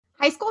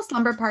High School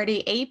Slumber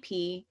Party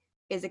AP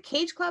is a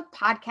Cage Club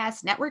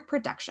podcast network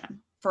production.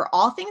 For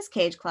all things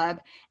Cage Club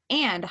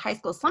and High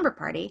School Slumber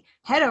Party,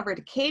 head over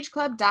to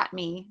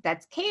cageclub.me.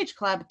 That's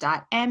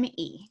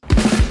cageclub.me.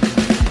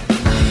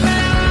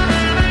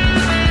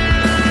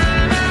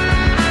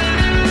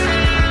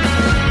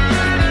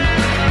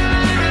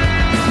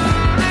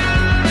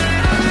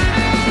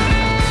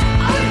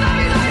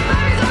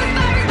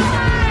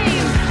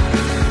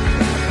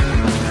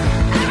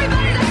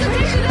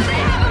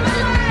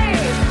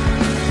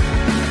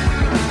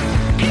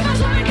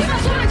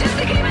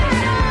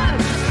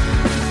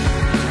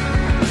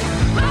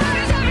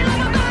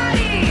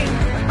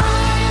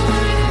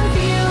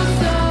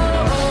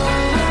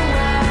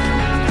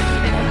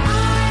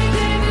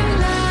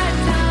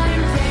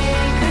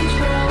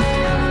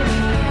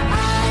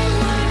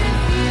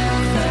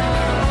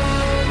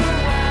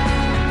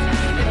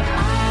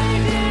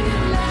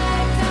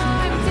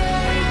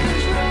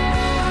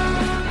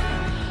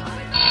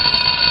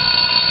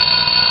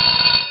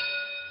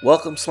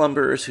 Welcome,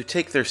 slumberers who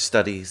take their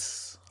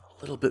studies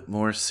a little bit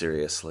more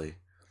seriously.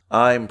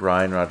 I'm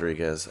Brian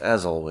Rodriguez,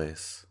 as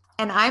always.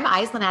 And I'm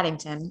Aislinn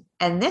Addington,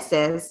 and this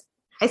is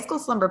High School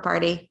Slumber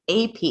Party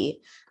AP,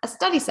 a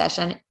study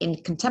session in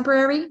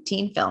contemporary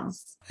teen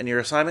films. And your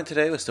assignment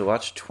today was to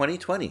watch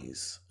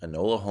 2020's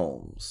Enola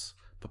Holmes.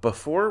 But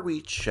before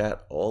we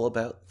chat all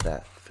about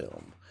that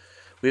film,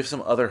 we have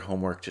some other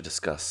homework to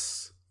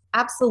discuss.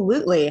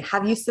 Absolutely.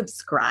 Have you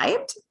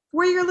subscribed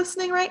where you're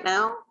listening right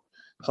now?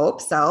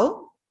 Hope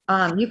so.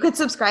 You could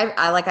subscribe,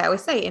 like I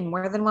always say, in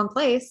more than one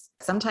place.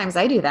 Sometimes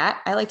I do that.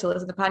 I like to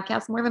listen to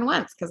podcasts more than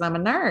once because I'm a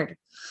nerd.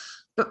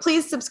 But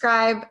please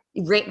subscribe,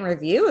 rate and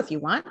review if you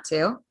want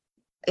to.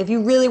 If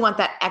you really want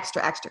that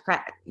extra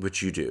credit.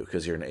 Which you do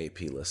because you're an AP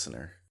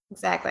listener.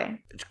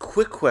 Exactly.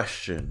 Quick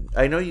question.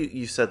 I know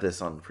you said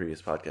this on the previous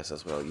podcast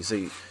as well. You say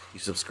you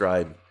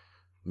subscribe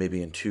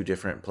maybe in two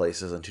different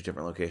places and two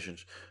different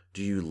locations.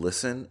 Do you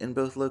listen in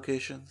both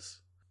locations?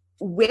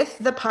 With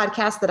the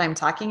podcast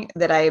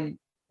that I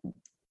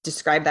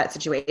describe that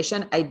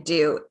situation, I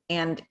do.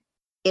 And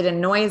it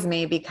annoys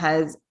me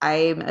because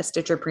I'm a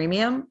Stitcher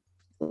Premium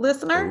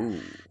listener.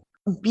 Ooh.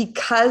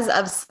 Because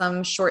of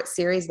some short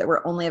series that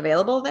were only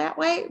available that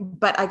way,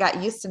 but I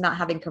got used to not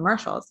having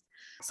commercials.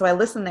 So I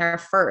listen there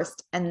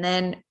first. And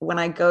then when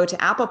I go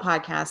to Apple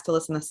Podcasts to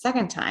listen the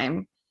second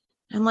time,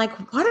 I'm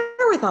like, what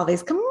are with all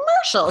these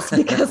commercials?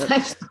 Because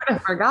I've sort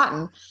of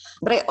forgotten.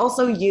 But I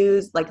also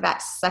use like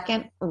that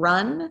second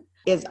run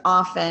is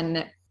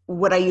often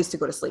what I use to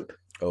go to sleep.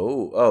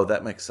 Oh,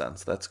 that makes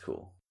sense. That's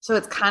cool. So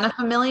it's kind of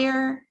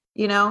familiar,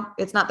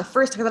 it's not the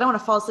first, because I don't want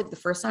to fall asleep the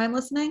first time I'm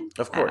listening.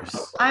 Of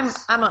course. I'm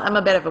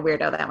a bit of a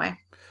weirdo that way.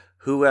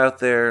 Who out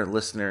there,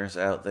 listeners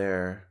out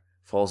there,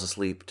 falls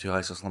asleep to High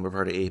School Slumber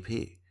Party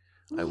AP?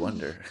 I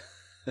wonder.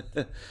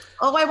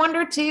 Oh, I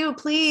wonder too.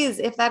 Please,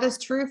 if that is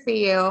true for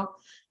you,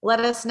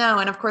 let us know.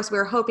 And of course,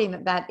 we're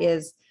hoping that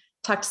is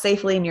tucked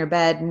safely in your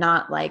bed,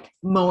 not like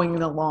mowing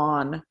the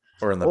lawn.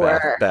 Or in the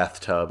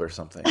bathtub or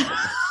something.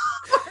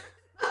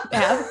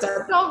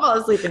 Bathtub. Don't fall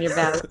asleep in your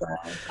bathtub.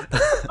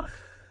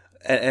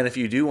 And if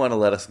you do want to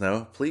let us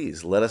know,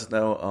 please let us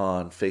know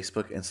on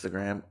Facebook,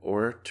 Instagram,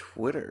 or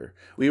Twitter.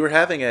 We were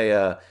having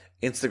a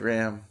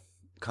Instagram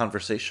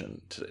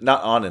conversation,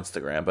 not on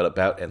Instagram, but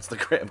about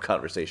Instagram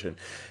conversation,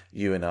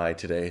 you and I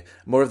today.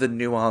 More of the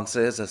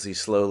nuances as you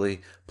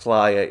slowly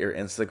ply at your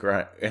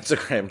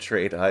Instagram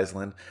trade,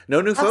 Aislinn.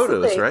 No new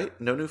Absolutely. photos,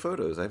 right? No new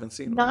photos. I haven't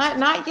seen one.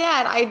 Not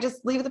yet. I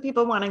just leave the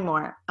people wanting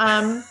more.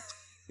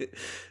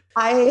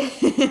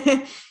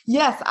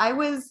 Yes, I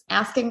was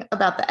asking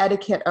about the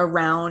etiquette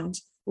around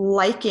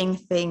liking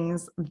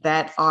things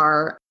that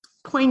are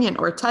poignant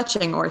or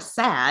touching or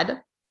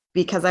sad,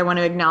 because I want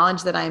to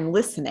acknowledge that I'm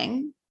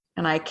listening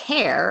and I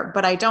care,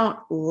 but I don't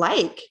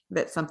like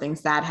that something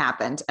sad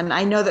happened. And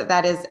I know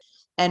that is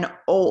an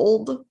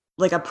old,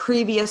 like a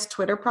previous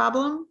Twitter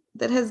problem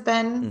that has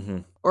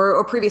been,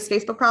 or previous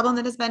Facebook problem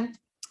that has been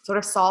sort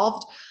of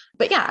solved.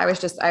 But yeah, I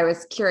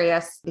was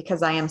curious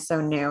because I am so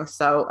new.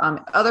 So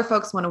other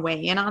folks want to weigh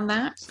in on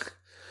that.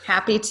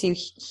 Happy to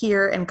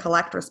hear and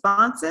collect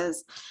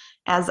responses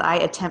as I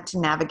attempt to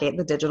navigate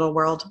the digital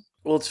world.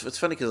 Well, it's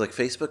funny because like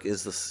Facebook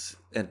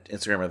and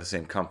Instagram are the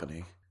same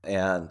company.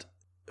 And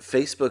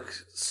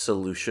Facebook's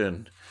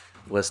solution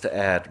was to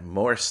add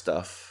more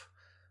stuff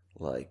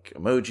like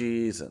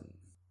emojis and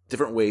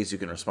different ways you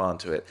can respond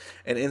to it.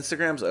 And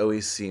Instagram's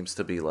always seems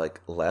to be like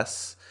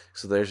less.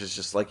 So there's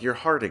just like you're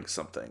hearting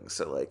something.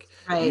 So like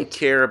you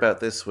care about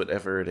this,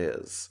 whatever it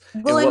is.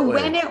 Well, and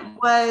when it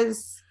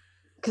was,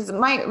 because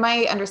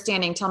my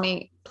understanding,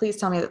 please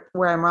tell me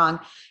where I'm wrong,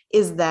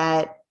 is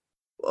that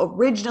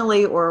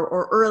originally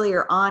or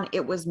earlier on,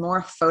 it was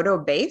more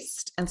photo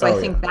based. And so I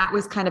think that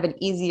was kind of an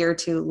easier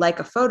to like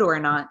a photo or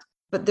not.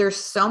 But there's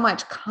so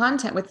much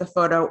content with the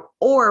photo,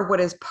 or what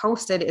is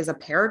posted is a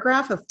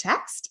paragraph of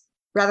text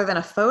rather than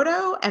a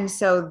photo. And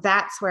so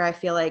that's where I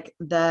feel like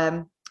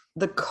the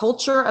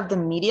culture of the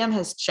medium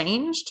has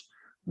changed,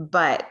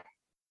 but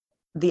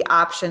the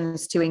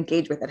options to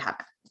engage with it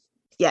haven't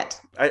yet.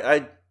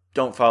 I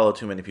don't follow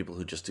too many people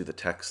who just do the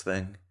text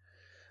thing,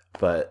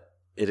 but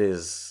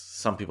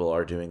some people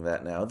are doing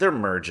that now. They're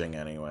merging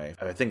anyway.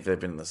 I think they've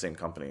been in the same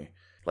company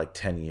like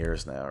 10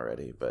 years now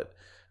already, but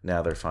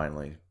now they're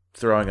finally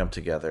throwing them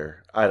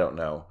together. I don't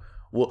know.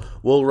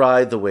 We'll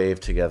ride the wave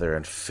together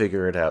and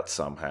figure it out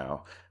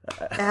somehow.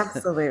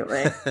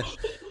 Absolutely.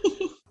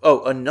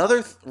 Oh,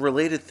 another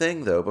related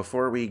thing, though,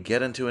 before we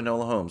get into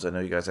Enola Holmes. I know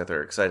you guys out there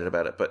are excited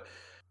about it, but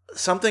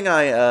something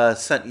I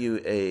sent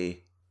you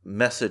a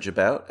message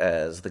about,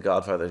 as the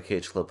Godfather of the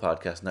Cage Club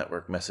Podcast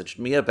Network messaged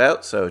me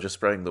about, so just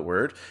spreading the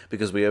word,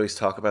 because we always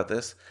talk about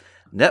this.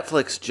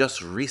 Netflix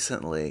just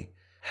recently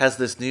has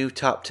this new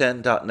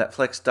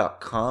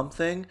top10.netflix.com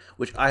thing,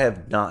 which I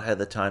have not had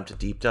the time to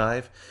deep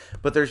dive,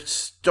 but they're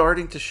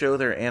starting to show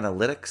their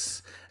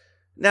analytics.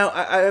 Now,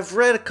 I've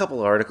read a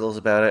couple articles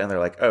about it, and they're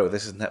like, oh,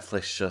 this is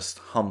Netflix just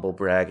humble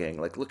bragging.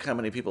 Like, look how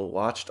many people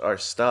watched our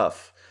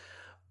stuff.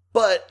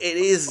 But it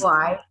is... Oh,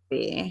 I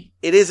see.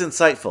 It is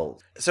insightful.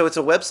 So it's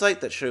a website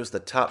that shows the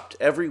top,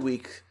 every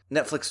week,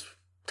 Netflix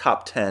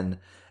top 10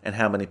 and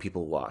how many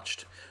people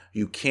watched.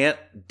 You can't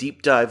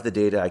deep dive the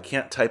data. I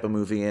can't type a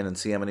movie in and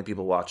see how many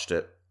people watched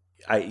it.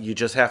 You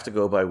just have to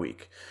go by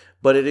week.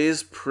 But it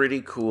is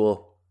pretty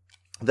cool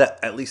that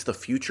at least the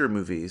future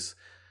movies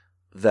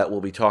that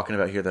we'll be talking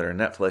about here that are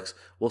Netflix,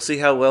 we'll see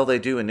how well they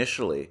do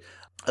initially.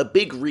 A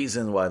big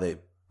reason why they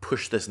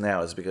push this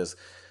now is because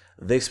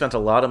they spent a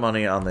lot of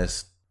money on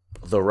this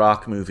The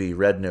Rock movie,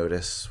 Red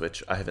Notice,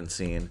 which I haven't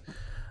seen,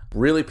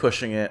 really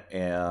pushing it,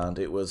 and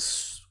it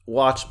was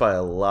watched by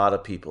a lot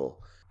of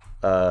people.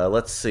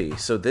 Let's see.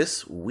 So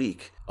this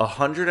week,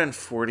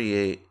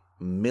 148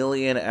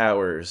 million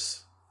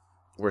hours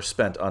were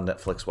spent on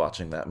Netflix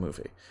watching that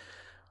movie.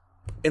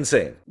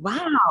 Insane.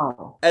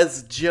 Wow.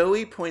 As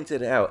Joey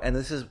pointed out, and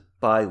this is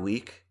by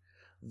week,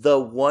 the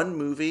one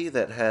movie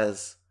that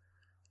has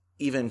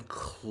even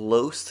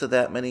close to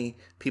that many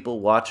people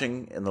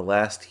watching in the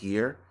last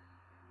year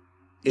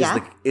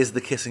is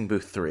the Kissing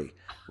Booth 3,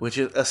 which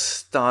is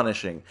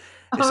astonishing.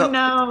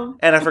 No.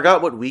 And I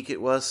forgot what week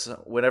it was,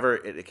 whenever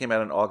it came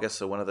out in August,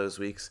 so one of those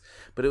weeks.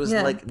 But it was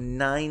like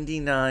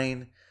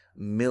 99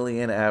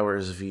 million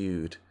hours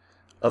viewed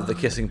of the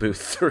Kissing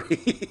Booth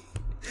 3.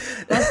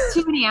 That's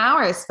too many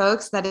hours,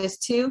 folks. That is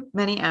too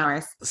many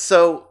hours.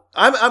 So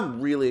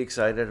I'm really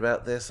excited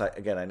about this.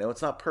 I know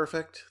it's not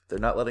perfect. They're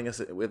not letting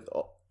us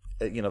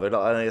they're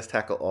not letting us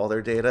tackle all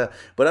their data,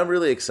 but I'm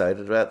really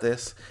excited about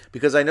this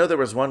because I know there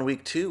was one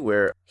week too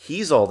where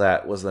He's All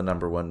That was the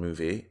number one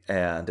movie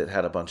and it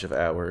had a bunch of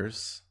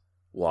hours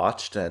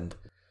watched. And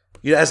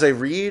as I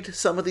read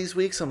some of these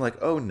weeks, I'm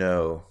like, oh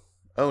no,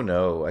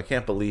 I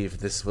can't believe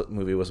this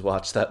movie was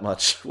watched that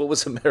much. What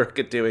was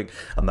America doing?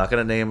 I'm not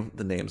going to name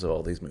the names of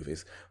all these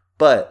movies,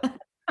 but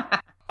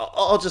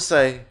I'll just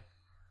say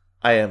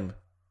I am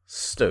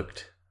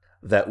stoked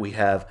that we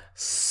have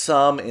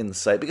some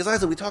insight, because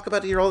as we talk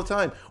about it here all the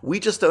time, we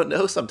just don't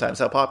know sometimes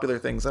how popular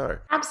things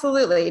are.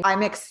 Absolutely.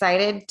 I'm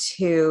excited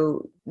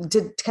to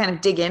kind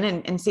of dig in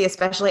and see,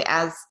 especially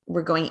as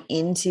we're going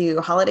into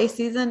holiday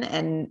season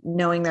and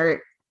knowing I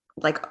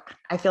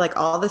feel like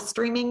all the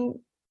streaming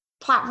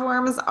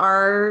platforms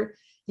are,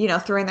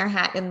 throwing their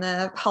hat in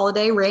the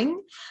holiday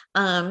ring,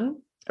 or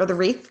the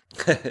wreath.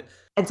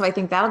 And so I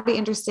think that'll be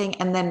interesting.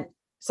 And then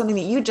something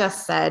that you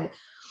just said,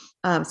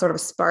 sort of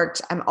sparked,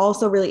 I'm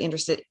also really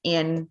interested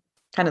in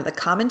kind of the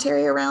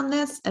commentary around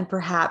this and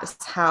perhaps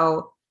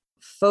how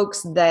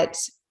folks that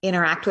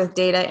interact with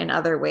data in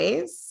other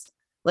ways,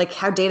 like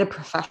how data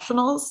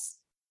professionals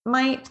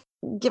might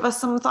give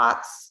us some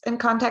thoughts and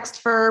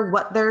context for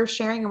what they're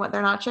sharing and what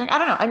they're not sharing. I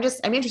don't know.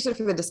 I'm interested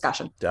for the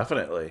discussion.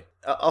 Definitely.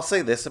 I'll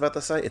say this about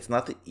the site. It's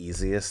not the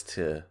easiest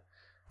to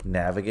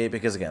navigate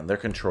because, again, they're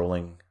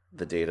controlling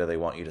the data they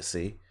want you to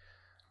see.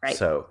 Right.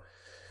 So,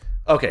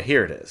 okay,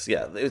 here it is.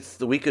 Yeah, it's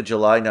the week of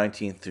July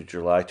 19th through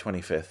July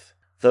 25th.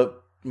 The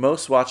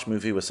most watched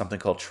movie was something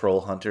called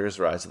Troll Hunters,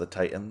 Rise of the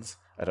Titans.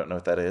 I don't know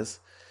what that is.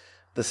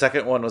 The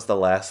second one was The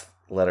Last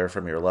Letter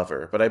from Your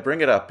Lover. But I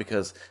bring it up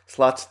because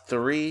slots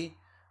 3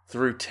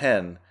 through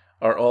 10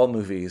 are all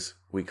movies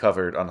we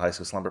covered on High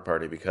School Slumber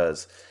Party,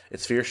 because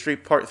it's Fear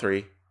Street Part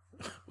 3,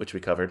 which we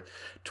covered,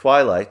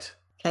 Twilight,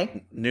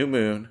 Okay. New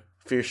Moon,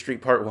 Fear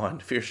Street Part 1,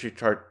 Fear Street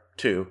Part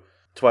 2,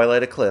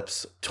 Twilight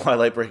Eclipse,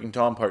 Twilight Breaking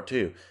Dawn Part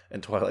 2,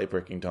 and Twilight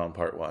Breaking Dawn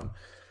Part 1.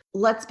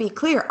 Let's be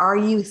clear. Are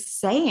you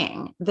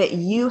saying that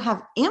you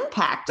have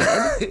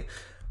impacted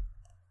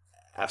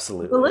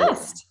Absolutely. the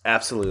list?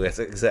 Absolutely. That's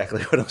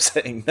exactly what I'm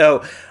saying.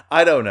 No,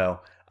 I don't know.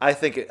 I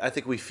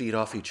think we feed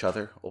off each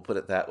other. We'll put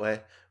it that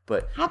way.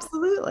 But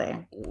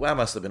Absolutely. that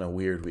must have been a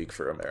weird week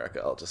for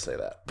America. I'll just say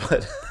that.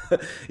 But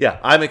yeah,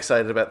 I'm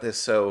excited about this.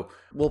 So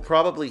we'll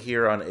probably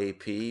here on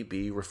AP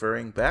be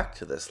referring back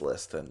to this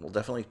list, and we'll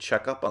definitely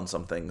check up on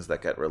some things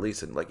that get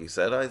released. And like you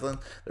said,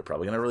 Aislinn, they're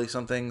probably going to release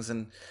some things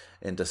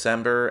in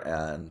December,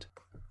 and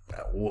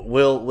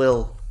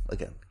we'll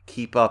again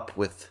keep up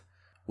with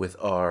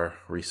our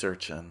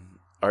research and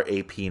our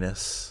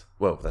AP-ness.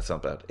 Whoa, that's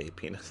not bad.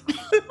 AP-ness.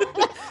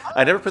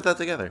 I never put that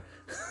together.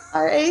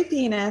 Our A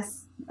penis.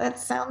 That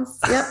sounds,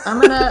 yep.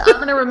 I'm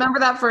gonna remember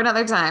that for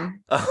another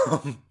time.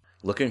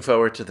 Looking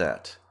forward to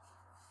that.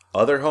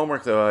 Other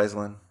homework though,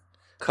 Aislinn.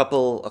 A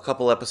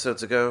couple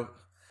episodes ago,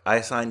 I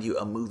assigned you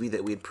a movie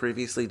that we had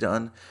previously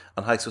done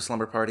on High School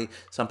Slumber Party,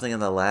 something in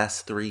the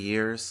last 3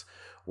 years.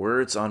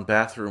 Words on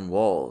Bathroom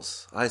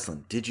Walls.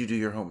 Aislinn, did you do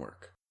your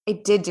homework? I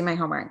did do my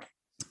homework.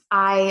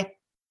 I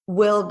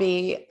will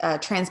be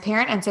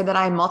transparent and say that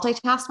I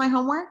multitasked my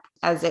homework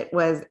as it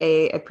was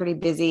a pretty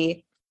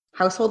busy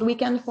household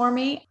weekend for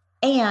me.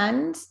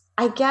 And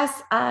I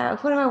guess,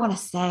 what do I want to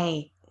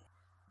say?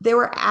 There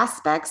were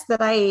aspects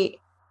that I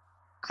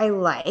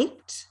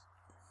liked.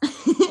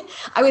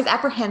 I was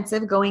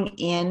apprehensive going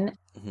in,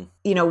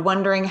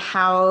 wondering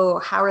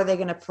how are they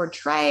going to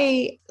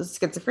portray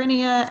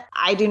schizophrenia.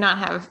 I do not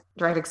have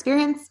direct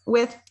experience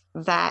with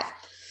that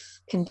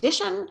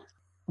condition,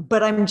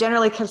 but I'm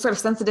generally kind of sort of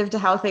sensitive to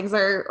how things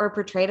are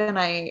portrayed. And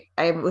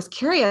I was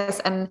curious,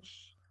 and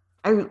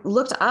I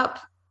looked up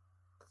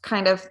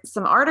kind of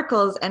some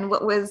articles, and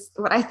what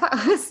I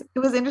thought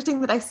was interesting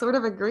that I sort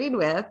of agreed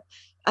with,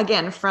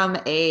 again, from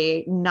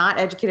a not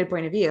educated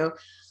point of view,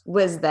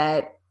 was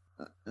that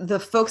the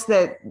folks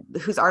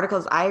whose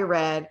articles I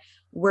read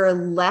were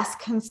less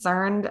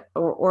concerned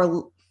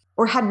or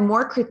had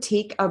more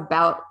critique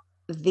about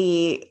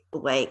the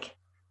like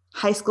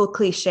high school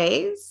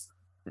cliches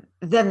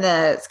than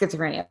the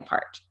schizophrenia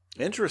part.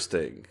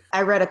 Interesting.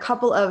 I read a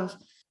couple of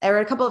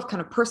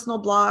kind of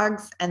personal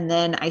blogs, and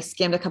then I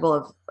skimmed a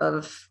couple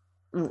of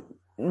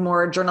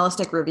more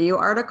journalistic review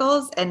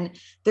articles, and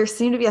there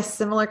seemed to be a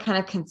similar kind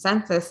of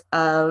consensus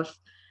of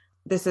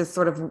this is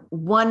sort of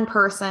one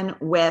person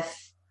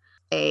with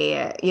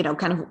a,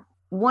 kind of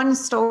one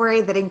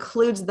story that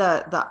includes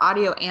the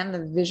audio and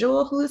the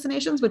visual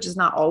hallucinations, which is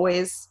not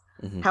always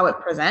how it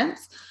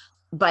presents,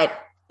 but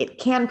it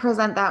can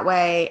present that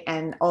way.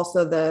 And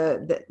also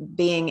the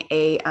being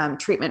a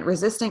treatment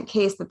resistant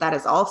case, that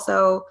is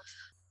also,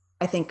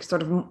 I think,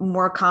 sort of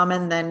more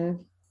common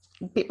than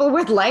people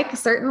would like,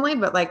 certainly,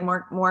 but like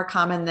more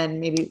common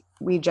than maybe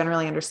we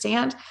generally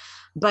understand.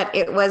 But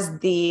it was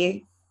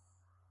the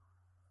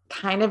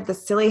kind of the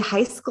silly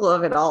high school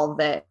of it all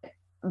that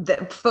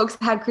folks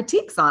had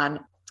critiques on.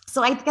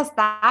 So I guess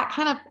that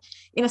kind of,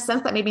 in a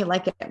sense, that made me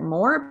like it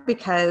more,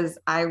 because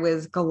I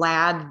was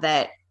glad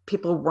that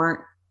people weren't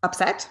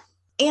upset.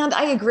 And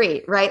I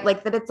agree, right?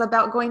 Like that it's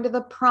about going to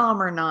the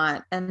prom or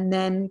not. And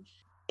then,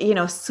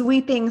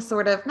 sweeping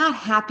sort of not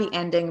happy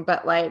ending,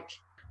 but like,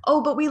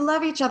 oh, but we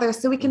love each other,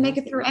 so we can make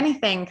it through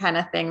anything kind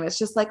of thing. That's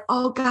just like,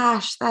 oh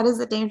gosh, that is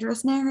a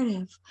dangerous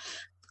narrative.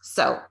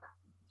 So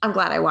I'm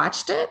glad I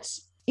watched it.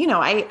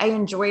 I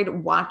enjoyed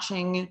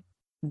watching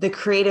the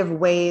creative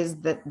ways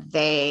that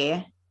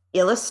they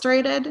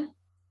illustrated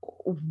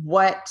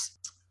what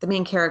the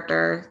main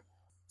character,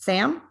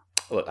 Sam.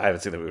 Well, I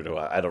haven't seen the movie in a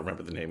while. I don't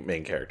remember the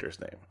main character's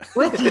name.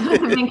 What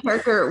the main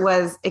character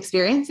was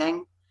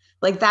experiencing.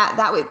 Like that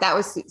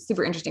was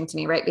super interesting to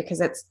me, right? Because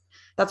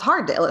that's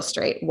hard to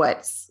illustrate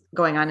what's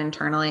going on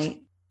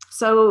internally.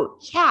 So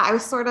yeah, I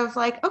was sort of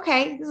like,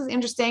 okay, this is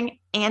interesting.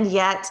 And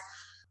yet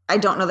I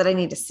don't know that I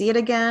need to see it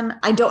again.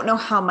 I don't know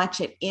how much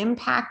it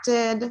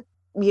impacted,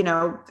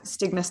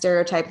 stigma,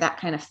 stereotype, that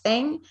kind of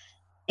thing.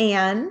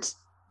 And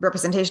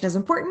representation is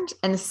important.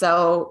 And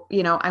so,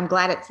 I'm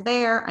glad it's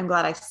there. I'm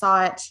glad I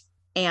saw it.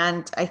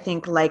 And I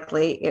think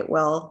likely it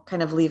will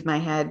kind of leave my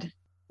head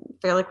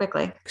fairly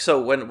quickly.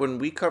 So when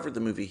we covered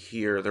the movie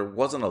here, there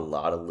wasn't a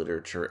lot of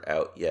literature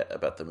out yet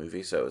about the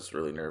movie, so I was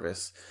really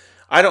nervous.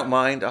 I don't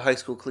mind a high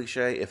school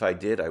cliche. If I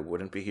did, I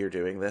wouldn't be here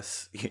doing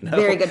this.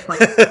 Very good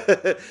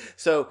point.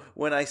 So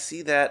when I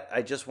see that,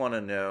 I just want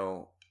to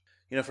know,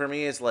 for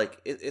me, it's like,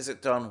 is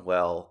it done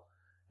well?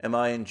 Am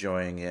I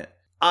enjoying it?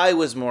 I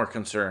was more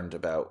concerned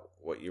about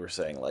what you were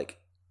saying. Like,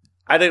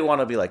 I didn't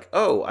want to be like,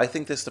 oh, I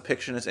think this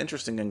depiction is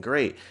interesting and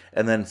great.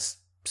 And then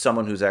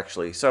someone who's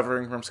actually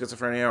suffering from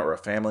schizophrenia or a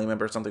family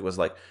member or something was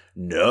like,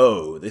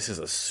 no, this is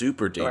a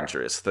super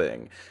dangerous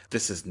thing.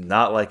 This is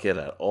not like it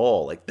at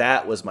all. Like,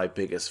 that was my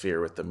biggest fear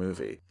with the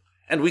movie.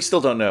 And we still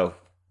don't know.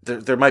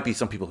 There might be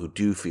some people who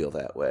do feel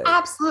that way.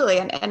 Absolutely.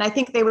 And I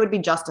think they would be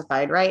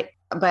justified, right?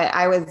 But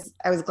I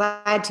was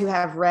glad to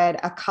have read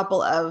a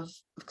couple of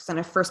kind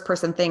of first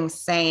person things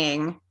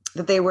saying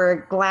that they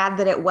were glad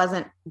that it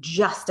wasn't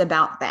just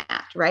about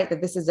that, right?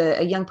 That this is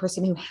a young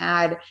person who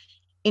had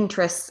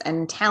interests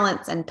and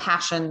talents and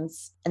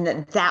passions, and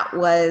that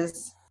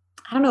was,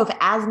 I don't know if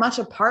as much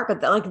a part,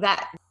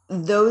 but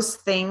those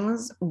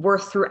things were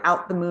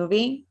throughout the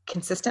movie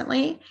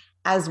consistently,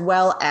 as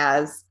well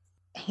as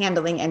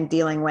handling and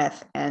dealing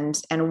with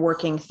and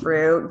working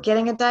through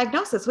getting a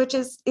diagnosis, which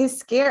is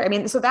scary. I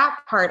mean, so that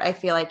part I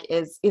feel like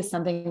is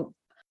something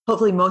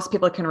hopefully most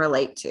people can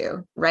relate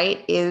to,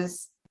 right?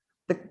 Is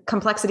the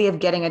complexity of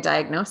getting a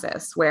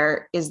diagnosis,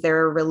 where is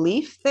there a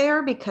relief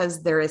there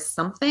because there is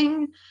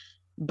something,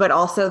 but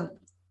also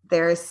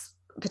there's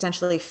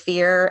potentially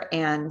fear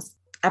and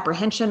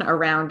apprehension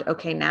around,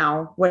 okay,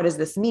 now what does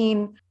this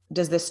mean?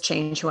 Does this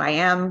change who I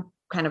am?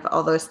 Kind of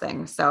all those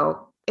things.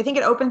 So I think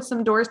it opened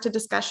some doors to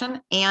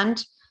discussion,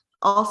 and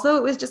also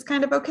it was just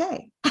kind of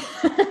okay.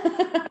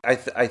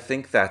 I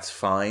think that's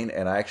fine,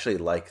 and I actually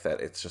like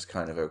that it's just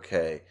kind of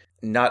okay.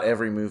 Not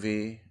every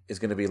movie is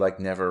going to be like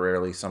Never,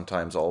 Rarely,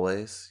 Sometimes,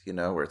 Always,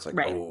 where it's like,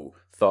 Right. oh,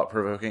 thought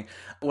provoking.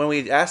 When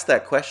we asked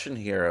that question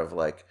here of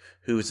like,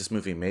 who is this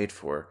movie made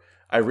for?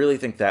 I really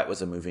think that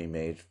was a movie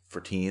made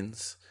for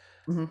teens.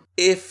 Hmm.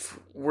 If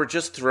we're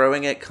just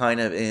throwing it kind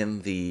of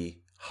in the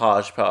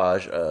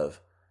hodgepodge of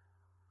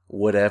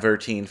whatever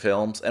teen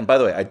films, and by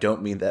the way, I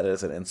don't mean that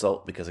as an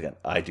insult because, again,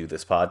 I do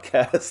this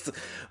podcast,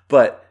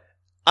 but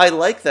I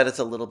like that it's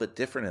a little bit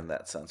different in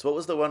that sense. What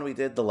was the one we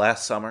did the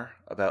last summer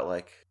about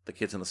like the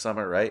kids in the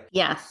summer, right?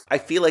 Yes. I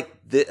feel like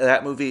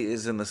that movie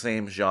is in the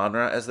same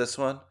genre as this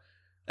one,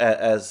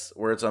 as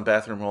Words on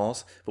Bathroom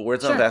Walls, but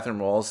Words on Sure. Bathroom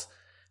Walls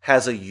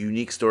has a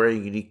unique story, a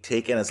unique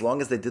take, and as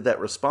long as they did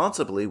that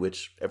responsibly,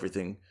 which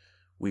everything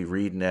we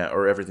read now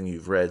or everything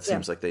you've read Yeah.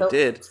 seems like they So,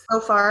 did, so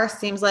far,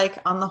 seems like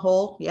on the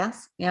whole,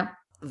 yes. Yeah.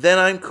 then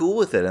I'm cool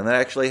with it. And I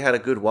actually had a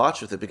good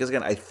watch with it because,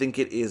 again, I think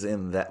it is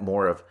in that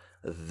more of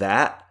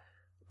that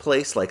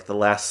place, like the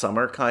last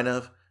summer kind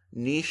of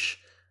niche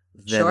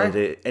than Sure. it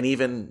is. And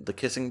even the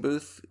Kissing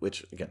Booth,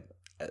 which, again,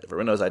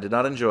 everyone knows I did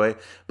not enjoy,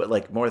 but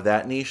like more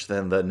that niche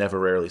than the Never,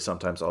 Rarely,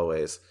 Sometimes,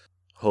 Always.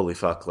 Holy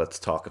fuck, let's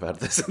talk about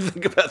this and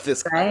think about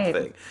this kind of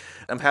Right. thing.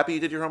 I'm happy you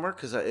did your homework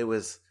because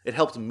it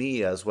helped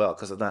me as well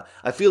because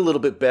I feel a little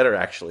bit better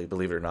actually,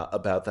 believe it or not,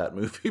 about that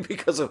movie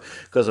because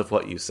of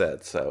what you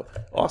said. So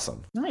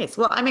awesome. Nice.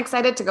 Well, I'm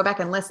excited to go back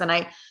and listen.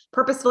 I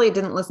purposefully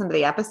didn't listen to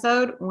the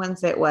episode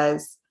once it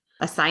was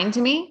assigned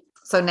to me.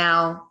 So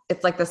now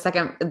it's like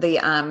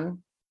an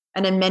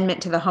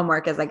amendment to the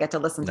homework as I get to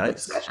listen to the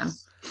Nice. discussion.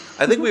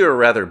 I think we were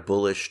rather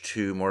bullish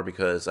too, more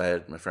because I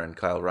had my friend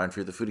Kyle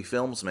Reinfried, the Foodie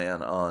Films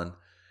man, on,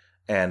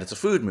 and it's a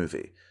food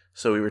movie.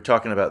 So we were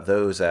talking about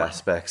those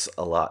aspects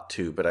a lot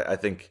too. But I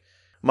think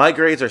my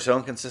grades are so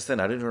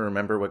inconsistent. I don't even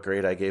remember what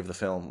grade I gave the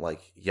film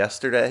like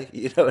yesterday.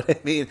 You know what I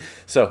mean?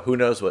 So who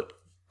knows what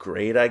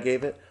grade I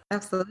gave it?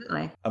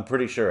 Absolutely. I'm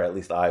pretty sure at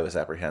least I was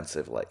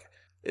apprehensive. Like,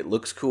 it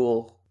looks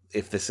cool.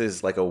 If this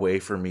is like a way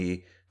for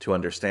me to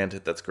understand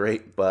it, that's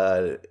great.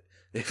 But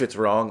if it's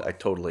wrong, I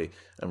totally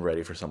am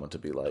ready for someone to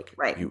be like,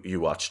 Right. you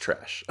watch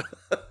trash.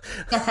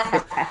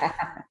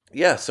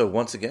 Yeah, so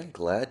once again,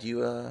 glad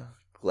you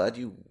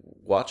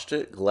watched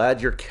it.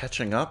 Glad you're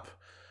catching up.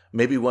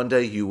 Maybe one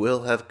day you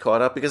will have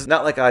caught up because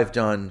not like I've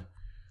done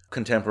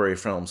contemporary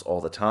films all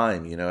the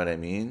time, you know what I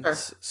mean? Sure.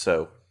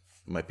 So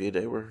it might be a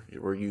day where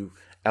you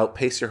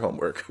outpace your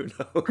homework. Who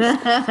knows?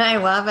 I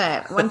love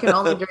it. One can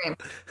only dream.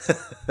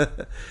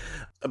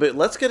 But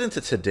let's get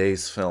into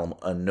today's film,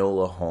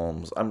 Enola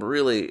Holmes. I'm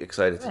really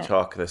excited to Good.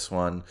 talk this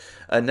one.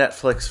 A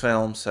Netflix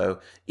film, so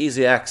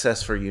easy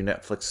access for you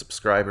Netflix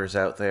subscribers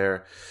out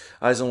there.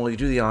 Eisen, will you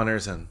do the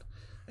honors and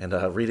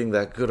reading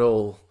that good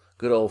old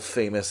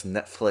famous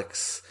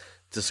Netflix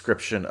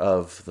description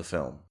of the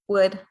film?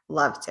 Would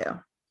love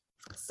to.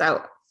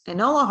 So,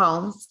 Enola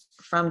Holmes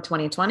from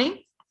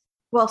 2020.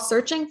 While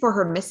searching for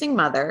her missing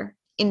mother,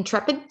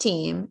 intrepid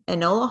teen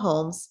Enola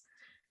Holmes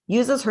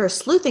uses her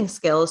sleuthing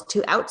skills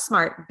to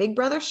outsmart Big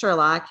Brother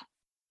Sherlock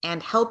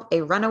and help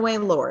a runaway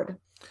lord.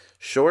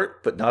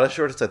 Short, but not as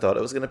short as I thought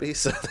it was going to be,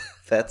 so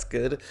that's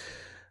good.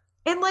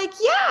 And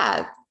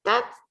okay,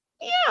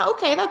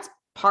 that's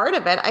part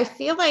of it. I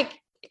feel like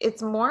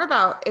it's more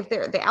about if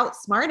they're the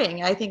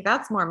outsmarting. I think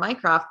that's more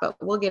Mycroft, but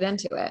we'll get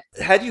into it.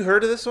 Had you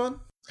heard of this one?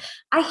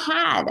 I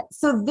had.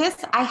 So this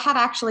I had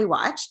actually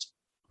watched.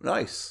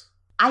 Nice.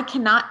 I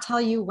cannot tell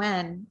you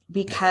when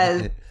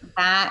because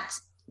that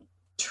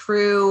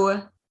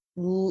true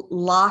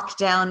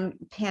lockdown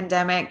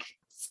pandemic,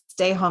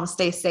 stay home,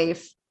 stay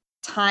safe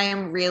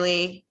time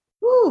really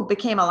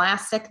became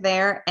elastic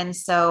there. And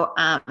so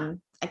I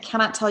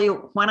cannot tell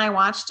you when I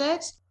watched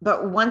it,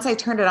 but once I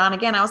turned it on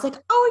again, I was like,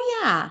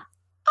 oh yeah,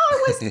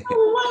 I was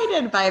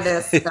delighted by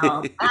this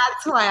film.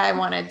 That's why I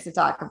wanted to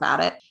talk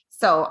about it.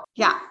 So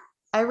yeah,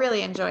 I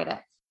really enjoyed it.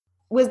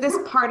 Was this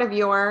part of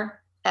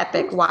your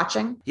epic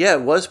watching? Yeah,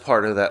 it was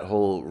part of that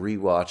whole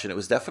rewatch, and it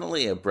was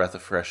definitely a breath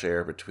of fresh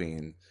air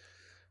between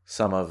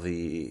some of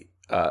the,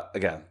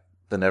 again,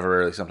 the Never,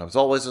 Rarely, Sometimes,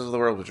 Always of the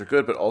world, which are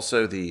good, but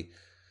also the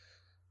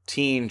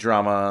teen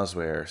dramas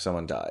where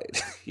someone died,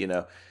 you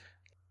know.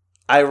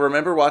 I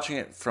remember watching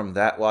it from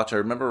that watch. I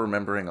remember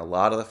remembering a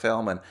lot of the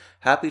film and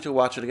happy to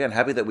watch it again.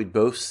 Happy that we'd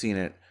both seen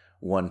it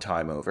one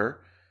time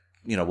over.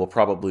 You know, we'll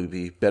probably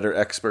be better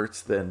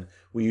experts than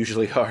we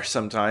usually are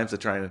sometimes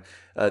at trying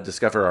to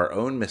discover our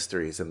own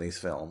mysteries in these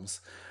films.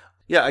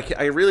 Yeah,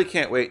 I really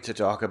can't wait to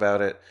talk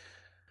about it.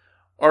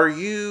 Are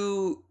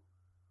you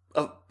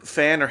a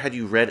fan or had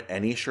you read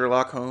any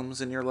Sherlock Holmes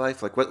in your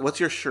life? Like, what's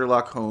your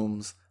Sherlock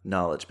Holmes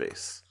knowledge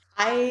base?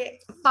 I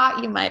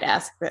thought you might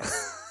ask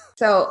this.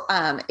 So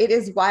it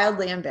is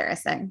wildly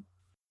embarrassing,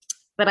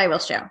 but I will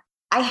share.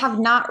 I have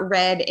not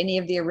read any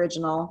of the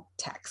original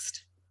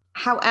text.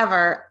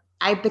 However,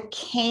 I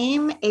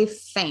became a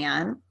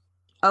fan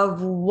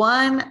of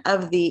one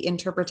of the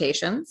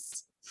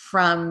interpretations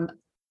from,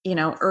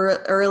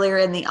 earlier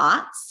in the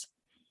aughts.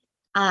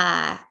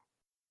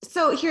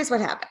 So here's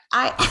what happened.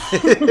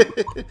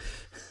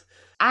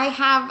 I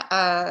have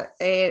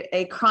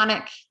a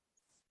chronic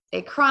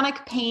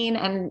pain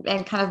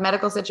and kind of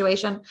medical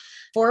situation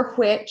for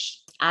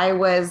which I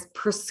was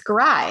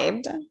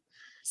prescribed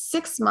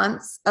 6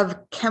 months of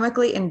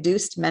chemically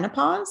induced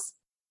menopause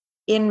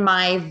in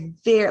my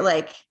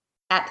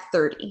at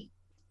 30.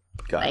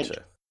 Gotcha.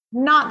 Like,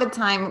 not the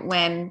time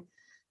when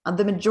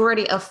the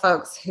majority of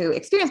folks who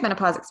experience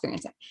menopause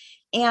experience it.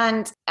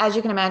 And as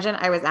you can imagine,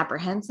 I was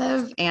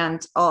apprehensive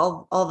and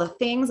all the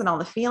things and all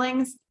the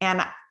feelings.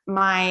 And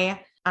my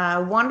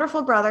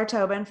wonderful brother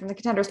Tobin from the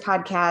Contenders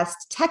podcast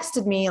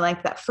texted me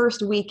like that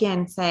first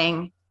weekend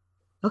saying,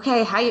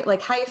 "Okay, how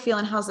you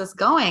feeling? How's this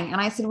going?" And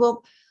I said,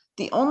 "Well,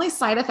 the only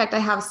side effect I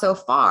have so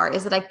far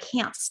is that I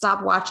can't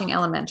stop watching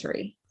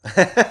Elementary."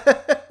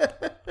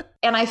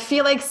 And I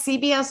feel like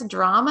CBS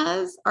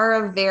dramas are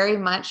a very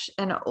much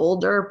an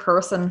older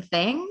person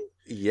thing.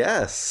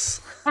 Yes.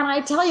 And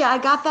I tell you, I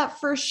got that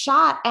first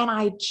shot and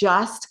I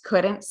just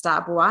couldn't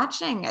stop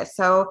watching it.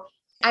 So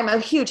I'm a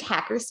huge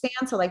Hackers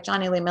fan. So like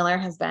Johnny Lee Miller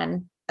has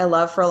been a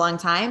love for a long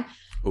time.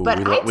 Ooh,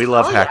 But we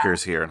love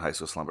Hackers here in High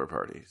School Slumber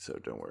Party, so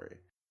don't worry.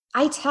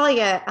 I tell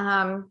you,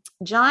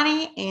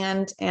 Johnny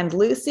and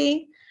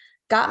Lucy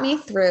got me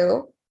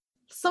through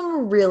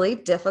some really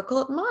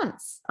difficult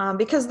months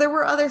because there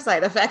were other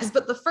side effects.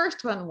 But the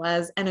first one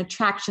was an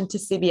attraction to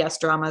CBS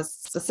dramas,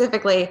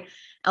 specifically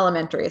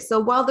Elementary. So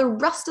while the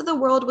rest of the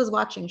world was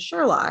watching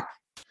Sherlock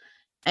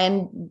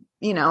and,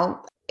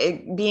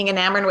 being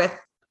enamored with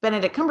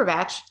Benedict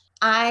Cumberbatch,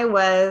 I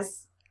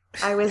was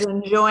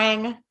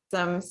enjoying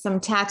some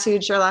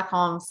tattooed Sherlock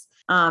Holmes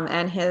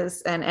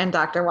and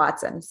Dr.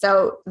 Watson.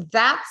 So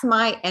that's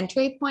my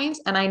entry point.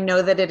 And I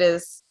know that it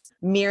is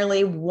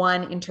merely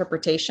one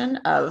interpretation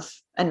of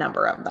a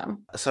number of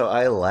them. So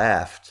I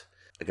laughed.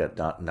 I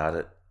got not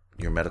at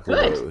your medical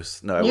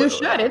woes. No, you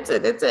should.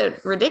 It's a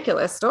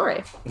ridiculous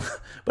story.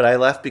 But I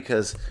laughed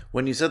because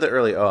when you said the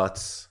early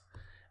aughts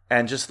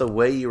and just the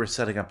way you were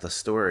setting up the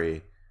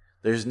story,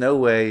 there's no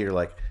way you're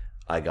like,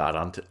 I got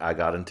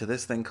into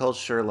this thing called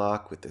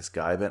Sherlock with this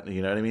guy.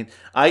 You know what I mean?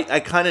 I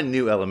kind of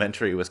knew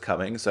Elementary was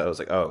coming, so I was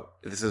like, oh,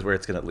 this is where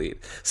it's going to lead.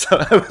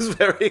 So I was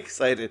very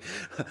excited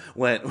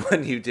when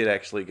you did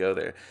actually go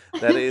there.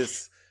 That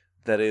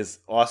is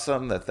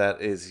awesome. That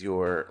is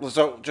your.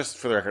 So just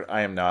for the record,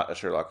 I am not a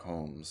Sherlock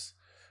Holmes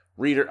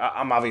reader.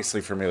 I'm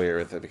obviously familiar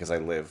with it because I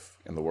live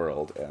in the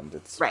world, and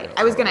it's right.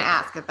 I was going to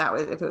ask if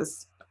it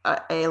was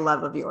a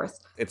love of yours.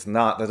 It's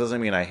not. That doesn't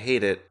mean I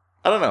hate it.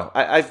 I don't know.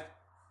 I've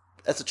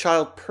as a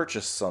child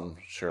purchased some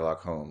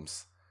Sherlock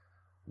Holmes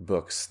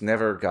books.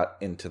 Never got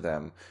into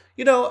them.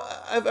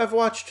 I've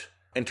watched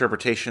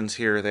interpretations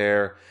here or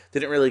there.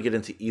 Didn't really get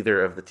into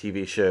either of the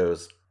TV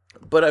shows,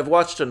 but I've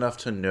watched enough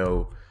to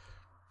know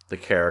the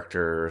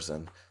characters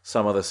and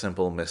some of the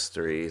simple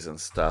mysteries and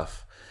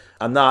stuff.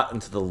 I'm not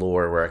into the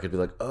lore where I could be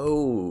like,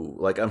 oh,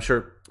 like I'm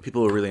sure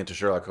people who are really into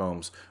Sherlock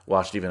Holmes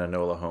watched even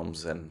Enola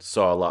Holmes and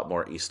saw a lot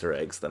more Easter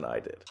eggs than I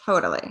did.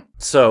 Totally.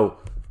 So,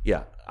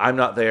 yeah, I'm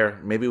not there.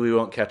 Maybe we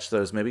won't catch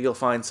those. Maybe you'll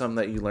find some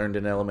that you learned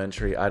in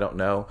Elementary. I don't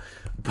know.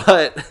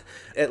 But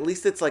at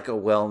least it's like a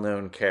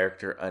well-known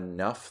character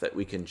enough that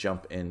we can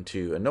jump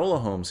into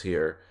Enola Holmes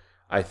here,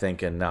 I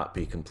think, and not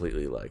be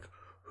completely like,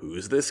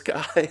 who's this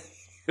guy?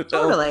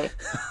 Totally.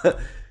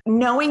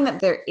 Knowing that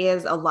there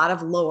is a lot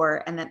of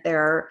lore and that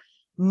there are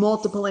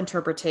multiple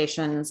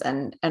interpretations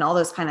and all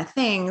those kind of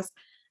things,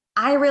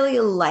 I really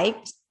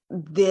liked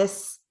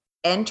this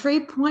entry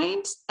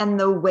point and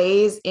the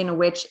ways in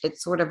which it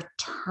sort of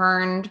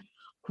turned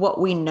what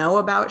we know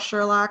about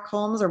Sherlock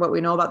Holmes or what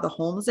we know about the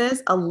Holmeses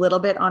a little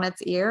bit on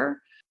its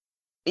ear.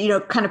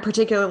 Kind of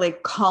particularly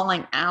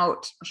calling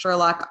out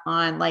Sherlock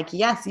on like,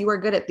 yes, you are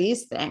good at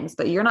these things,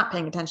 but you're not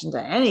paying attention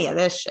to any of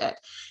this shit.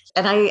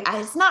 And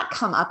it's not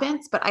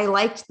comeuppance, but I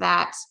liked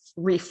that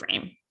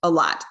reframe a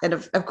lot. And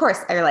of course,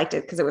 I liked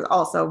it because it was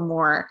also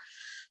more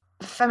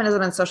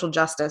feminism and social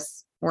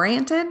justice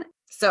oriented.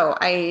 So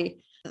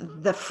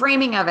the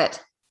framing of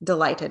it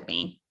delighted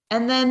me.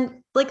 And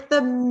then like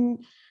the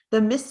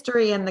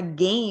mystery and the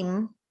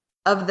game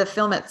of the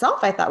film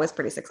itself, I thought was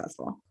pretty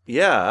successful.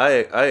 Yeah,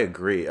 I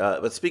agree.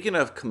 But speaking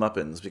of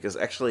comeuppance, because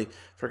actually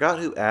forgot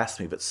who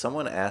asked me, but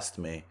someone asked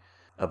me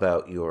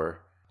about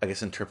your, I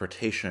guess,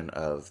 interpretation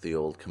of the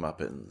old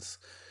comeuppance.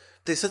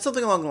 They said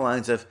something along the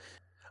lines of,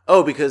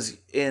 because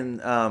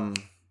in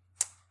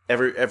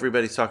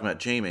everybody's talking about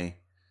Jamie,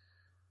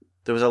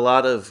 there was a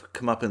lot of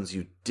comeuppance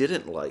you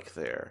didn't like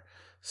there.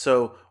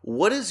 So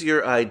what is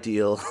your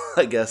ideal,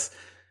 I guess,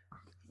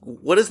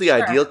 what is the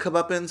ideal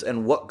comeuppance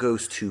and what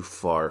goes too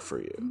far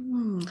for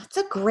you? That's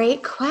a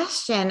great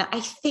question. I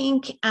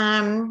think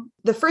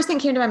the first thing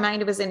came to my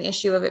mind was an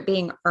issue of it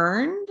being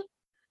earned,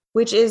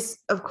 which is,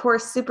 of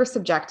course, super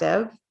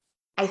subjective.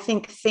 I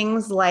think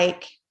things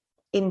like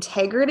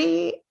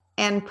integrity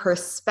and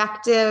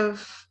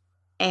perspective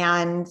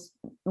and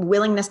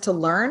willingness to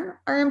learn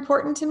are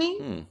important to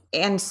me.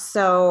 And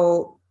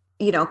so,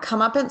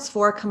 comeuppance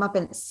for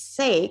comeuppance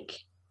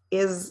sake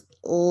is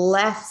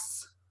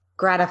less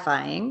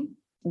gratifying,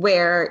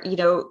 where,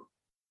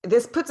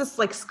 this puts us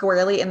like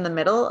squarely in the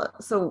middle.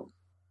 So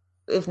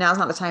if now's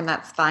not the time,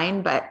 that's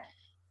fine. But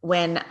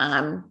when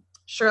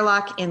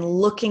Sherlock, in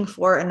looking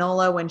for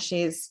Enola when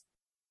she's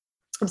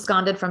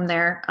absconded from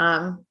their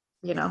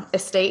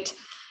estate,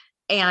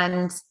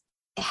 and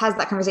has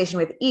that conversation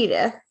with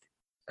Edith,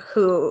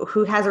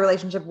 who has a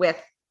relationship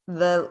with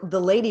the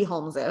Lady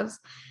Holmeses,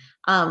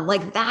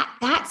 like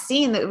that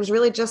scene, that was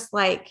really just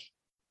like,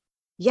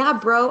 yeah,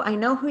 bro, I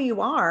know who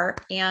you are,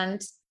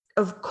 and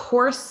of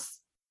course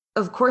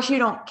you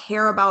don't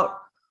care about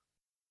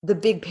the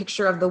big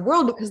picture of the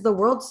world because the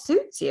world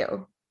suits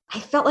you. I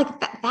felt like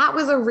that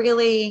was a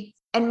really,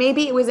 and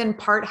maybe it was in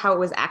part how it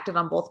was acted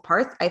on both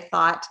parts. I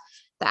thought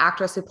the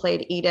actress who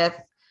played Edith,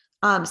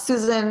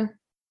 Susan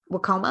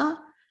Wokoma,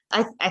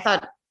 I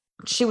thought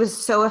she was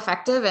so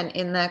effective, and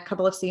in the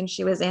couple of scenes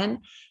she was in,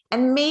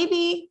 and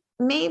maybe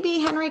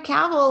Henry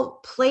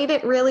Cavill played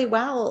it really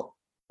well,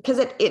 because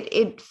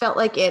it felt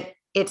like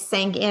it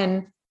sank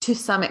in to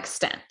some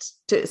extent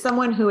to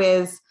someone who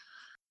is,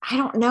 I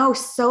don't know,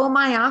 so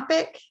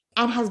myopic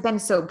and has been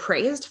so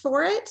praised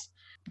for it,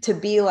 to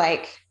be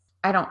like,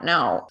 I don't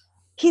know.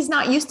 He's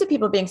not used to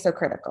people being so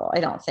critical,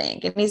 I don't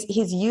think. And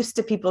he's used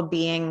to people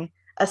being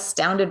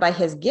astounded by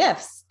his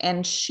gifts.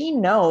 And she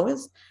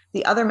knows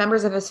the other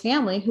members of his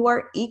family who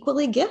are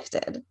equally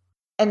gifted.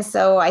 And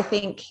so I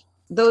think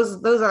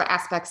those are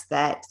aspects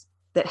that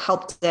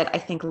helped it, I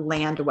think,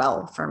 land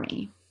well for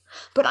me.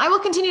 But I will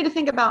continue to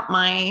think about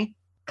my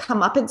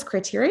comeuppance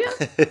criteria,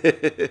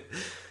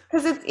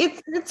 because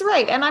it's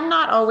right. And I'm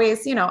not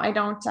always, I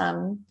don't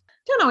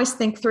always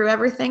think through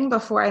everything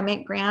before I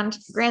make grand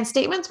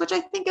statements, which I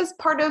think is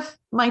part of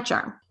my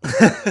charm.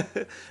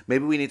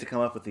 Maybe we need to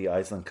come up with the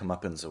Iceland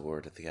Comeuppance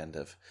Award at the end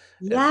of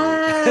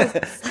yes.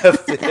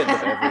 every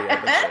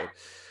episode.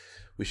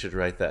 We should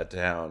write that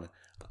down.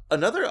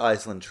 Another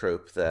Iceland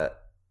trope that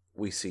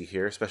we see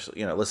here,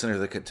 especially, listeners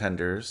of the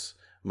Contenders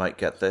might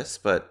get this,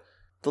 but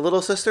the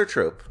little sister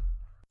trope.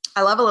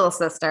 I love a little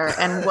sister.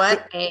 And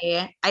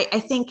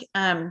I think,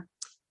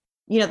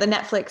 the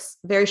Netflix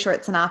very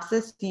short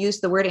synopsis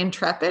used the word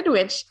intrepid,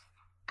 which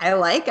I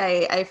like.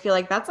 I feel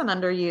like that's an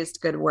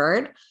underused good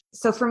word.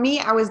 So for me,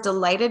 I was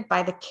delighted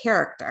by the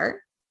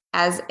character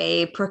as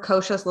a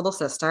precocious little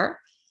sister,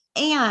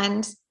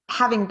 and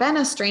having been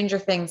a Stranger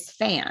Things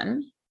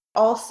fan,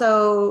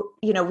 also,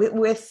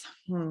 with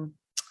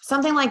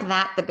something like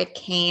that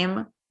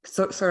became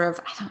sort of,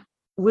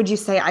 would you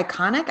say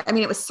iconic? I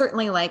mean, it was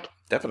certainly like,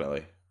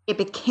 definitely, it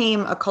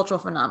became a cultural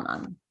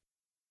phenomenon.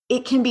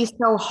 It can be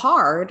so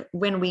hard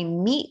when we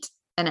meet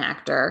an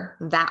actor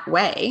that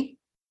way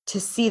to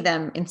see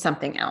them in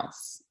something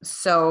else.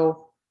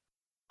 So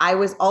I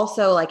was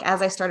also like,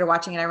 as I started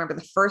watching it, I remember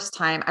the first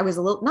time I was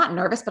a little, not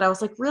nervous, but I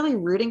was like really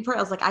rooting for it.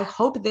 I was like, I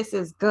hope this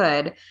is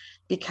good,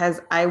 because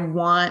I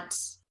want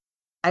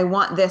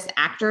this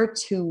actor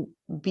to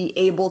be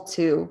able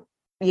to,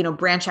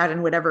 branch out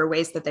in whatever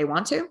ways that they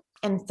want to.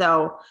 And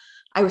so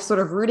I was sort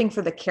of rooting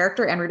for the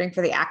character and rooting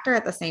for the actor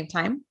at the same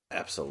time.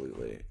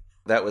 Absolutely.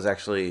 That was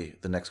actually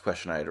the next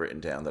question I had written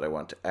down that I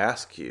wanted to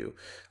ask you.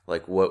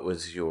 Like, what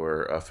was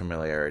your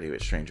familiarity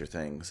with Stranger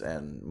Things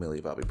and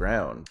Millie Bobby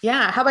Brown?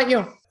 Yeah. How about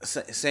you?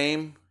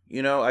 Same.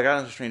 I got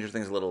into Stranger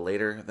Things a little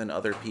later than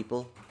other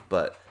people,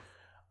 but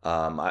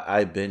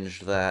I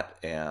binged that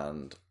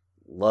and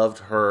loved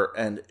her.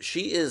 And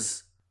she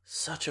is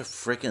such a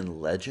freaking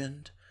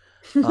legend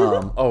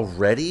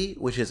already,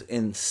 which is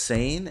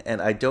insane.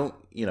 And I don't,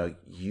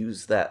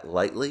 use that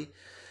lightly.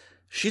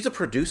 She's a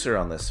producer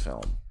on this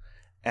film.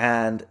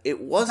 And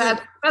it wasn't...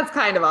 That's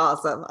kind of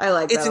awesome. I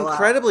like that It's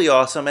incredibly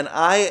awesome. And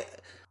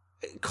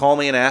call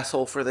me an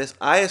asshole for this,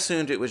 I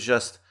assumed it was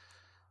just,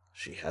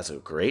 she has a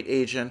great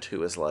agent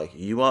who is like,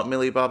 you want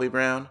Millie Bobby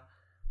Brown?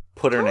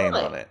 Put her name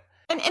on it.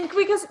 And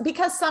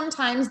because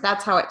sometimes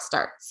that's how it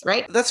starts,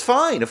 right? That's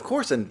fine, of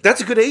course. And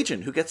that's a good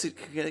agent who gets you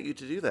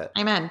to do that.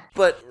 Amen.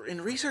 But in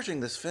researching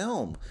this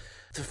film,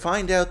 to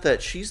find out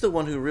that she's the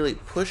one who really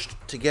pushed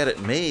to get it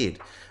made.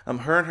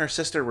 Her and her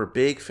sister were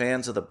big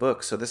fans of the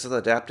book, so this is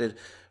adapted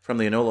from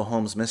the Enola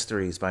Holmes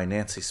Mysteries by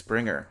Nancy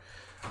Springer,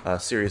 a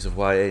series of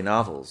YA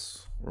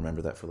novels.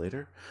 Remember that for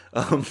later.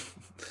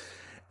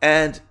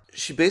 And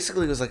she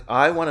basically was like,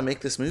 I want to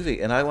make this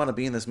movie, and I want to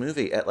be in this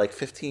movie at like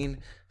 15,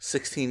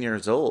 16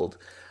 years old.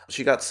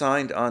 She got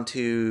signed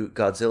onto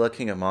Godzilla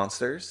King of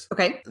Monsters.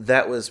 Okay.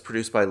 That was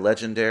produced by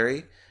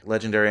Legendary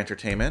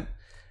Entertainment.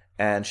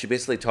 And she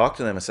basically talked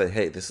to them and said,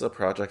 hey, this is a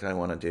project I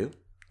want to do.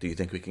 Do you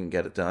think we can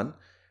get it done?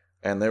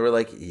 And they were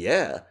like,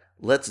 yeah,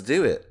 let's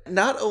do it.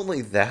 Not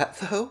only that,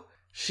 though,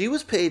 she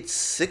was paid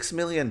 $6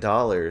 million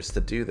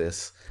to do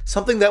this.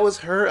 Something that was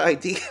her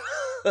idea.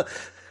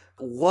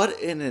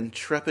 What an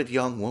intrepid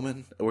young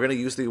woman. We're going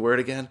to use the word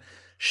again.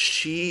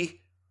 She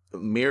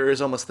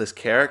mirrors almost this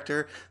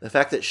character. The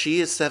fact that she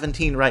is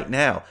 17 right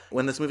now.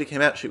 When this movie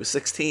came out, she was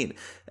 16.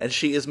 And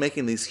she is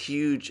making these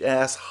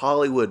huge-ass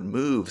Hollywood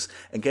moves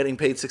and getting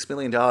paid $6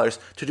 million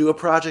to do a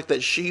project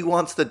that she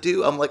wants to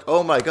do. I'm like,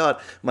 oh my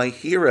God, my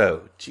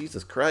hero.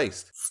 Jesus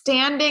Christ.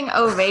 Standing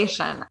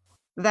ovation.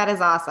 That is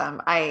awesome.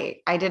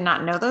 I did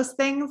not know those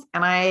things,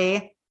 and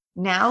I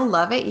now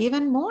love it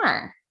even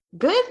more.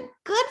 Good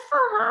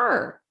for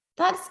her.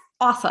 That's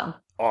awesome.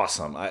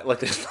 Awesome. I like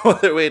there's no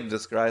other way to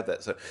describe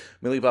that. So,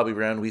 Millie Bobby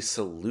Brown, we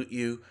salute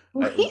you.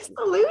 We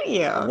salute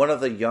you. One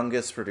of the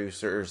youngest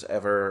producers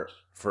ever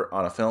for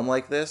on a film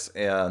like this,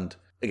 and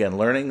again,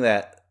 learning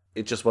that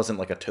it just wasn't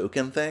like a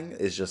token thing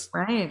is just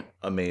Right.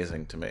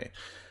 amazing to me.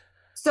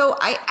 So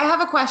I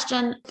have a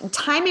question.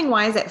 Timing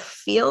wise, it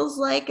feels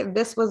like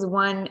this was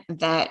one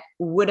that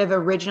would have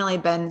originally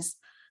been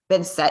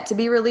set to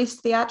be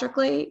released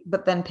theatrically,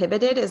 but then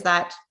pivoted. Is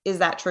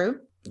that true?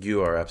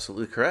 You are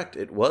absolutely correct.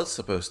 It was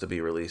supposed to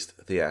be released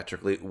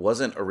theatrically. It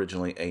wasn't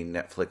originally a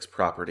Netflix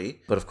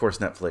property, but of course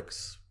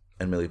Netflix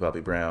and Millie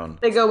Bobby Brown.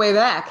 They go way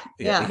back.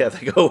 Yeah,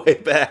 they go way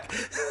back.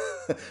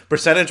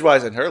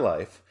 Percentage-wise in her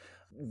life.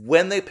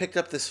 When they picked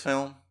up this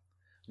film,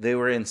 they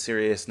were in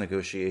serious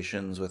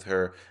negotiations with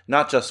her,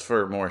 not just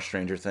for more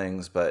Stranger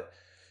Things, but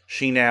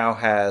she now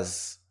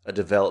has a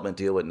development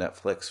deal with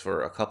Netflix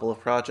for a couple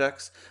of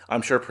projects.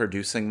 I'm sure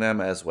producing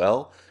them as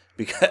well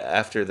because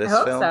after this I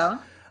hope film. so.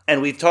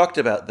 And we've talked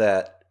about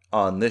that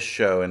on this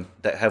show, and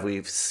that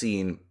we've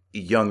seen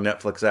young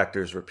Netflix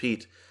actors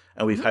repeat,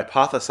 and we've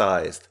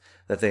hypothesized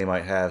that they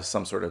might have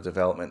some sort of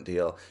development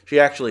deal. She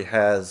actually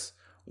has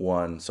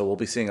one, so we'll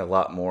be seeing a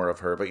lot more of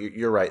her. But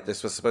you're right,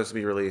 this was supposed to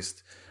be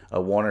released.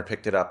 Warner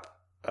picked it up.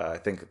 I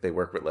think they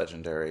work with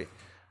Legendary.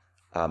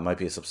 Might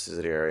be a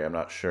subsidiary, I'm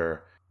not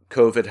sure.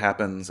 COVID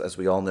happens, as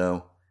we all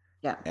know.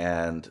 Yeah.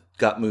 And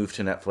got moved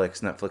to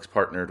Netflix. Netflix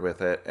partnered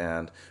with it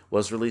and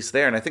was released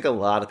there. And I think a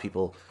lot of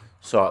people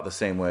saw it the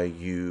same way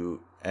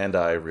you and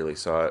I really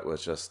saw it.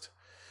 Was just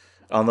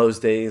on those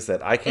days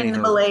that I can't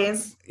even...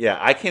 malaise. Yeah,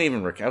 I can't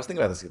even... I was thinking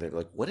about this the other day.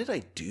 Like, what did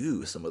I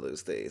do some of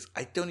those days?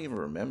 I don't even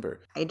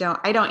remember. I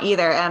don't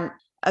either.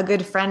 A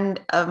good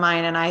friend of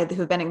mine and I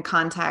who've been in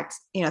contact,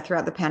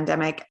 throughout the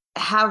pandemic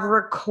have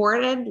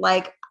recorded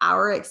like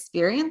our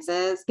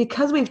experiences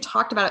because we've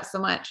talked about it so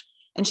much.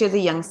 And she has a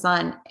young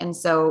son. And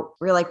so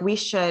we're like, we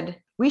should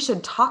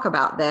talk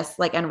about this,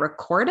 like, and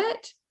record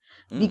it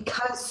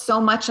because so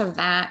much of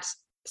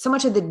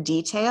the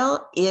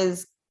detail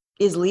is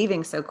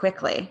leaving so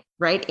quickly,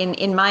 right?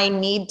 In my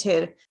need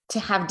to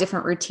have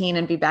different routine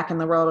and be back in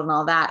the world and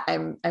all that,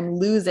 I'm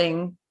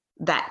losing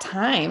that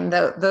time,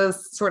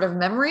 those sort of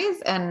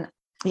memories. And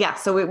yeah,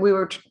 so we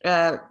were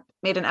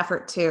made an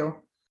effort to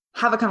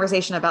have a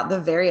conversation about the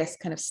various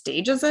kind of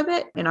stages of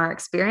it in our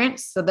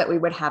experience so that we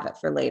would have it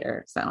for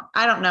later. So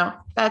I don't know.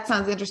 That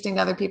sounds interesting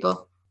to other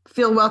people.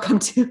 Feel welcome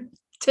to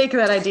take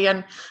that idea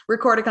and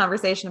record a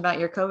conversation about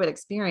your COVID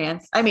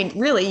experience. I mean,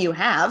 really, you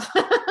have.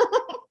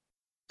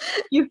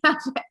 You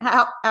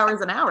have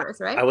hours and hours,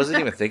 right? I wasn't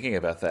even thinking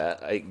about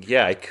that.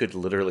 I could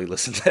literally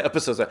listen to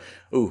episodes.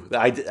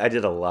 I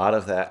did a lot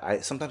of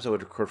that. Sometimes I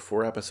would record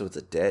 4 episodes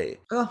a day.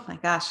 Oh my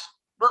gosh.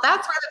 Well,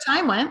 that's where the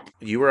time went.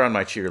 You were on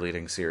my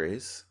cheerleading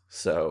series,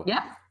 so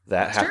yeah,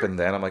 that happened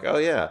then. I'm like, oh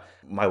yeah.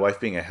 My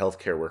wife being a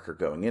healthcare worker,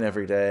 going in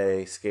every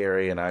day,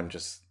 scary, and I'm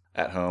just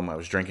at home. I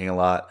was drinking a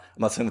lot.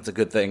 I'm not saying it's a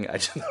good thing. I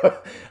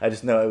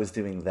just know I was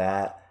doing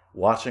that,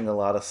 watching a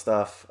lot of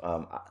stuff.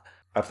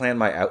 I planned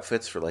my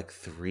outfits for like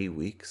 3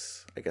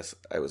 weeks. I guess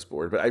I was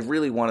bored, but I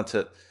really wanted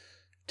to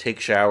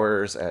take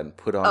showers and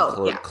put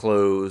on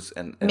clothes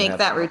and make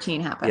that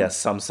routine happen. Yeah,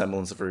 some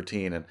semblance of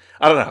routine. And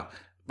I don't know.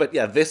 But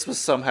yeah, this was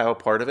somehow a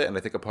part of it. And I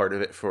think a part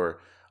of it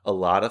for a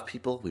lot of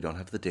people. We don't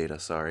have the data,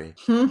 sorry.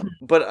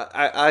 But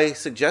I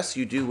suggest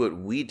you do what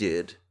we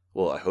did.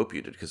 Well, I hope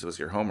you did because it was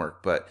your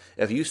homework. But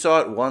if you saw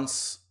it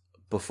once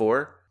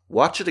before,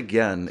 watch it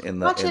again.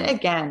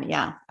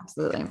 Yeah,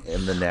 absolutely.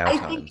 In the now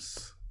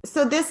times.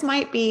 So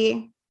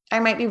I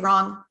might be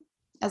wrong,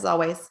 as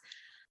always.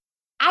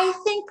 I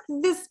think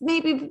this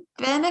maybe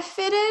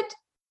benefited.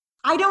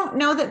 I don't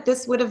know that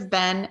this would have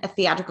been a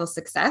theatrical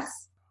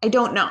success. I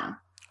don't know.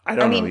 I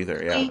don't know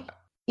either,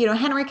 yeah.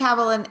 Henry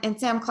Cavill and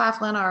Sam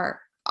Claflin are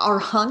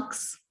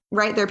hunks,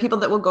 right? There are people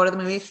that will go to the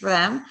movies for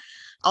them.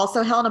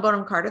 Also, Helena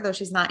Bonham Carter, though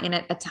she's not in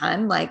it a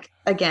ton, like,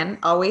 again,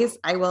 always,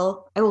 I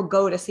will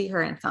go to see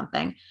her in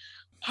something.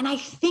 And I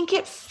think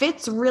it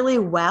fits really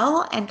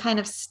well and kind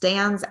of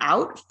stands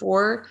out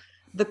for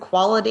the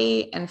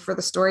quality and for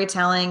the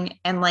storytelling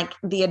and like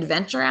the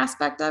adventure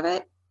aspect of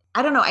it.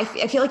 I don't know. I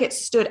feel like it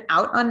stood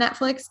out on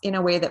Netflix in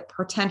a way that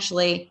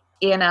potentially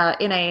in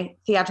a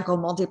theatrical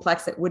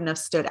multiplex, it wouldn't have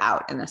stood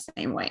out in the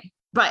same way.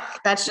 But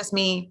that's just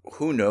me.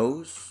 Who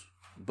knows?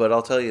 But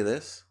I'll tell you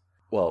this.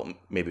 Well,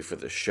 maybe for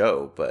the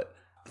show, but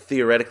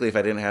theoretically, if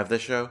I didn't have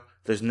this show,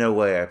 there's no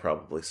way I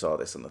probably saw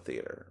this in the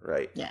theater,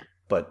 right? Yeah.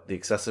 But the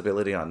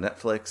accessibility on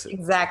Netflix.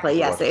 Exactly.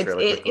 Yes.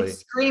 It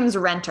screams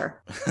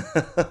renter.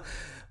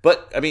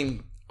 But I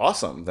mean,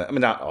 awesome. I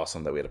mean, not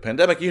awesome that we had a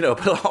pandemic,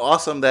 but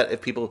awesome that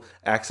if people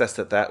accessed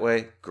it that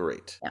way,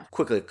 great. Yeah.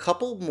 Quickly, a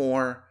couple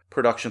more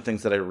production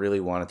things that I really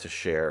wanted to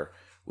share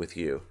with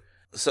you.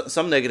 So,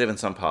 some negative and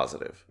some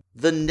positive.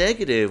 The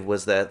negative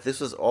was that this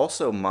was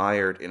also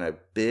mired in a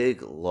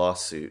big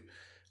lawsuit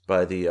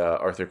by the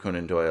Arthur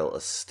Conan Doyle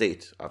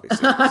estate,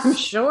 obviously. I'm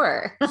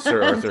sure.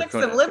 Sir Arthur took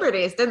some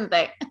liberties, didn't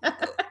they?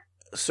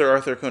 Sir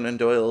Arthur Conan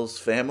Doyle's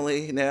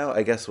family now,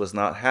 I guess, was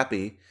not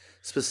happy,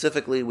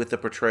 specifically with the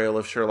portrayal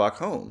of Sherlock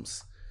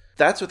Holmes.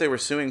 that's what they were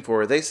suing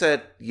for. They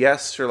said,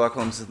 yes, Sherlock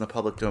Holmes is in the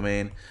public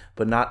domain,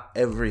 but not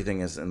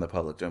everything is in the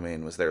public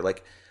domain was there.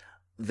 Like,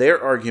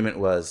 their argument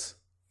was,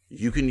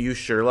 you can use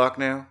Sherlock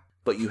now,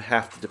 but you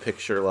have to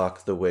depict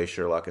Sherlock the way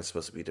Sherlock is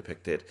supposed to be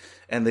depicted.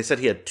 And they said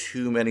he had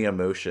too many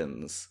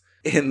emotions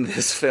in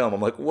this film.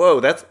 I'm like, whoa,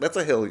 that's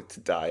a hill to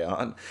die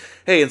on.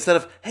 Hey, instead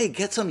of, hey,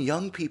 get some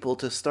young people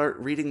to start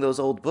reading those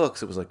old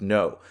books, it was like,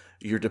 no,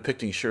 you're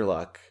depicting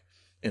Sherlock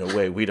in a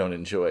way we don't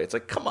enjoy. It's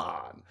like, come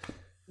on.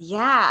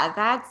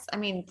 Yeah,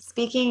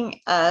 speaking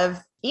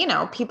of,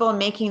 people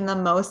making the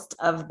most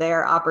of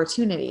their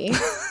opportunity,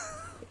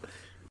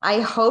 I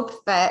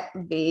hope that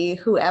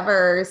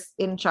whoever's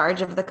in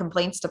charge of the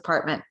complaints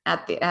department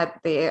at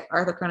the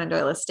Arthur Conan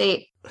Doyle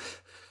estate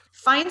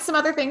find some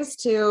other things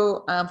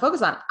to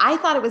focus on. I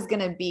thought it was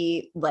going to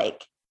be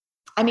like,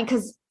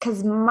 because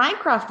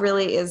Mycroft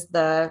really is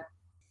not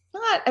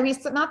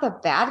the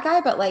bad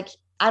guy, but like,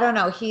 I don't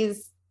know,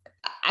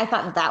 I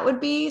thought that would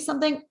be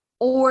something,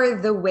 or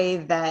the way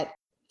that,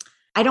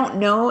 I don't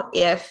know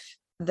if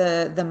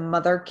the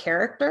mother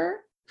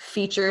character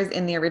features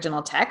in the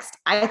original text.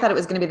 I thought it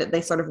was going to be that they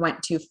sort of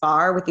went too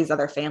far with these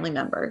other family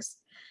members,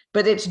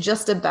 but it's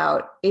just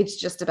about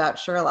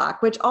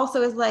Sherlock, which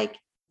also is like,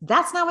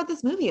 that's not what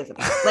this movie is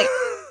about. Like,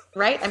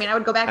 right? I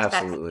would go back to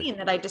Absolutely. that scene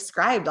that I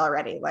described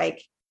already.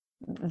 Like,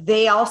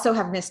 they also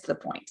have missed the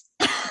point.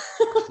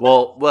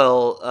 Well,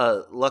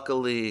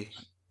 luckily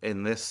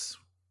in this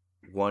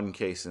one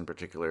case in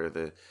particular,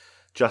 the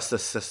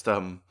justice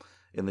system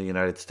in the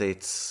United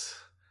States,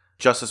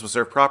 justice was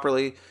served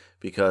properly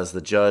because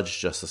the judge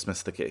just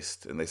dismissed the case.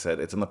 And they said,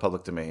 it's in the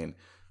public domain.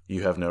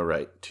 You have no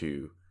right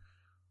to,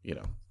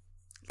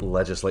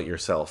 legislate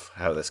yourself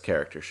how this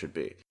character should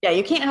be. Yeah,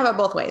 you can't have it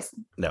both ways.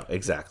 No,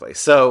 exactly.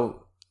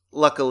 So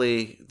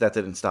luckily that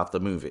didn't stop the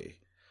movie.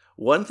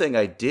 One thing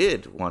I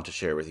did want to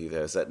share with you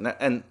though is that,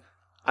 and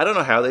I don't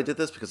know how they did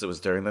this because it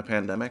was during the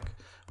pandemic,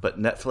 but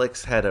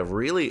Netflix had a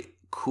really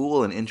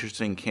cool and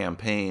interesting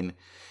campaign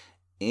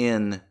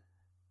in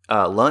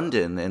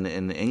London and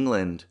in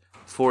England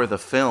for the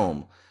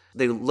film.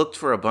 They looked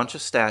for a bunch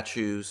of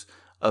statues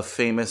of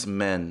famous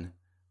men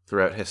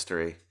throughout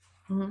history,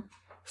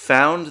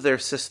 found their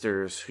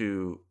sisters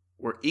who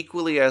were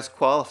equally as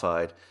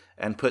qualified,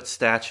 and put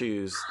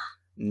statues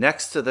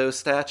next to those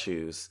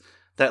statues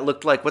that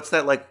looked like, what's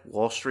that, like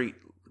Wall Street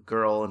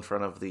girl in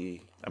front of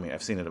the,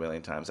 I've seen it a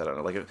million times. I don't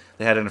know. Like,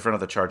 they had it in front of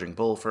the Charging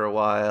Bull for a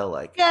while.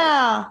 Like,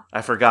 yeah,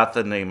 I forgot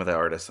the name of the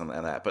artist and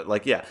that, but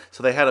like, yeah.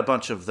 So they had a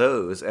bunch of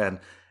those, and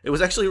it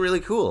was actually really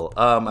cool.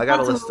 I got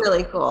a list.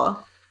 Really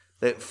cool.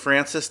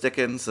 Frances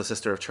Dickens, the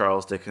sister of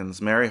Charles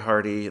Dickens; Mary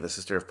Hardy, the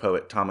sister of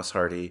poet Thomas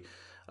Hardy;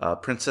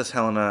 Princess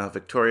Helena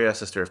Victoria,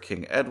 sister of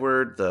King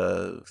Edward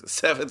the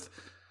Seventh;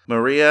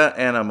 Maria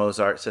Anna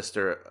Mozart,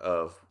 sister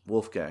of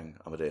Wolfgang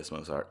Amadeus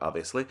Mozart,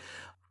 obviously.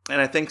 And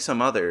I think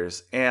some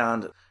others.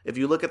 And if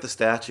you look at the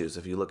statues,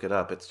 if you look it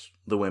up, it's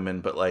the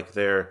women, but like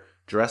their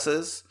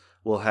dresses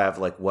will have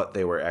like what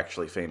they were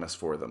actually famous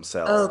for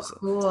themselves. Oh,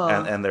 cool.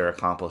 And their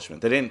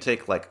accomplishment. They didn't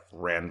take like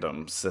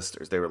random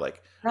sisters. They were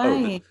like,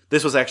 right.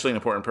 This was actually an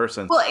important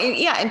person. Well,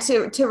 yeah, and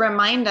to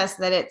remind us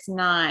that it's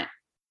not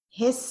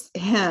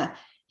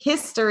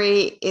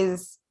history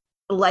is,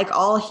 like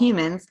all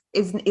humans,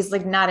 is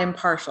like not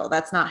impartial.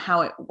 That's not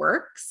how it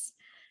works.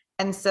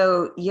 And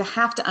so you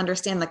have to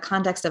understand the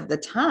context of the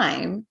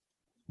time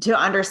to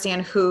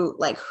understand who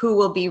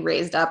will be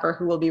raised up or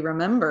who will be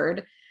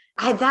remembered.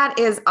 That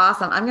is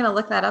awesome. I'm going to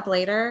look that up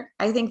later.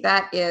 I think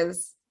that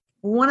is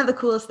one of the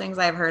coolest things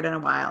I've heard in a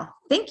while.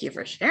 Thank you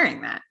for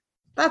sharing that.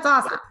 That's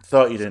awesome.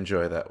 Thought you'd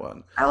enjoy that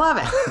one. I love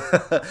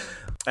it.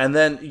 And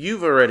then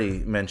you've already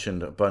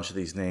mentioned a bunch of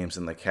these names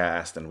in the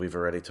cast, and we've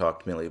already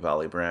talked Millie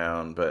Bobby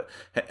Brown. But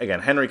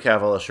again, Henry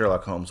Cavill as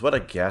Sherlock Holmes, what a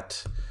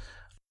get.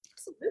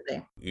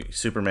 Absolutely.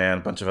 Superman,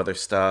 a bunch of other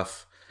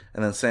stuff.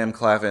 And then Sam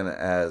Claflin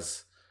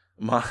as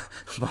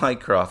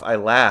Mycroft. I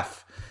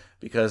laugh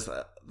because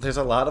there's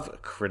a lot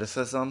of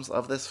criticisms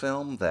of this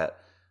film that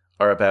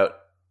are about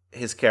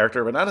his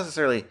character, but not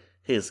necessarily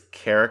his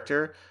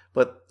character.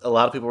 But a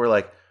lot of people were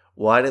like,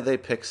 why did they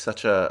pick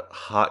such a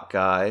hot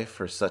guy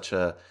for such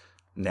a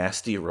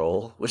nasty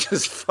role? Which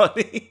is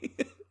funny.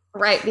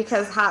 Right,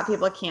 because hot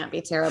people can't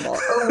be terrible.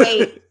 Oh,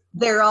 wait,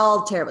 they're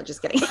all terrible.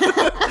 Just kidding.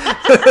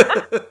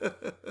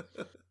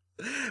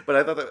 But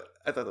I thought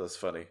that was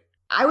funny.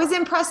 I was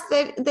impressed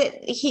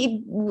that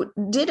he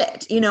did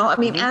it.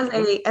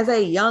 As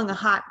a young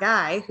hot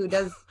guy who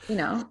does,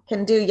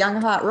 can do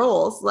young hot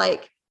roles.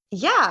 Like,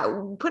 yeah,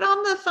 put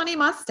on the funny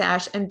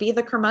mustache and be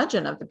the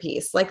curmudgeon of the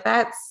piece. Like,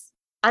 that's,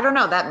 I don't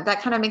know,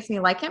 that kind of makes me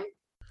like him.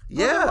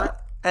 Yeah.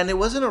 And it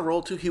wasn't a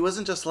role too. He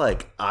wasn't just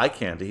like eye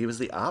candy. He was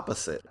the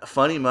opposite. A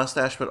funny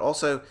mustache, but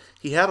also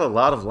he had a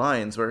lot of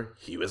lines where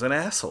he was an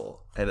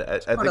asshole. And I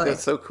think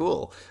that's so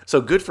cool. So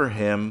good for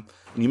him.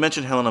 And you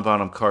mentioned Helena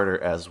Bonham Carter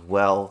as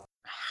well.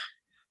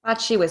 Thought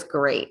she was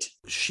great.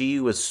 She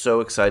was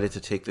so excited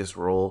to take this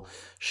role.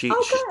 She,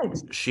 Oh, she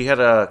good. she had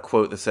a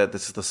quote that said,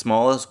 "This is the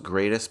smallest,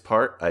 greatest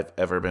part I've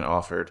ever been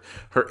offered."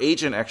 Her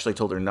agent actually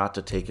told her not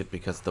to take it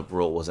because the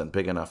role wasn't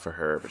big enough for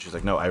her, but she's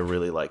like, "No, I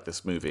really like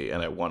this movie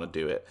and I want to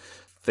do it."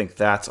 Think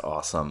that's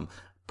awesome.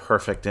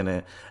 Perfect in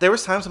it. There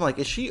was times I'm like,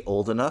 is she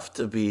old enough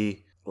to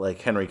be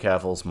like Henry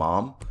Cavill's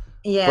mom?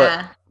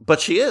 Yeah, But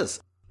she is.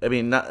 I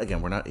mean, not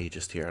again. We're not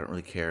ageist here. I don't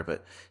really care.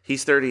 But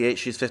he's 38.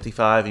 She's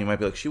 55. And you might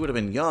be like, she would have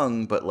been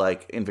young, but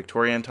like in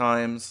Victorian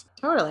times.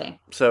 totally.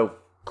 So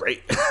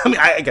great. I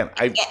mean,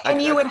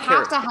 And you would care.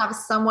 have to have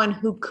someone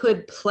who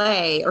could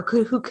play or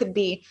who could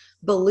be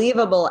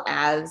believable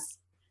as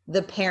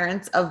the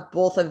parents of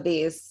both of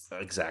these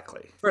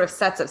Exactly. sort of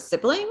sets of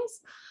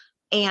siblings.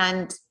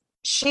 And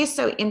she's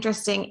so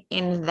interesting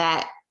in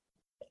that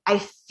I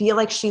feel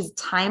like she's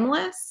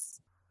timeless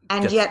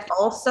and Yes. yet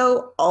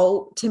also,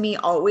 to me,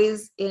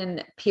 always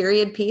in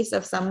period piece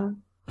of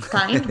some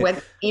kind,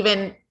 with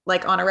even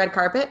like on a red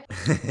carpet.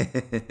 You're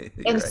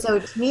And right. so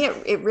to me,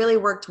 it really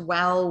worked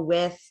well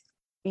with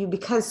you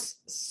because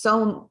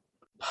so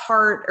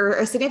part or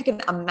a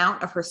significant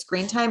amount of her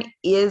screen time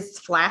is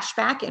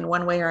flashback in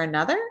one way or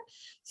another.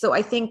 So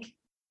I think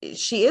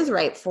she is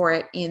right for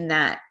it in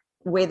that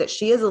way that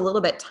she is a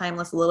little bit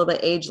timeless, a little bit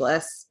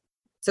ageless.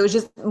 So it's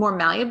just more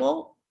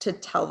malleable to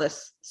tell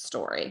this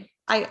story.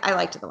 I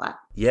liked it a lot.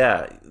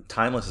 Yeah,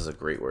 timeless is a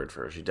great word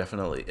for her. She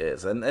definitely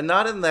is, and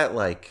not in that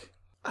like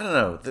I don't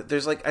know.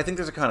 There's like I think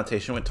there's a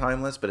connotation with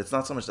timeless, but it's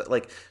not so much that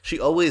like she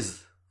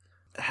always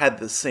had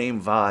the same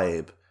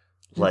vibe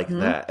like Mhm.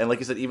 that, and like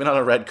you said, even on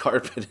a red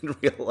carpet in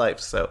real life.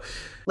 So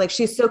Like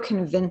she's so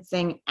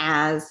convincing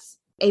as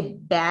a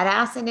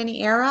badass in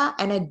any era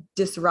and a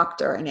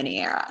disruptor in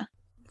any era.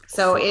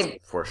 So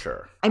for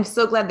sure. I'm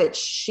so glad that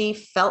she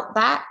felt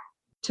that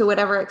to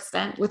whatever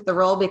extent with the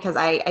role because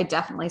I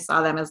definitely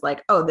saw them as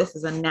like, oh, this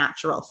is a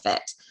natural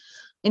fit.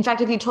 In fact,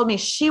 if you told me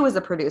she was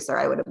a producer,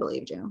 I would have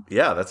believed you.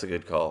 Yeah, that's a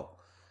good call.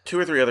 Two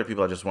or three other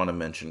people I just want to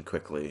mention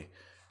quickly.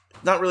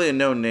 Not really a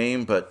known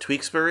name, but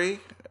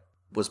Tewksbury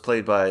was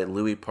played by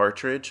Louis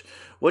Partridge.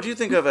 What do you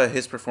think of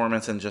his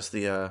performance and just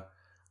the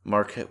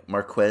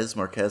Marquez?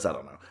 I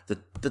don't know.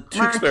 The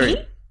Tewksbury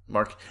Marquis?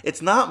 Mark.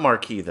 It's not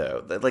Marquis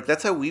though. Like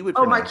that's how we would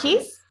Oh, pronounce it.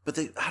 Marquise? But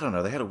I don't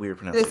know. They had a weird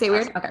Did they say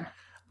pronunciation. weird? Okay.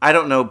 I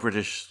don't know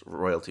British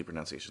royalty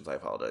pronunciations. I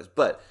apologize.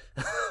 But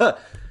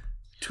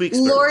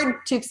Tewksbury. Lord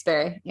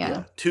Tewksbury.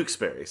 Yeah.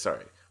 Tewksbury.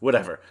 Sorry.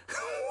 Whatever.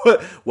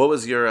 What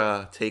was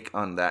your take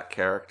on that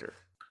character?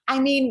 I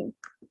mean,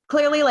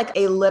 clearly like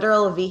a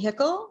literal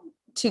vehicle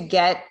to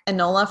get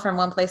Enola from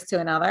one place to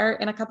another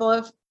in a couple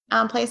of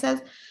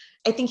places.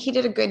 I think he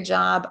did a good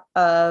job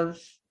of,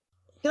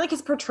 I feel like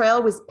his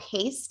portrayal was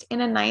paced in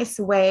a nice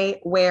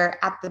way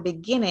where at the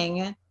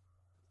beginning,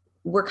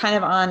 we're kind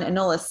of on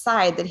Enola's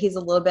side that he's a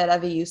little bit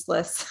of a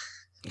useless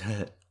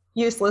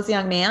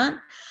young man.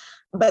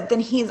 But then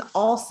he's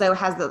also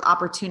has the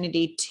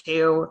opportunity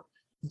to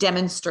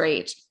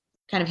demonstrate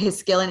kind of his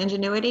skill and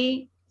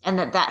ingenuity, and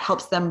that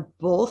helps them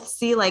both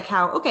see like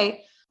how,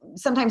 okay,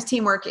 sometimes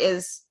teamwork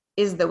is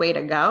the way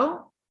to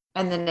go.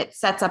 And then it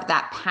sets up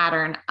that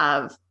pattern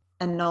of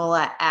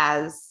Enola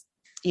as,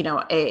 you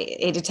know,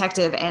 a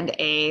detective and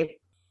a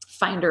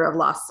finder of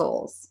lost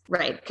souls,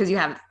 right? Because you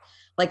have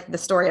like the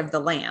story of the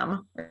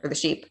lamb or the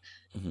sheep,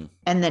 Mm-hmm.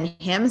 and then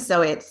him.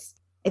 So it's,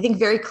 I think,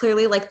 very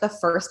clearly like the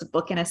first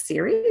book in a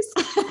series.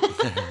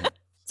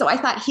 So I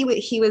thought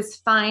he was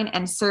fine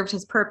and served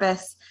his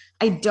purpose.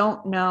 I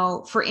don't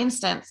know, for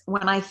instance,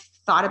 when I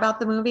thought about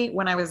the movie,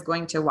 when I was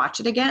going to watch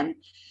it again,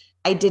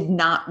 I did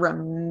not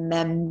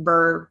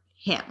remember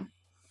him.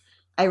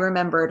 I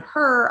remembered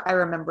her. I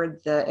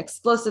remembered the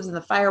explosives and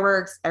the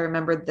fireworks. I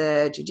remembered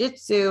the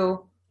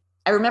jujitsu.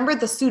 I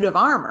remembered the suit of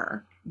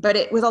armor, but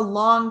it was a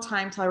long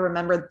time till I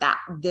remembered that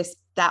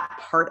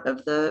part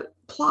of the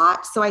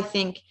plot. So I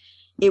think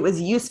it was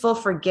useful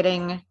for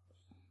getting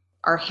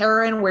our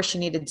heroine where she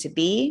needed to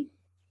be.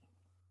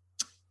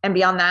 And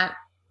beyond that,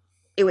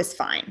 it was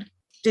fine.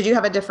 Did you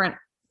have a different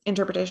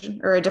interpretation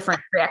or a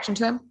different reaction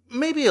to him?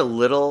 Maybe a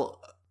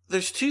little.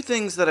 There's two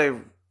things that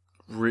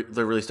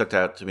that really stuck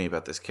out to me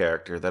about this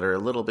character that are a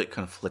little bit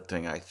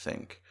conflicting, I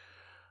think.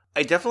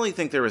 I definitely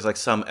think there was like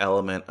some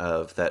element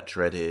of that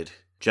dreaded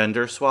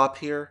gender swap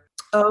here.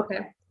 Oh, okay.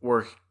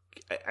 Where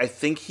I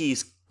think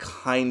he's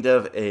kind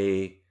of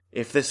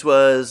if this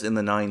was in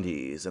the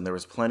 90s and there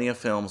was plenty of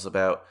films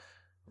about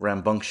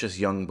rambunctious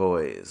young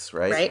boys,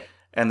 right? Right.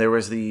 And there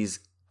was these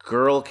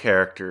girl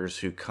characters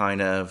who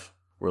kind of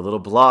were a little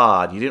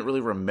blah. You didn't really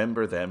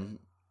remember them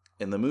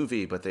in the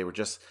movie, but they were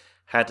just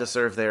had to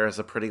serve there as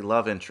a pretty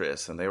love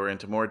interest, and they were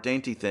into more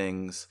dainty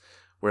things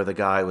where the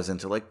guy was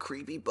into like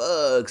creepy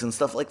bugs and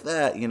stuff like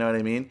that, you know what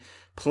I mean?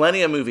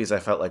 Plenty of movies I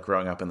felt like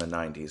growing up in the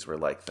 90s were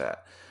like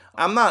that.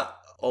 I'm not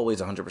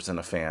always 100%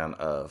 a fan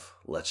of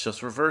let's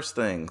just reverse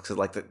things, because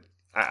like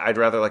I'd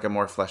rather like a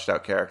more fleshed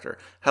out character.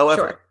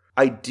 However, Sure.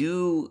 I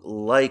do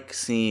like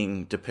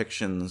seeing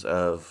depictions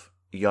of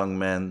young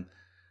men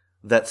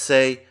that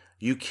say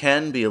you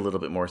can be a little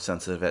bit more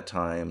sensitive at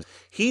times.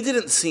 He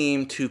didn't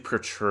seem too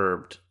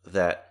perturbed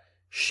that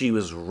she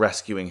was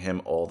rescuing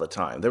him all the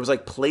time. There was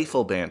like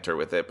playful banter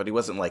with it, but he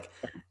wasn't like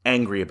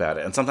angry about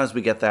it. And sometimes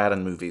we get that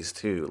in movies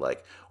too,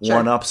 like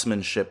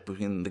one-upsmanship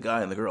between the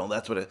guy and the girl. And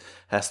that's what it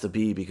has to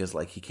be because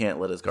like he can't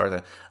let his guard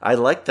down. I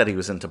liked that he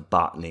was into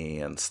botany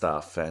and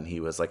stuff, and he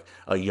was like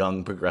a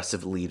young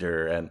progressive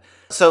leader. And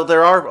so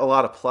there are a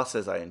lot of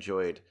pluses I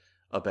enjoyed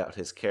about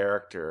his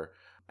character.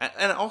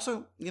 And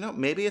also, you know,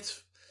 maybe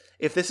it's,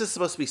 if this is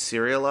supposed to be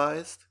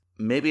serialized,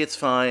 maybe it's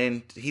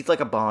fine. He's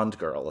like a Bond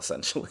girl,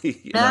 essentially.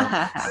 You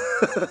know?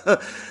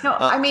 No,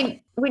 I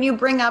mean, when you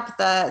bring up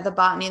the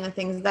botany and the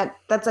things,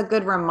 that's a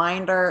good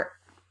reminder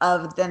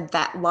of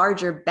that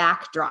larger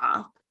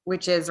backdrop,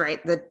 which is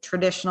right, the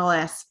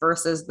traditionalists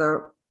versus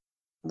the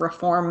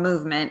reform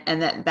movement,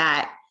 and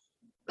that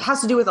has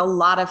to do with a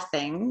lot of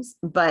things,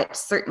 but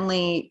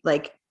certainly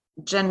like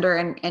gender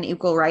and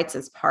equal rights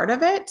is part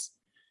of it.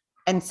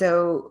 And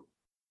so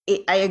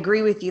I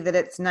agree with you that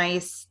it's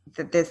nice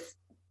that this,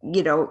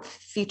 you know,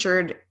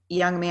 featured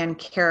young man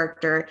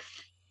character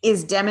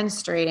is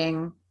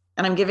demonstrating,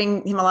 and I'm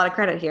giving him a lot of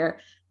credit here,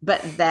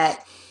 but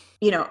that,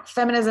 you know,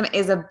 feminism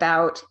is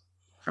about,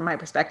 from my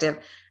perspective,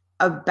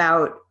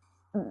 about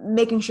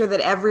making sure that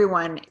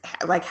everyone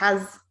like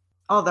has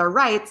all their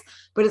rights,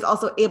 but is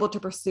also able to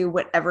pursue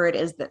whatever it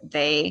is that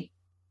they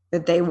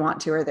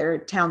want to, or they're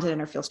talented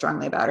in or feel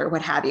strongly about, or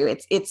what have you.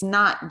 It's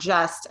not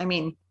just, I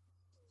mean,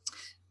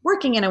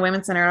 working in a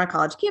women's center on a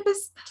college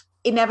campus,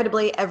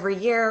 inevitably every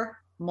year,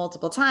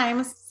 multiple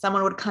times,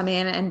 someone would come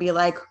in and be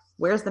like,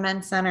 where's the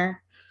men's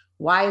center?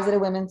 Why is it a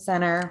women's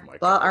center?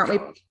 Blah, aren't we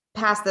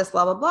past this,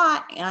 blah, blah,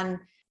 blah. And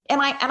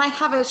I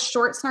have a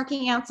short,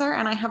 snarky answer,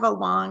 and I have a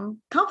long,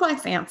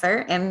 complex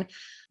answer. And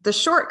the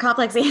short,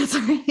 complex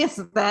answer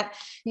is that,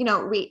 you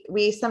know,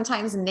 we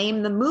sometimes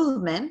name the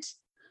movement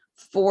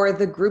for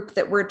the group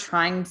that we're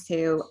trying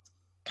to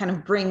kind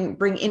of bring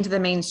into the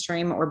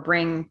mainstream, or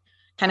bring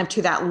kind of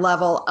to that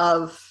level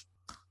of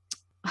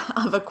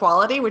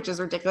equality, which is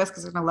ridiculous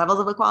because there's no levels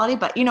of equality,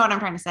 but you know what I'm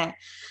trying to say.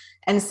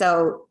 And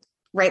so,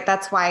 right,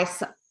 that's why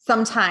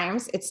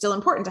sometimes it's still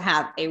important to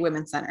have a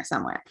women's center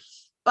somewhere.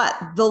 But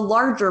the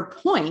larger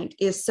point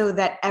is so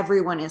that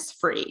everyone is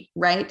free,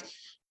 right?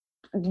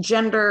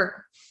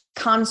 Gender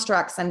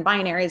constructs and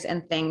binaries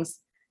and things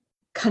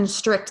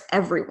constrict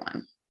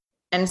everyone.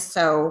 And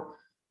so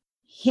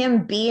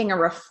him being a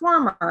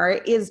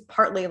reformer is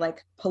partly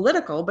like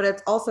political, but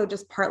it's also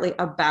just partly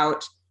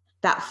about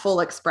that full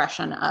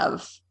expression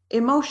of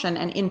emotion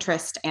and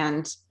interest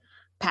and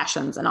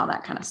passions and all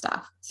that kind of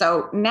stuff.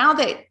 So now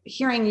that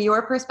hearing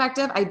your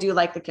perspective, I do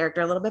like the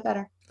character a little bit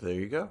better. There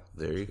you go.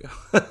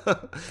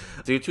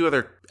 The two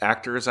other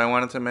actors I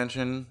wanted to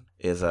mention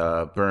is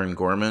Bern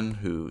Gorman,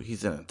 who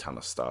he's in a ton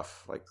of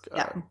stuff, like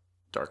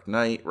Dark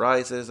Knight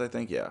Rises, I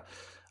think. Yeah.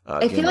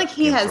 I feel like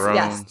he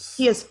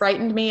has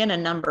frightened me in a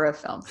number of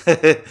films.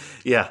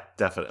 Yeah,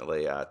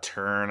 definitely.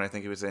 Turn, I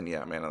think he was in.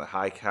 Yeah, Man in the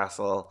High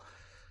Castle.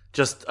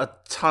 Just a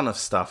ton of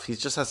stuff. He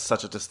just has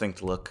such a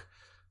distinct look.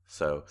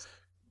 So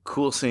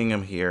cool seeing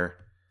him here.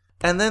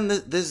 And then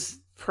this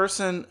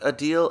person,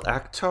 Adil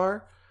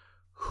Akhtar,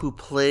 who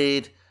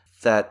played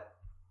that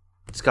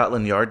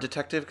Scotland Yard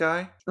detective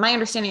guy. My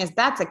understanding is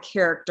that's a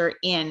character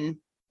in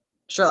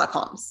Sherlock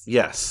Holmes.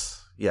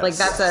 Yes. Like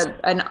that's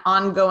an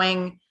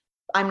ongoing,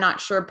 I'm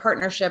not sure,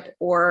 partnership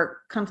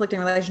or conflicting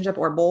relationship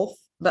or both,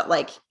 but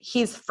like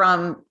he's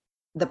from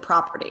the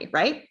property,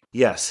 right?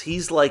 Yes,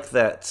 he's like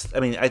that. I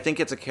mean, I think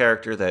it's a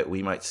character that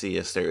we might see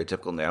as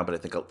stereotypical now,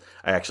 but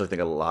I actually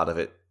think a lot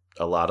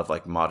of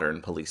like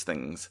modern police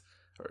things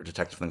or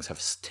detective things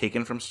have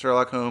taken from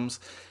Sherlock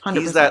Holmes. 100%.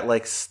 He's that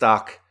like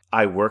stock,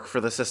 I work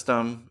for the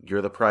system,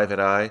 you're the private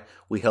eye,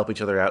 we help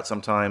each other out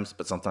sometimes,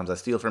 but sometimes I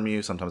steal from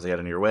you, sometimes I get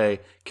in your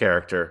way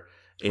character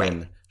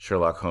in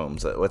Sherlock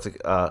Holmes.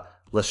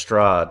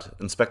 Lestrade,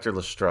 Inspector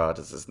Lestrade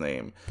is his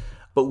name.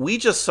 But we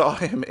just saw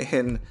him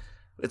in,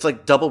 it's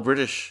like double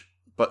British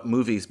but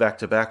movies back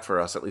to back for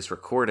us, at least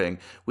recording.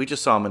 We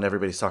just saw him in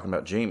Everybody's Talking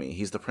About Jamie.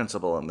 He's the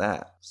principal in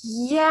that.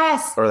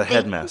 Yes. Or the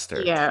headmaster.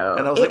 And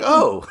I was like,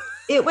 oh.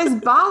 It was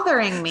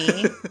bothering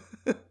me.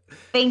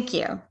 Thank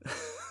you.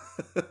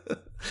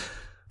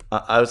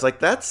 I was like,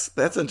 that's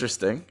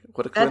interesting.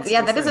 What a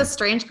coincidence. That is a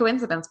strange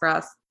coincidence for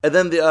us. And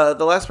then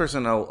the last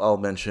person I'll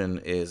mention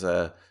is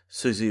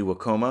Susie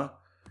Wokoma,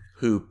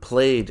 who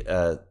played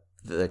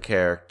the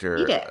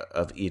character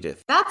of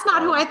Edith. That's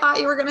not who I thought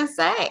you were going to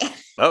say.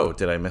 Oh,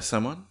 did I miss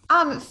someone?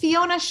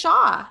 Fiona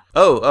Shaw.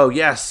 Oh,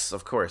 yes,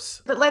 of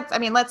course. But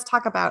let's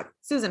talk about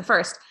Susan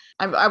first.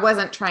 I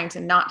wasn't trying to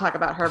not talk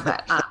about her,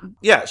 but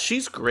yeah,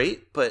 she's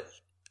great, but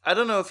I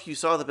don't know if you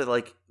saw the bit,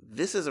 like,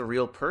 this is a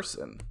real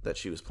person that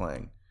she was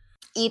playing.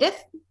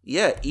 Edith?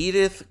 Yeah,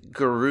 Edith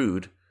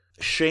Garud.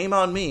 Shame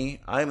on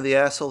me. I'm the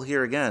asshole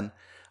here again.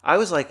 I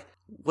was like,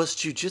 was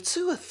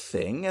jujitsu a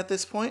thing at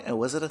this point? And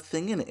was it a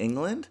thing in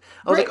England?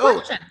 I was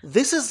question.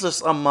 This is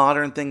just a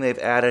modern thing they've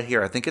added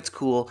here. I think it's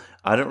cool.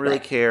 I don't really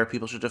care.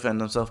 People should defend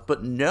themselves.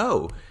 But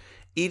no,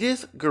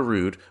 Edith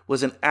Garud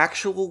was an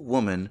actual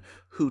woman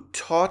who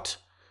taught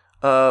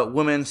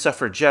women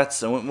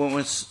suffragettes and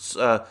women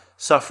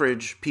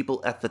suffrage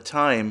people at the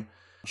time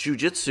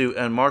jujitsu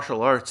and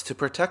martial arts to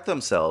protect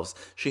themselves.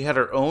 She had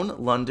her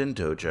own London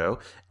dojo,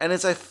 and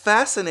is a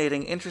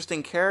fascinating,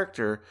 interesting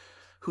character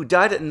who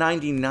died at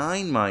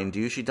 99, mind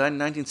you. She died in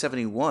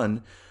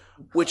 1971,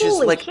 which is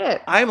Holy like,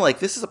 shit. I'm like,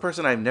 this is a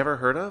person I've never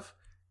heard of,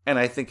 and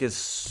I think is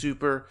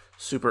super,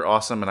 super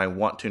awesome, and I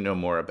want to know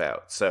more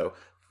about. So,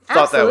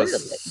 thought that Absolutely.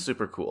 was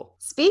super cool.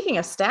 Speaking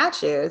of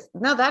statues,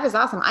 no, that is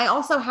awesome. I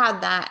also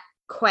had that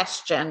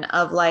question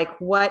of like,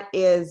 what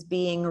is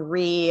being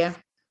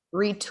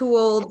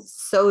retooled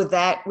so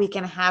that we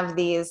can have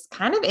these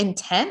kind of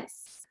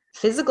intense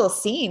physical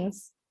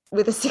scenes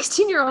with a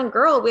 16-year-old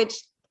girl, which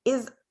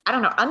is, I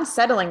don't know,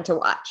 unsettling to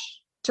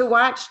watch. To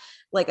watch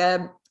like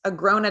a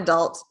grown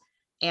adult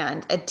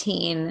and a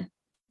teen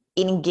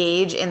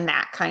engage in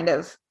that kind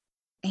of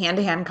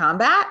hand-to-hand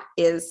combat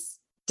is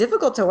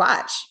difficult to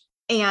watch.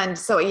 And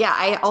so, yeah,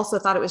 I also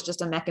thought it was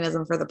just a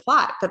mechanism for the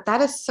plot, but that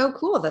is so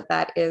cool that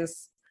that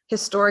is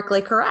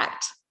historically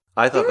correct.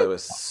 I thought that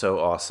was so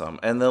awesome.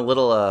 And the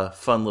little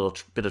fun little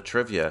bit of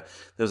trivia,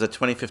 there was a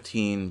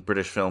 2015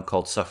 British film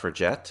called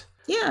Suffragette.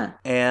 Yeah.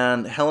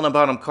 And Helena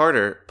Bonham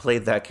Carter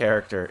played that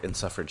character in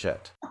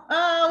Suffragette.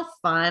 Oh,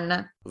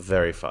 fun.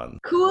 Very fun.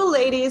 Cool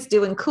ladies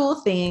doing cool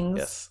things.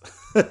 Yes.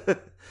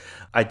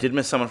 I did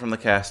miss someone from the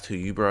cast who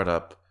you brought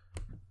up,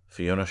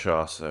 Fiona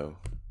Shaw, so...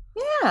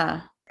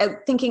 Yeah.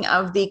 Thinking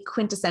of the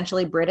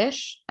quintessentially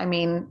British, I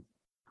mean,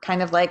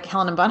 kind of like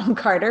Helena Bonham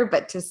Carter,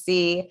 but to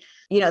see,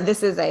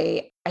 this is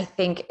I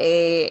think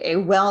a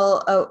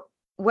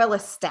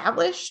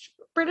well-established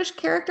British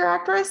character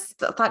actress.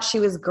 Thought she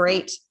was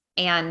great.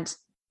 And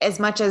as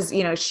much as,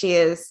 she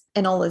is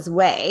Enola's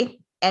way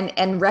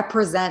and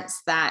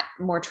represents that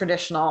more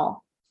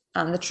traditional,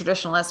 the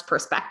traditionalist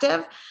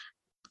perspective,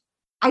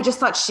 I just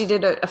thought she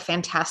did a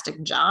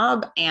fantastic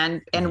job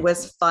and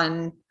was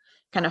fun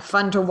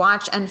to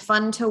watch and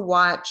fun to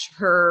watch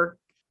her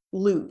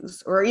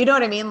lose, or you know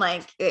what I mean?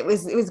 Like it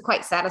was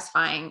quite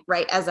satisfying,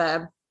 right? As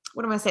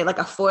what am I say? Like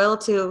a foil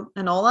to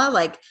Enola.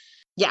 Like,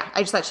 yeah,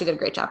 I just thought she did a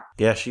great job.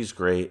 Yeah, she's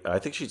great. I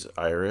think she's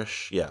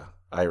Irish. Yeah,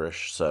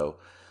 Irish. So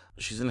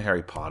she's in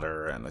Harry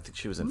Potter, and I think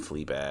she was in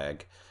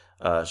Fleabag.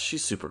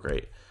 She's super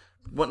great.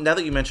 Well, now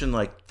that you mentioned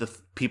like the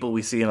people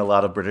we see in a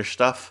lot of British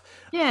stuff,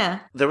 yeah,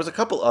 there was a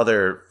couple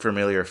other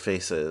familiar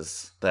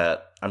faces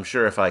that I'm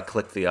sure if I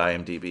clicked the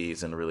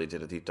IMDb's and really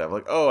did a deep dive,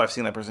 like, oh, I've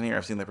seen that person here,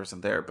 I've seen that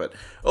person there. But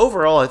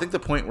overall, I think the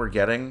point we're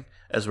getting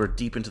as we're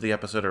deep into the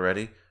episode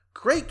already,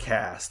 great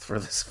cast for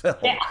this film.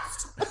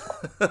 yes.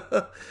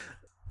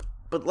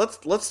 But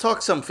let's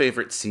talk some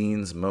favorite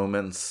scenes,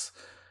 moments,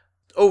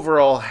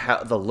 overall,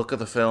 how the look of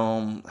the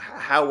film,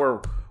 how we're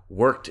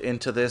worked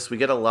into this. We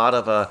get a lot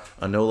of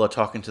Enola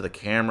talking to the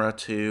camera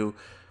too.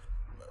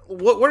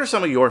 What are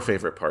some of your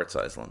favorite parts,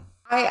 Aislinn?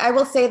 I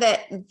will say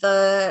that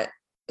the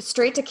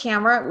straight to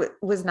camera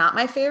was not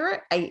my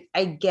favorite.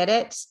 I get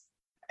it.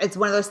 It's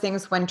one of those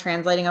things when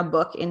translating a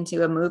book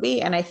into a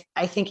movie, and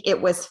I think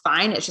it was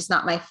fine. It's just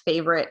not my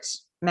favorite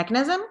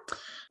mechanism.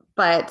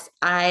 But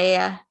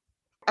I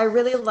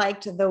really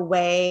liked the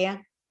way,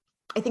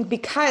 I think,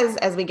 because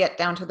as we get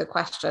down to the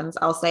questions,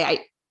 I'll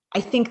say I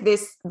think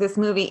this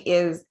movie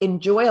is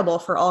enjoyable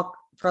for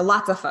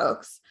lots of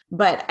folks,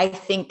 but I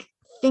think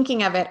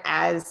thinking of it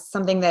as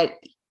something that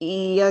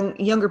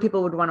younger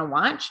people would want to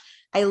watch,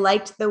 I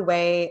liked the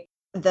way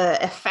the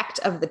effect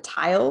of the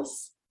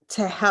tiles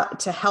to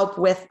help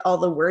with all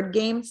the word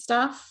game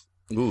stuff.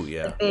 Ooh,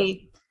 yeah.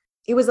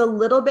 It was a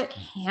little bit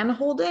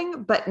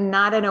hand-holding, but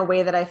not in a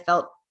way that I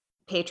felt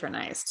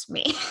patronized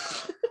me.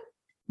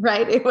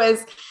 Right? It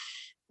was,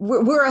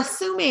 we're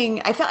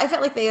assuming, I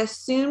felt like they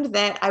assumed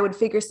that I would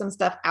figure some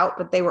stuff out,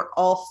 but they were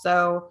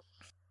also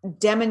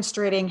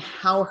demonstrating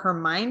how her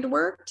mind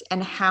worked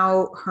and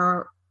how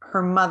her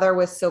mother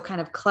was so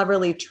kind of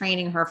cleverly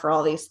training her for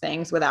all these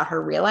things without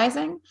her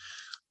realizing.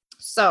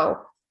 So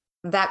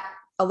that,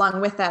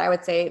 along with that, I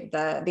would say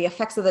the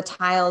effects of the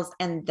tiles.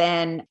 And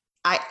then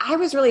I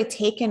was really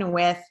taken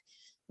with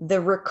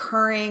the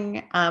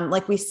recurring,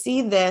 like we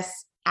see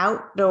this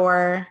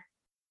outdoor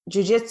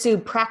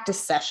jujitsu practice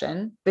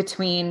session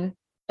between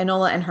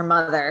Enola and her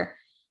mother.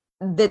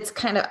 That's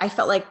kind of, I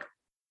felt like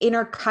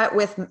intercut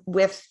with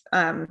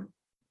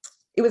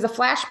it was a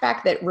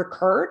flashback that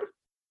recurred,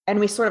 and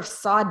we sort of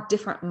saw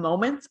different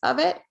moments of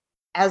it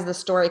as the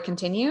story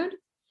continued.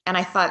 And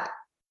I thought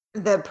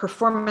the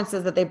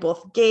performances that they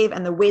both gave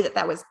and the way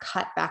that was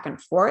cut back and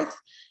forth,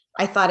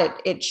 I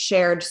thought it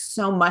shared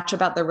so much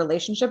about the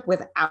relationship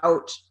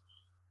without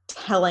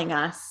telling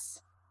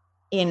us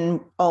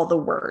in all the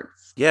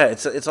words. Yeah,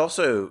 it's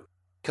also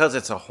because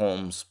it's a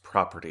Holmes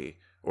property,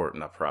 or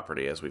not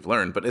property as we've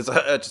learned, but it's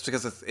just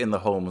because it's in the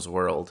Holmes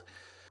world.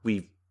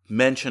 We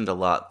mentioned a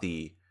lot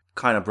the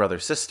kind of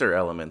brother-sister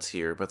elements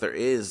here, but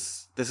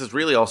this is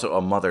really also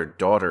a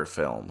mother-daughter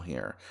film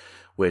here,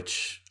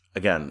 which,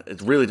 again,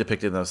 it's really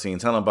depicted in those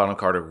scenes. Helena Bonham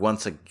Carter,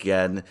 once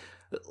again,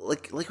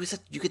 like we said,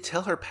 you could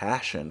tell her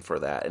passion for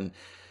that. And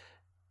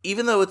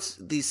even though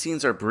these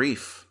scenes are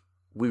brief,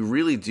 we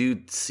really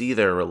do see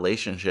their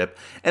relationship.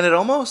 And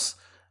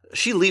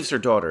she leaves her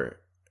daughter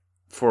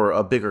for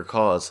a bigger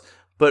cause,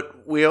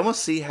 But we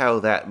almost see how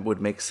that would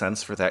make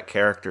sense for that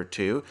character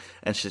too,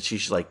 and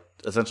she's like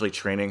essentially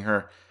training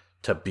her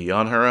to be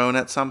on her own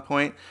at some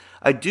point.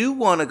 I do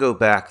want to go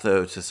back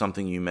though to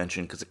something you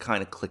mentioned because it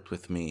kind of clicked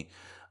with me: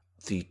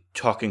 the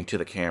talking to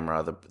the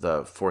camera,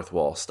 the fourth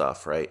wall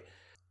stuff, right?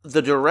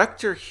 The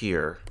director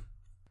here,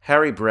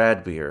 Harry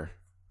Bradbeer,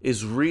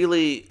 is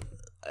really,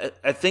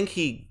 I think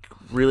he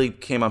really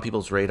came on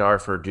people's radar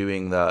for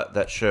doing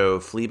that show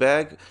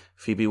Fleabag,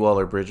 Phoebe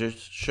Waller-Bridges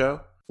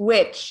show.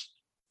 Which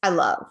I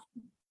love.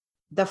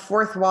 The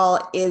fourth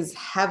wall is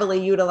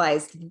heavily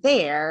utilized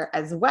there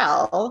as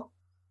well.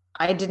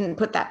 I didn't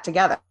put that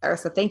together,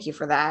 so thank you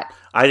for that.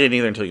 I didn't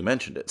either until you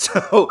mentioned it.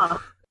 So,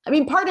 I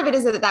mean, part of it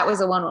is that was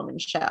a one-woman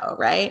show,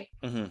 right?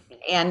 mm-hmm.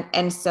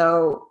 And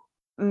so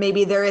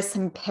maybe there is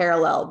some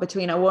parallel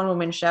between a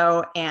one-woman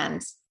show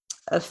and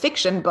a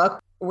fiction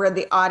book where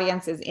the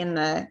audience is in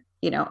the,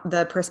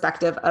 the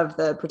perspective of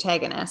the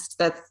protagonist.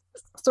 That's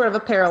sort of a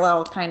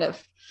parallel kind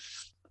of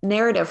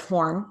narrative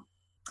form.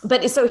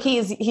 But so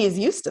he's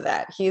used to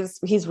that.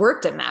 He's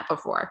worked in that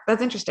before.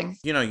 That's interesting.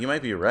 You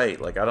might be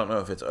right. Like, I don't know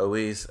if it's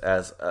always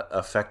as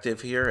effective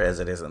here as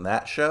it is in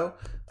that show.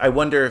 I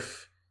wonder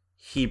if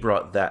he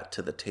brought that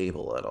to the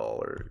table at all,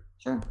 or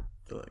sure.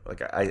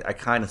 Like I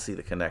kind of see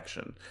the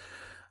connection.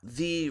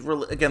 The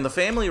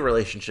family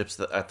relationships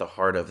at the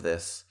heart of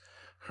this,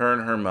 her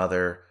and her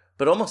mother,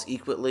 but almost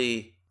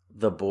equally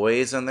the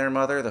boys and their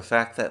mother. The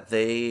fact that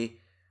they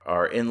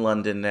are in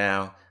London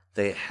now,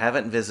 they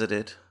haven't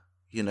visited.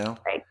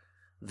 Right.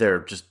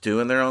 They're just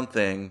doing their own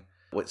thing.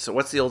 So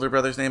what's the older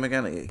brother's name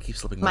again? It keeps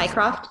slipping.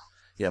 Mycroft.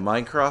 Yeah,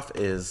 Mycroft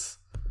is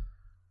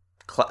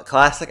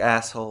classic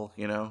asshole.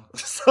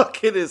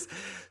 Stuck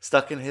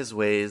in his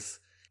ways.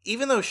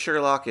 Even though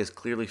Sherlock is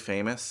clearly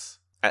famous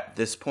at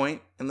this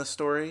point in the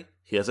story,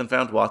 he hasn't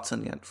found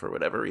Watson yet for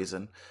whatever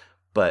reason,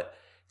 but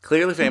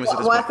clearly famous. At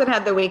this Watson point.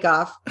 had the week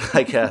off,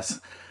 I guess.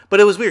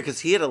 But it was weird because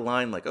he had a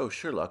line like, "Oh,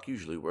 Sherlock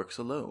usually works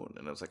alone,"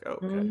 and I was like, "Oh,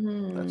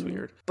 okay, That's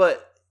weird."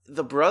 But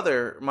the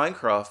brother,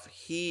 Mycroft,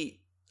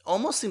 he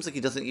almost seems like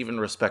he doesn't even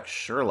respect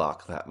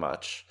Sherlock that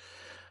much.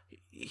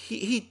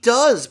 He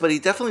does, but he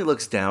definitely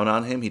looks down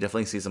on him. He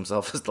definitely sees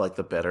himself as like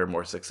the better,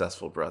 more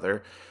successful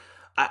brother.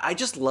 I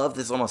just love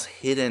this almost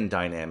hidden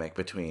dynamic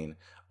between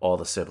all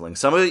the siblings.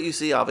 Some of it you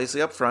see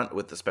obviously up front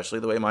with especially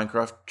the way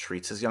Mycroft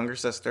treats his younger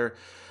sister.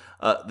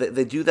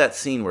 They do that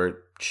scene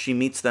where she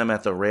meets them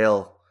at the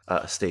rail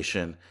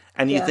station,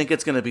 and you think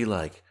it's going to be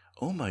like,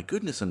 "Oh my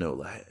goodness,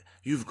 Enola,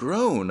 you've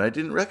grown. I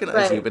didn't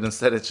recognize you." But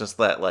instead it's just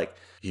that, like,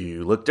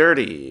 you look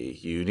dirty.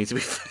 You need to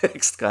be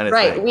fixed kind of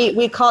thing. Right.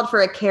 We called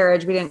for a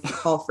carriage. We didn't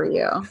call for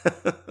you.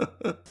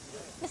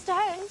 Mr.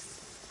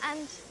 Holmes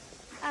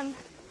and,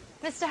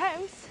 Mr.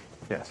 Holmes?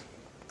 Yes.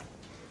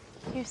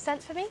 You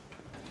sent for me?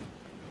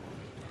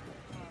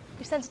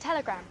 You sent a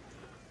telegram.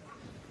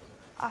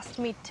 Asked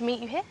me to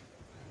meet you here?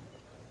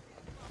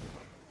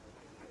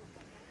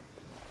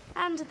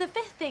 And the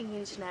fifth thing you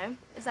need to know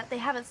is that they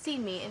haven't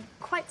seen me in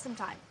quite some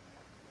time.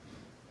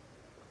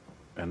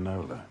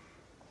 Enola.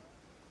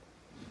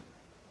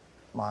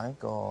 My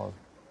God.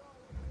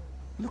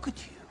 Look at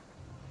you.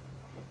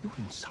 You're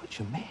in such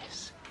a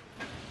mess.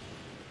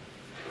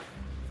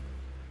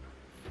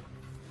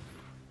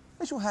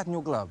 Where's your hat and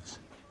your gloves?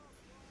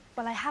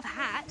 Well, I have a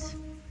hat.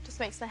 Just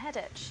makes my head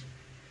itch.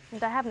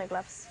 And I have no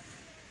gloves.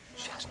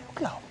 She has no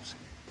gloves.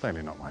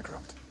 Plainly not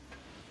Mycroft.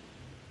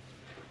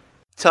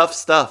 Tough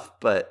stuff,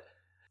 but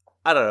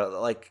I don't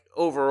know. Like,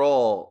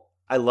 overall,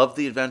 I love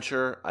the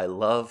adventure. I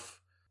love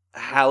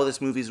how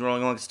this movie's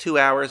rolling along. It's 2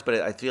 hours, but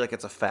I feel like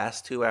it's a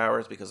fast 2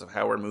 hours because of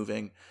how we're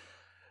moving.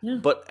 Yeah.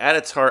 But at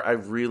its heart, I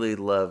really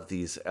love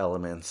these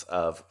elements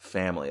of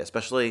family,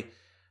 especially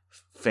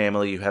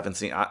family you haven't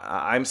seen.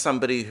 I'm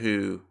somebody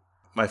who,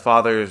 my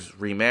father's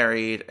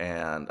remarried,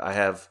 and I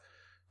have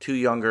 2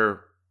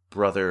 younger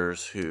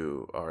brothers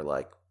who are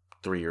like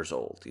 3 years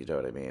old. You know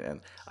what I mean?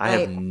 And I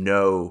have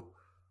no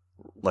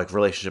like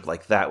relationship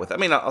like that with. I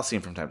mean, I'll see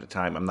him from time to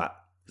time.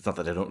 It's not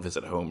that I don't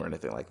visit home or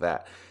anything like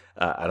that.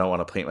 I don't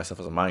want to paint myself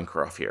as a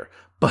Mycroft here,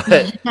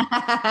 but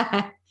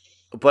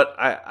but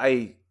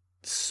I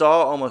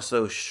saw almost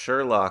those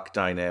Sherlock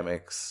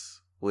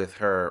dynamics with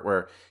her,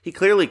 where he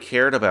clearly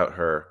cared about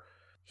her.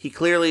 He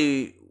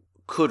clearly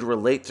could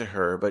relate to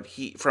her, but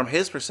from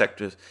his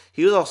perspective,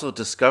 he was also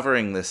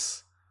discovering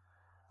this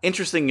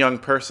interesting young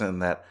person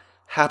that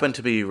happened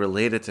to be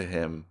related to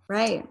him.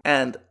 Right.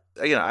 And,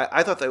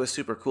 I thought that was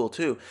super cool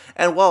too.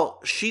 And while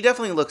she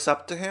definitely looks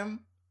up to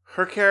him,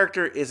 her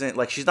character isn't,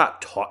 like, she's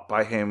not taught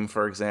by him,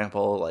 for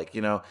example. Like,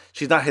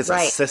 she's not his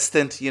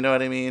assistant, you know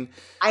what I mean?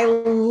 I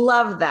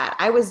love that.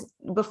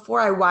 Before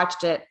I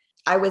watched it,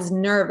 I was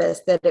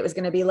nervous that it was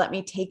going to be, let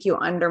me take you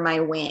under my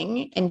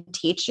wing and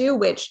teach you,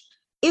 which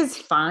is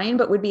fine,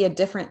 but would be a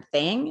different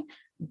thing.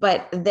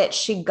 But that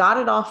she got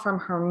it all from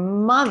her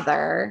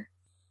mother,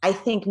 I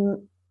think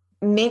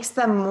makes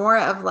them more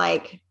of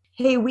like,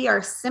 hey, we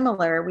are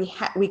similar.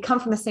 We come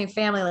from the same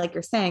family, like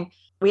you're saying.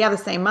 We have the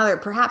same mother.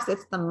 Perhaps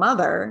it's the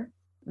mother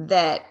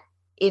that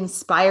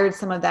inspired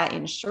some of that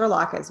in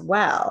Sherlock as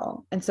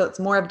well. And so it's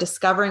more of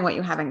discovering what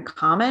you have in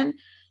common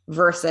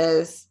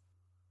versus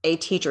a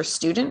teacher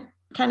student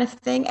kind of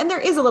thing. And there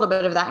is a little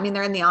bit of that. I mean,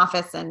 they're in the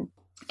office and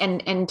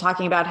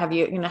talking about, have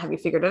you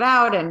figured it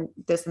out and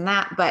this and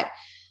that. But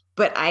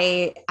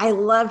I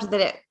loved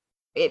that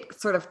it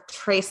sort of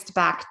traced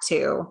back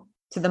to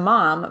the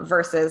mom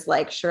versus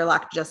like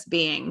Sherlock just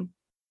being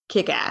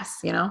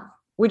kick-ass,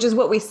 which is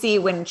what we see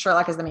when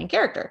Sherlock is the main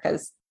character.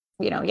 Cause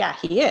yeah,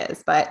 he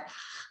is, but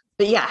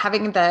yeah,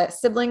 having the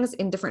siblings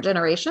in different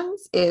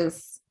generations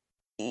is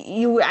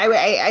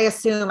I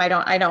assume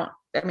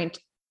I mean,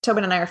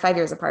 Tobin and I are 5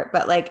 years apart,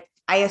 but like,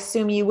 I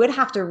assume you would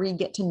have to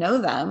get to know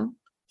them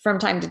from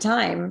time to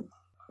time,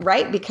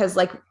 right? Because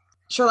like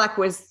Sherlock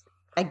was,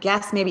 I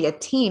guess, maybe a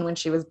teen when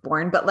she was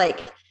born, but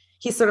like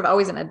he's sort of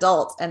always an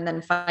adult, and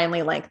then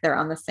finally like they're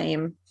on the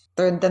same.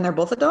 Then they're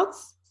both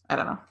adults. I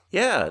don't know.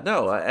 Yeah,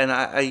 no, and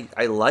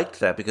I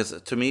liked that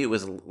because to me it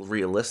was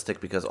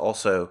realistic because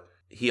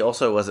he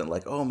also wasn't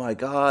like, oh my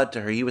God,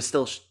 to her. He was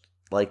still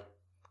like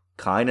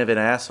kind of an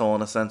asshole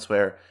in a sense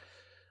where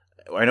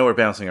I know we're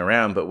bouncing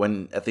around, but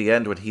when at the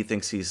end when he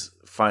thinks he's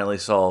finally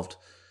solved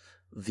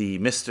the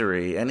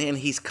mystery and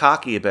he's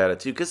cocky about it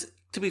too, because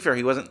to be fair,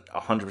 he wasn't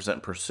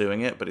 100%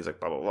 pursuing it, but he's like,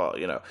 blah, blah,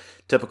 blah,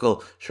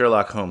 typical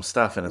Sherlock Holmes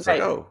stuff. And it's right.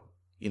 like, oh,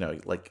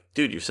 like,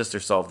 dude, your sister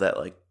solved that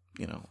like,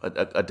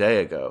 a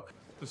day ago.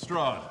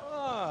 Lestrade.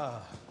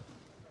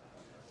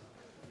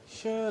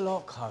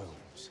 Sherlock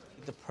Holmes.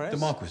 The press? The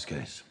Marquis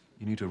case.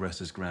 You need to arrest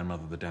his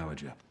grandmother, the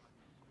Dowager.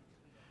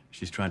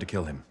 She's trying to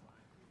kill him,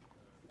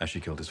 as she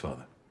killed his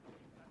father.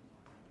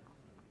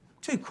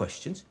 2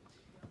 questions.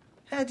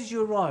 How did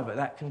you arrive at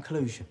that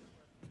conclusion?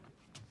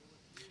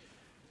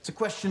 It's a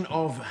question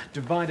of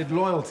divided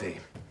loyalty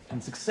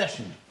and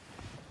succession.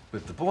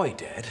 With the boy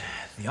dead,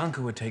 the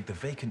uncle would take the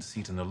vacant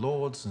seat in the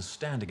Lords and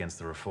stand against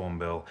the Reform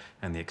Bill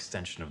and the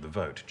extension of the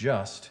vote,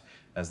 just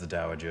as the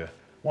Dowager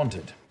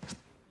wanted.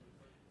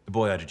 The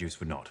boy I deduced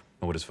would not,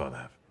 or would his father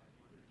have?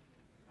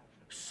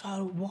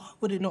 So why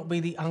would it not be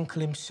the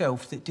uncle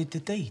himself that did the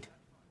deed?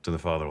 To the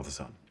father or the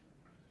son?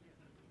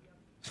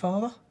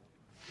 Father?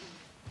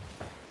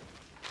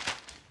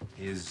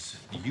 His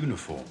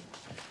uniform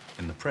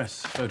in the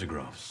press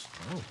photographs.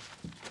 Oh.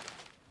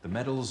 The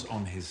medals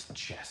on his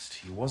chest.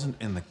 He wasn't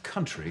in the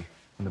country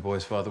when the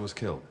boy's father was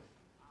killed.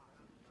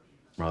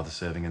 Rather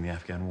serving in the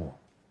Afghan war.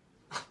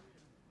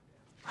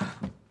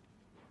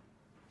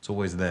 It's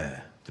always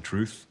there, the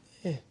truth.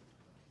 Yeah.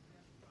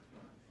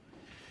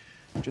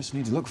 You just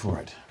need to look for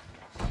it.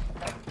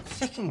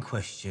 Second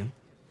question.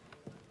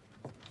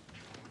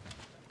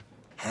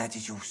 How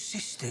did your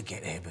sister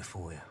get there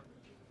before you?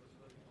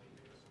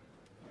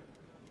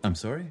 I'm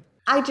sorry?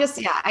 I just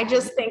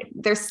think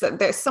there's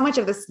so much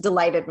of this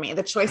delighted me,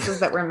 the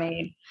choices that were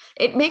made.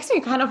 It makes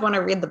me kind of want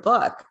to read the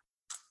book.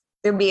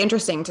 It would be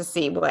interesting to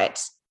see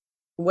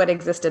what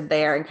existed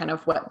there and kind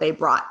of what they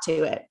brought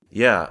to it.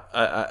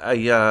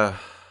 Yeah,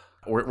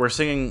 we're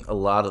singing a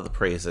lot of the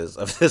praises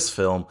of this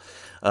film.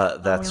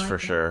 That's for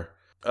sure.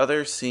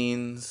 Other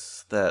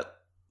scenes that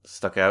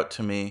stuck out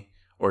to me,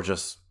 or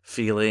just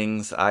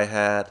feelings I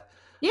had.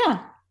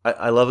 Yeah,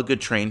 I love a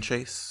good train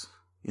chase.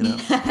 So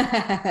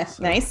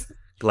nice.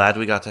 Glad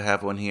we got to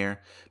have one here.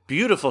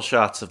 Beautiful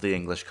shots of the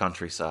English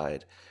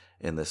countryside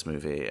in this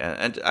movie,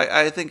 and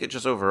I think it's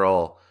just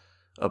overall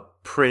a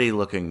pretty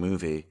looking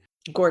movie.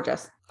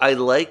 Gorgeous. I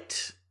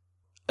liked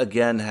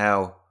again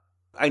how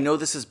I know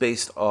this is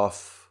based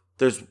off.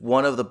 There's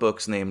one of the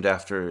books named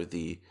after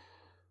the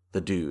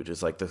dude.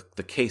 It's like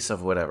the case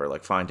of whatever,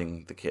 like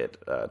finding the kid,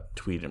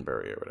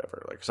 Tweedenbury or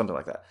whatever, like something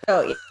like that.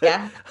 Oh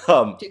yeah.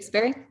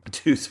 Tewkesbury.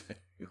 Tewkesbury.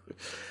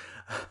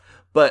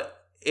 But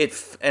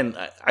and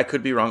I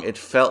could be wrong. It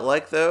felt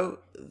like though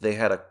they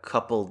had a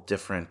couple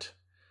different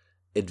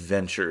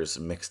adventures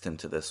mixed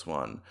into this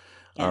one.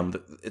 Yeah.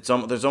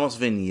 There's almost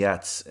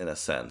vignettes in a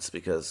sense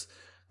because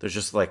there's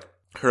just like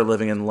her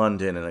living in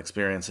London and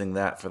experiencing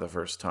that for the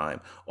first time.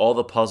 All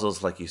the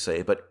puzzles, like you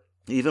say, but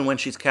even when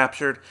she's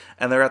captured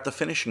and they're at the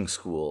finishing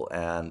school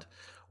and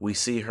we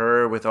see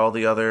her with all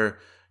the other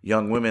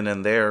young women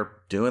and they're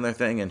doing their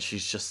thing and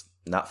she's just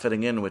not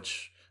fitting in,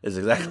 which is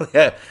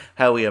exactly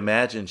how we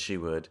imagined she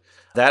would.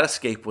 That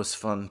escape was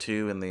fun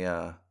too in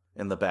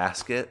the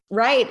basket.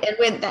 Right.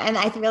 And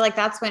I feel like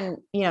that's when,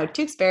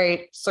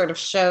 Tewkesbury sort of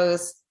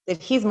shows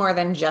that he's more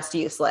than just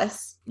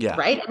useless. Yeah.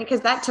 Right.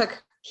 Because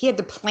he had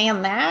to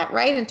plan that,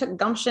 right? And took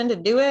gumption to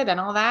do it and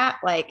all that.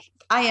 Like,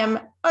 I am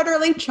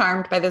utterly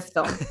charmed by this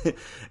film.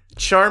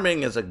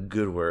 Charming is a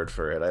good word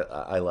for it.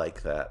 I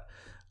like that.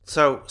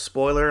 So,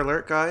 spoiler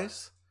alert,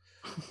 guys.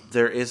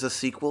 There is a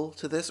sequel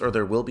to this, or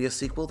there will be a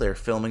sequel. They're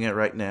filming it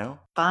right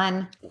now.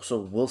 Fun. So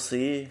we'll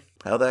see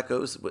how that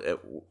goes.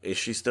 Is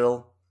she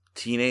still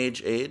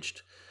teenage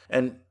aged?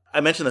 And I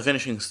mentioned the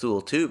finishing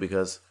school too,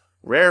 because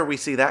rare we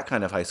see that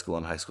kind of high school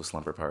and high school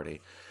slumber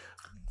party.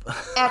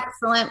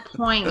 Excellent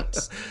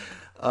point.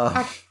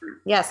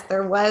 Yes,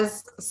 there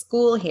was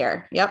school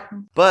here. Yep.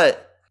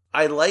 But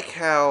I like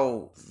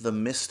how the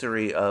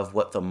mystery of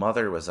what the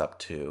mother was up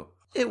to,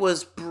 it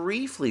was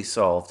briefly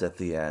solved at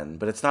the end,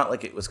 but it's not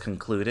like it was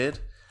concluded.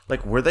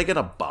 Like, were they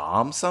gonna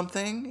bomb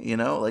something? You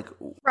know, like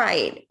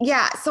Right.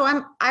 Yeah.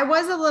 So I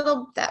was a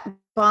little that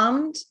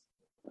bummed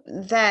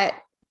that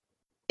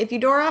if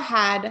Eudora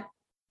had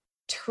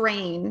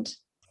trained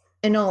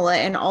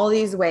Enola in all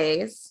these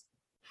ways,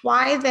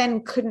 why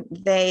then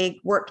couldn't they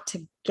work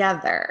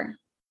together?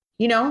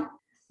 You know,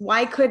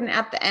 why couldn't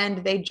at the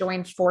end they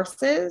join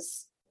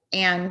forces?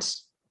 And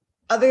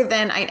other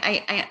than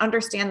I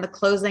understand the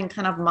closing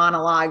kind of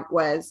monologue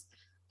was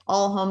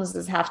all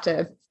Holmeses have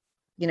to,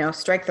 you know,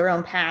 strike their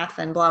own path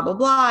and blah, blah,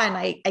 blah. And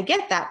I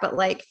get that, but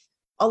like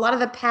a lot of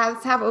the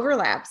paths have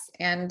overlaps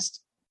and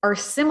are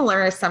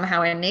similar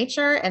somehow in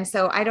nature. And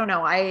so I don't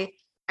know. I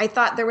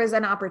thought there was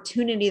an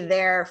opportunity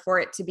there for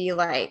it to be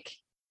like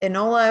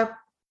Enola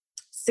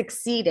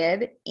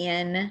succeeded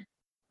in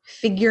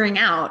figuring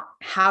out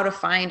how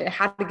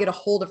to get a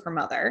hold of her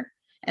mother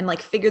and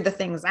like figure the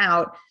things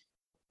out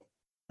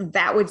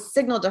that would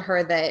signal to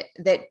her that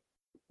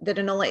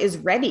Enola is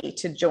ready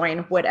to join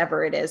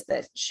whatever it is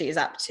that she's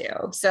up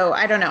to. So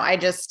I don't know. I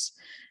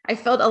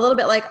felt a little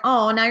bit like,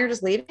 oh, now you're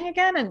just leaving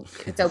again and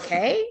it's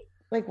okay.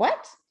 Like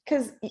what?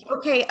 Because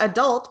okay,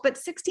 adult, but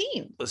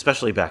 16.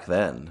 especially back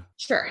then.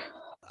 Sure.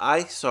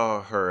 I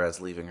saw her as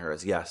leaving her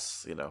as,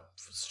 yes, you know,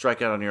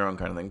 strike out on your own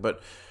kind of thing,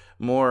 but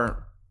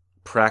more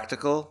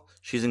practical.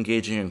 She's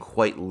engaging in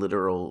quite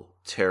literal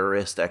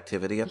terrorist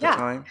activity at the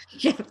time.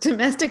 Yeah,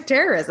 domestic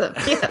terrorism.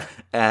 Yeah.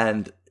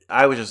 And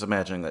I was just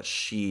imagining that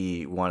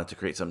she wanted to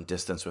create some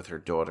distance with her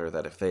daughter,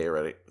 that if they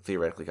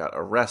theoretically got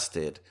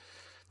arrested,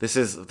 this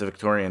is the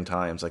Victorian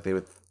times, like they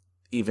would,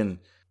 even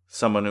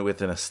someone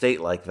with an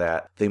estate like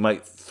that, they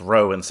might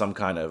throw in some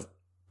kind of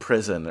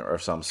prison or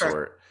some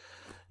sort.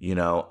 You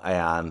know,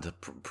 and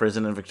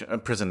prison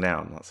now,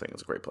 I'm not saying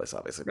it's a great place,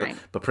 obviously, Right.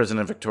 but prison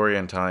in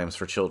Victorian times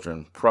for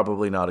children,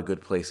 probably not a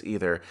good place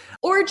either.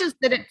 Or just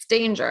that it's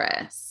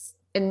dangerous.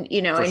 And,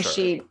 you know, For and sure.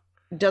 she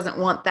doesn't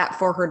want that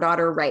for her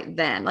daughter right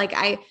then. Like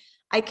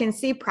I can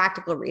see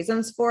practical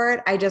reasons for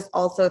it. I just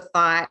also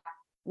thought,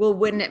 well,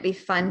 wouldn't it be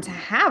fun to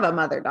have a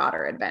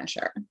mother-daughter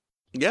adventure?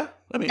 Yeah,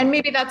 I mean, And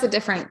maybe that's a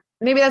different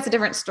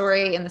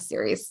story in the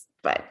series,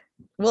 but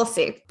we'll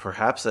see.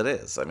 perhaps it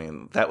is. I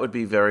mean, that would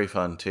be very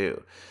fun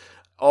too.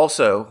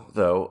 Also,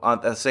 though,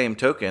 on the same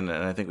token,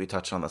 and I think we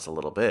touched on this a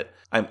little bit,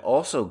 I'm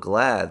also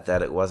glad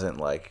that it wasn't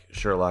like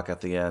Sherlock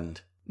at the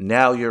end,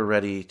 now you're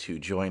ready to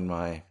join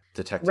my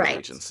detective Right.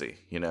 agency,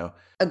 you know?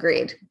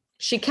 Agreed.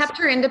 She kept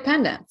her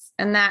independence,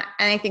 and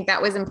I think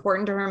that was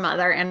important to her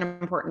mother and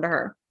important to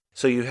her.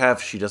 So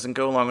she doesn't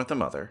go along with the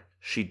mother.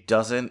 She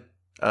doesn't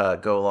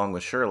go along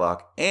with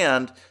Sherlock,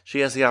 and she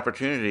has the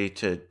opportunity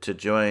to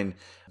join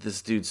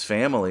this dude's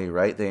family,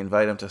 right? They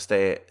invite her to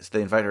stay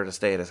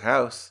at his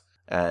house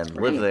and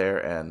live Right. there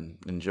and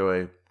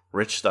enjoy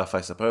rich stuff,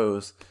 I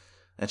suppose.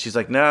 And she's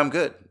like, "No, I'm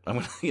good.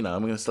 I'm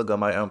gonna still go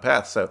my own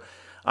path." So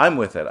I'm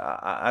with it.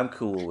 I'm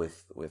cool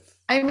with.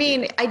 I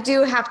mean, I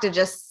do have to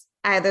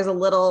there's a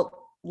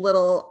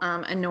little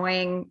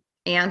annoying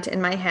aunt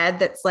in my head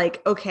that's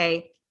like,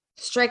 okay,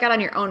 strike out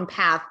on your own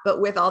path, but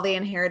with all the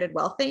inherited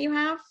wealth that you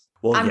have.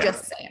 Well, I'm yeah.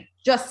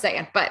 just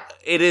saying, but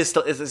It is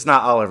still. It's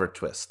not Oliver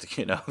Twist,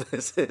 you know.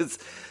 This is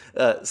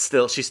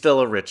still. She's still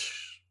a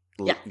rich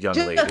yeah, young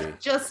just, lady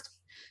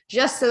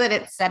just so that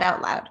it's said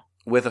out loud.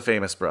 with a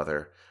famous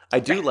brother. I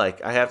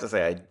have to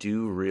say, I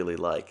do really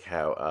like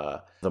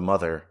how the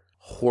mother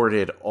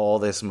hoarded all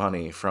this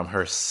money from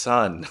her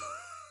son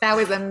That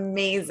was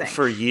amazing.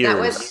 for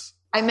years.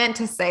 I meant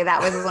to say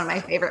that was one of my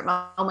favorite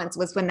moments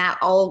was when that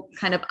all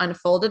kind of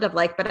unfolded of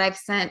like, but I've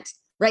sent,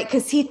 right?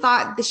 Because he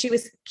thought that she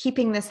was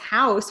keeping this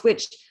house,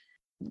 which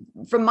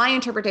from my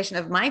interpretation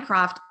of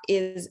Mycroft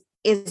is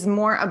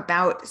more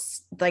about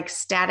like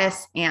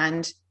status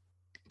and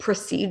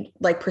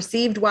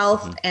perceived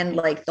wealth Mm-hmm. and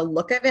like the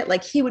look of it.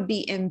 Like he would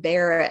be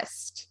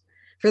embarrassed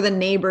for the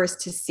neighbors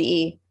to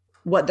see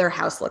what their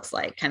house looks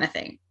like, kind of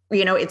thing.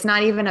 You know, it's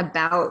not even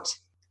about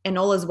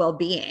Enola's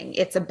well-being.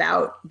 It's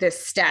about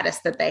this status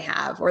that they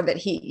have, or that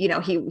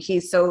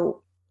he's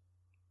so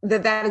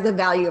that is a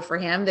value for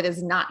him that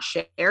is not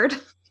shared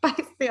by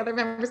the other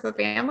members of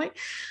the family.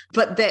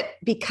 But that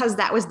because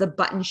that was the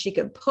button she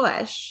could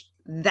push,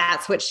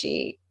 that's what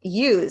she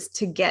used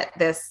to get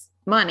this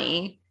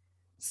money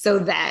so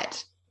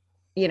that,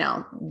 you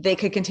know, they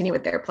could continue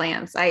with their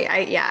plans.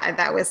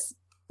 That was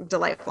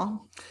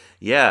delightful.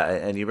 Yeah,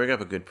 and you bring up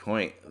a good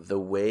point. The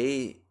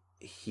way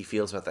he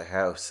feels about the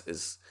house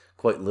is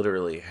quite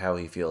literally how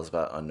he feels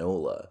about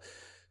Enola.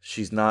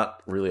 She's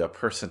not really a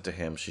person to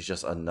him. She's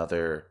just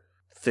another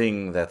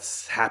thing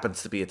that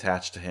happens to be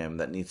attached to him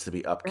that needs to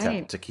be upkept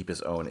Right. to keep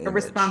his own image. A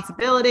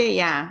responsibility.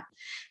 Yeah.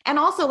 And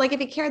also, like, if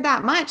he cared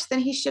that much, then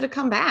he should have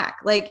come back.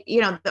 Like,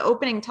 you know, the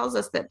opening tells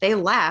us that they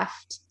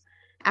left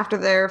after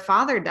their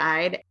father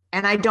died.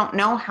 And I don't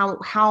know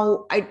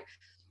how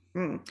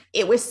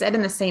it was said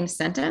in the same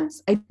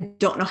sentence. I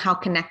don't know how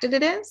connected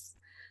it is,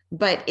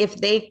 but if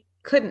they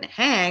couldn't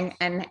hang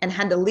and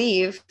had to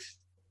leave,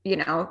 you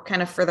know,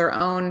 kind of for their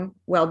own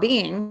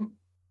well-being,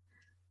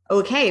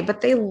 okay,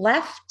 but they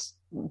left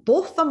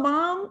both the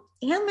mom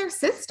and their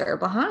sister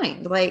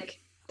behind. Like,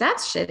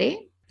 that's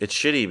shitty. It's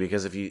shitty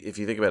because if you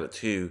think about it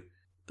too,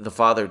 the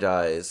father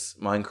dies,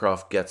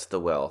 Minecraft gets the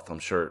wealth. I'm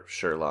sure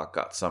Sherlock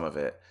got some of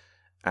it,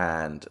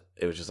 and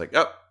it was just like,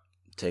 oh,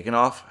 taking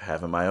off,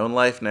 having my own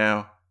life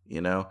now.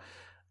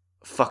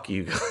 Fuck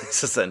you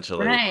guys,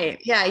 essentially. Right.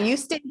 Yeah. You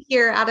stay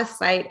here out of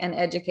sight and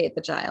educate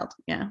the child.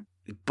 Yeah.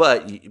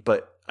 But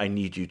I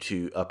need you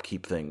to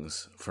upkeep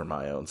things for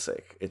my own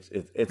sake. It's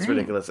Right.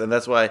 ridiculous, and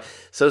that's why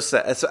so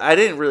sad. So I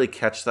didn't really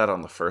catch that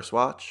on the first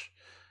watch,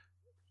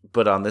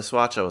 but on this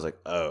watch, I was like,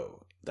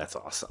 oh, that's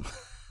awesome.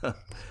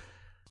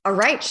 All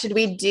right. Should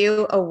we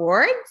do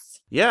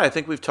awards? Yeah, I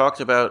think we've talked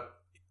about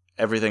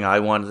everything I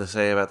wanted to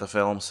say about the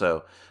film,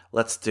 so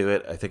let's do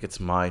it. I think it's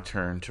my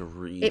turn to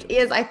read. It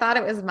is. I thought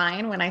it was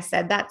mine when I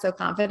said that so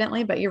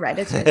confidently, but you're right.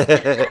 It's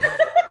yours.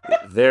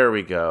 There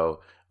we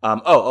go.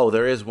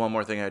 There is one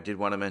more thing I did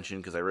want to mention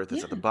because I wrote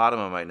this at the bottom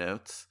of my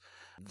notes.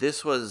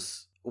 This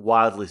was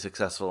wildly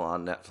successful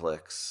on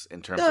Netflix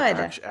in terms Good.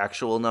 of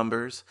actual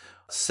numbers.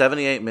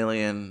 78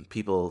 million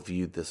people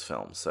viewed this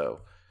film,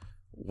 so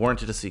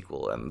warranted a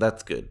sequel, and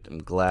that's good.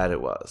 I'm glad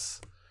it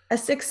was. A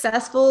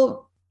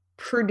successful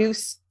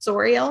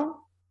producerial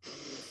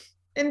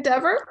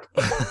endeavor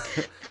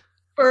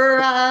for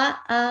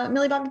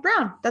Millie Bobby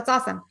Brown. That's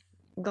awesome.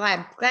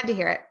 Glad to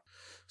hear it.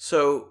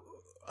 So,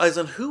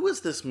 Aislinn, who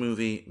was this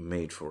movie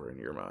made for in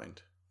your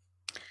mind?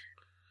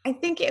 I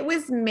think it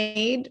was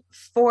made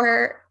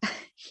for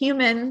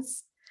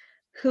humans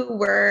who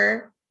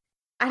were,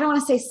 I don't want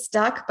to say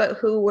stuck, but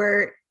who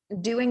were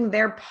doing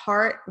their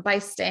part by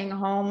staying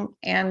home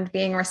and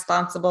being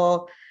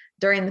responsible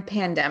during the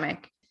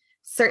pandemic.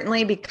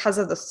 Certainly because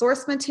of the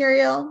source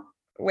material,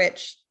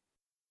 which,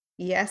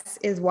 yes,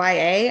 is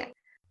YA.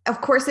 Of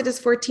course, it is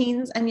for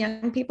teens and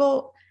young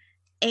people.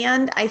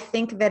 And I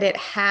think that it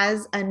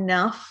has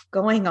enough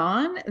going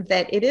on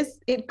that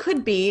it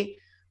could be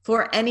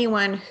for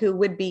anyone who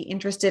would be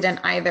interested in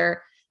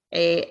either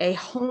a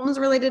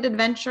Holmes-related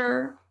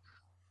adventure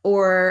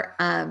or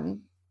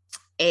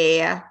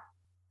a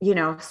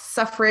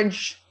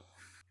suffrage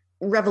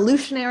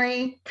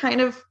revolutionary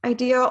kind of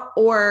idea,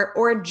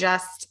 or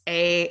just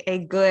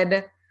a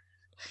good,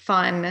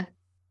 fun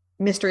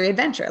mystery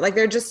adventure. Like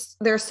there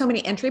are so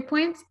many entry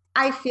points.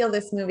 I feel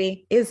this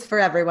movie is for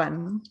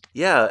everyone.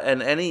 Yeah,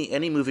 and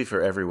any movie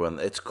for everyone,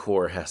 its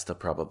core has to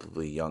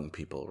probably be young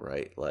people,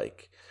 right?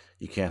 Like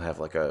you can't have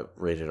like a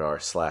rated R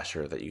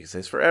slasher that you can say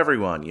is for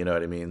everyone, you know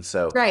what I mean?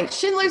 So Right,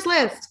 Schindler's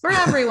List for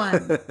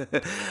everyone.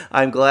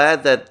 I'm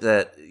glad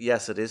that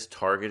yes, it is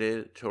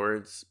targeted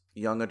towards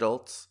young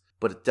adults,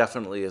 but it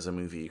definitely is a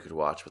movie you could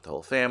watch with the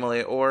whole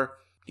family, or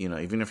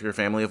even if you're a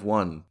family of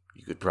one,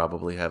 you could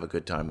probably have a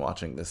good time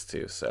watching this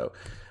too. So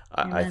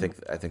I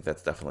think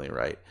that's definitely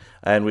right.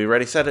 And we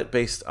already said it,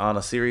 based on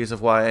a series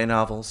of YA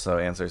novels, so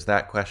answers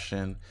that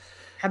question.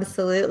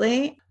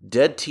 Absolutely.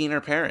 Dead teen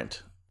or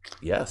parent?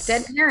 Yes.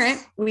 Dead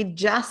parent. We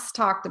just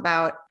talked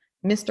about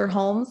Mr.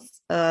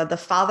 Holmes, the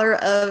father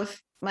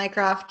of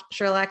Mycroft,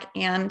 Sherlock,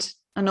 and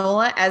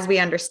Enola, as we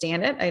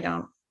understand it. I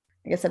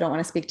guess I don't want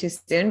to speak too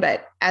soon,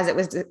 but as it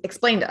was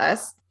explained to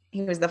us,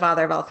 he was the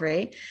father of all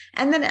three.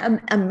 And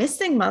then a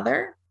missing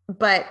mother,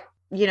 but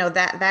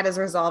that is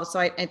resolved, so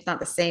it's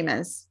not the same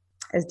as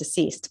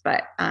deceased,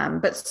 but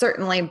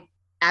certainly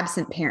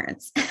absent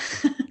parents.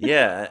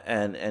 Yeah,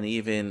 and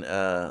even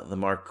the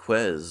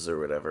Marquez or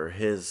whatever,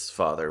 his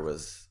father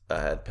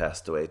had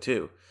passed away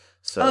too.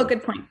 So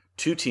good point.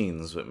 2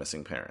 teens with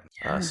missing parents.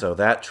 Yeah. So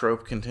that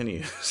trope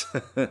continues.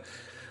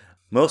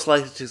 Most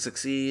likely to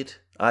succeed,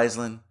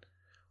 Aislinn.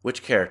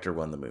 Which character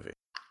won the movie?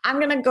 I'm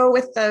gonna go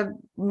with the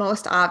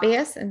most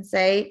obvious and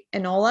say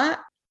Enola,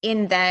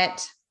 in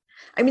that,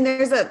 I mean,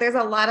 there's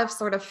a lot of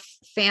sort of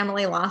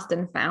family lost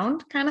and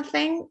found kind of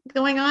thing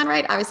going on,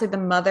 right? Obviously, the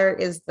mother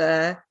is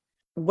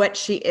what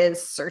she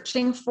is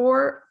searching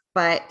for,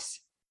 but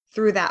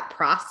through that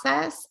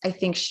process, I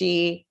think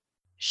she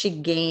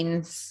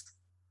gains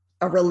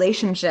a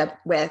relationship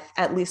with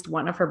at least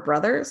one of her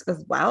brothers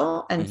as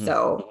well. And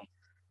so,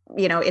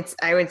 it's,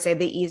 I would say,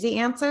 the easy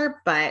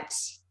answer, but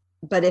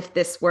if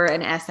this were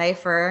an essay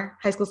for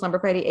High School Slumber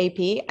Party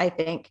AP, I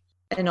think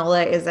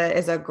Enola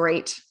is a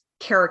great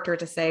character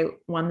to say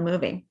won the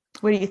movie.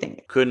 What do you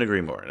think? Couldn't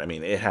agree more. I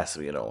mean, it has to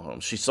be Enola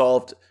Holmes. She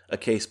solved a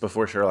case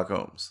before Sherlock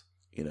Holmes,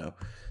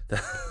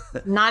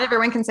 Not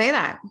everyone can say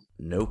that.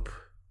 Nope.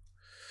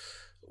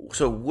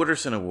 So,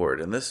 Wooderson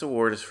Award, and this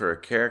award is for a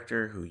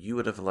character who you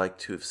would have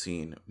liked to have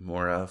seen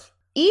more of.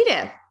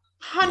 Edith,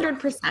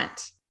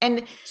 100%.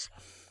 And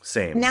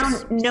Same. now,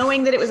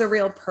 knowing that it was a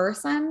real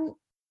person,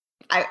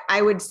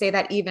 I would say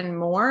that even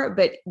more,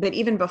 but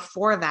even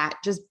before that,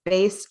 just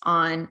based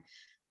on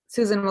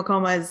Susan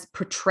Wakoma's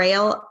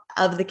portrayal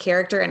of the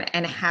character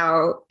and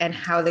how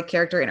the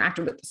character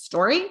interacted with the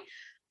story,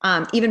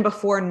 even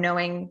before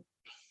knowing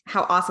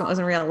how awesome it was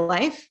in real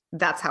life,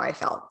 that's how I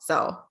felt.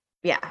 So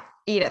yeah,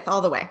 Edith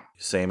all the way.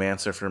 Same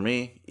answer for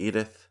me,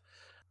 Edith.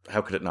 How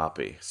could it not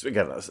be? So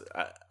again,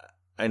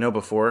 I know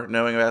before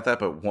knowing about that,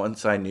 but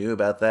once I knew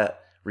about that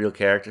real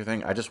character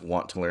thing, I just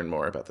want to learn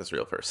more about this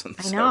real person.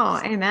 I know,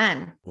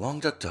 amen.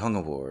 Long Duck Dung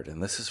Award,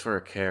 and this is for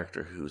a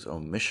character whose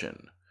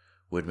omission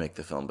would make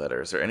the film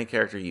better? Is there any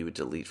character you would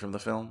delete from the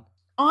film?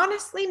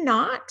 Honestly,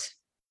 not.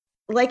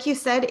 Like you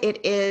said,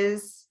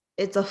 it's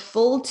a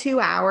full 2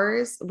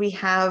 hours. We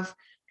have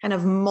kind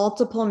of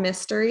multiple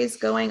mysteries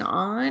going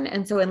on.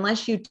 And so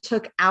unless you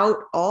took out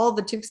all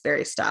the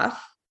Tewksbury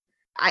stuff,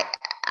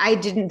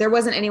 there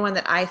wasn't anyone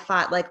that I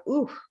thought like,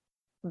 ooh,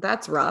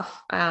 that's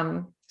rough.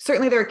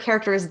 Certainly there are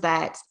characters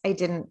that I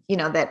didn't,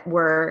 that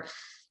were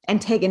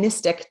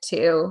antagonistic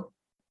to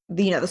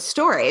the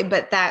story,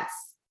 but that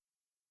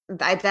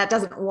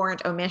doesn't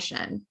warrant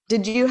omission.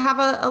 Did you have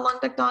a Long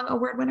Duck Dong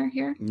award winner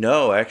here?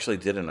 No, I actually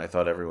didn't. I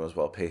thought everyone was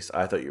well paced.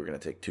 I thought you were going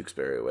to take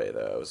Tewksbury away,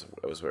 though.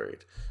 I was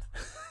worried.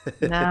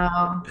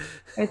 No,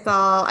 it's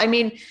all. I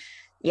mean,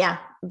 yeah,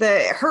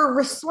 her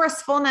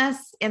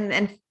resourcefulness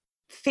and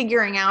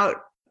figuring out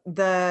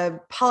the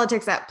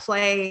politics at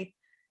play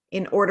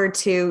in order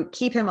to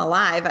keep him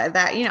alive.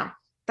 That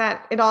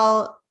it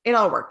all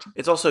worked.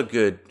 It's also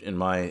good, in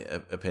my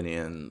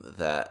opinion,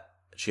 that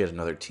she had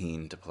another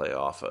teen to play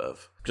off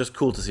of. Just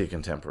cool to see a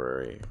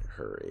contemporary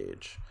her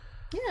age.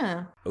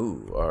 Yeah.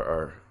 Ooh,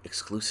 our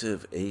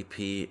exclusive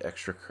AP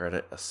extra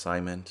credit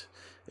assignment.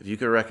 If you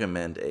could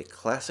recommend a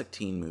classic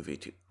teen movie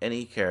to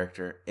any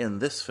character in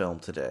this film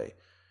today,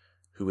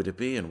 who would it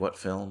be and what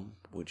film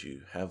would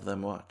you have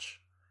them watch?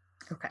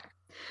 Okay.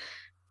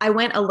 I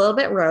went a little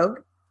bit rogue.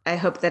 I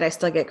hope that I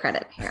still get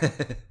credit here.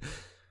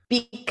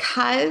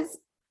 Because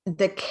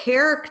the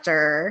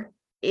character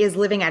is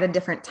living at a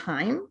different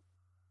time,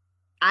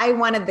 I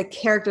wanted the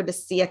character to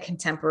see a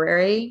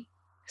contemporary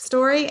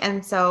story.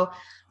 And so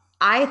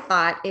I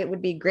thought it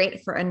would be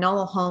great for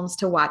Enola Holmes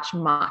to watch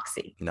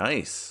Moxie.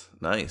 Nice.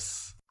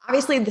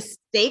 Obviously, the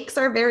stakes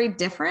are very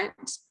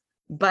different,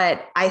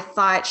 but I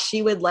thought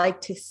she would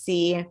like to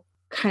see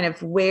kind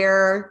of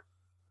where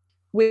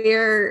we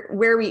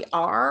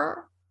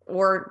are,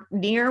 or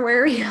near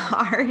where we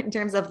are, in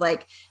terms of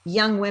like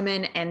young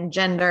women and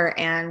gender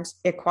and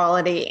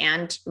equality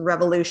and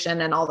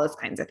revolution and all those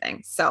kinds of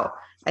things. So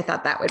I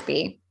thought that would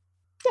be,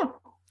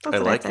 I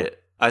like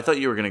it. I thought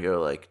you were going to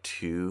go like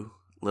too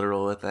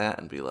literal with that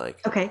and be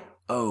like, okay,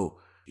 oh,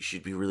 you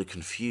should be really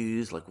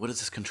confused. Like, what is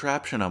this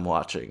contraption I'm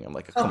watching? I'm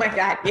like, oh my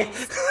God,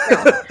 yes.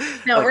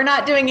 No, Like, we're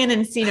not doing an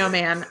Encino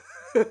Man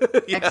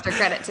yeah. extra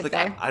credit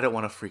today. Like, I don't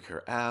want to freak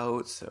her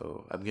out,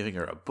 so I'm giving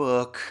her a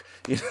book.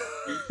 As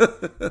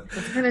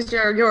soon as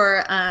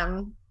your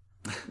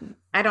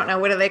I don't know,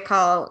 what do they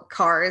call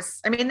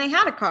cars? I mean, they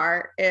had a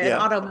car, an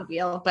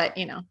automobile, but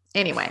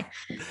anyway,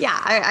 yeah,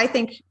 I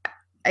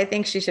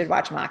think she should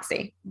watch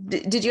Moxie.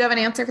 Did you have an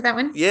answer for that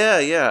one?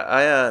 Yeah.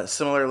 I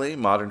similarly,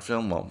 modern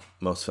film. Well,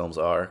 most films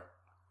are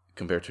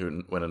compared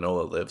to when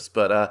Enola lives,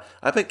 but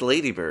I picked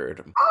Lady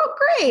Bird. Oh,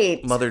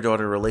 great!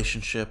 Mother-daughter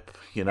relationship.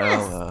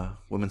 Yes.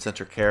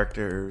 Women-centric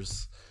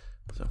characters.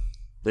 So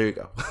there you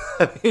go.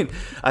 I mean,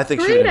 I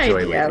think Great she'd enjoy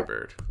idea. Lady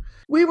Bird.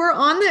 We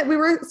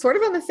were sort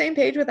of on the same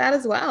page with that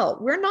as well.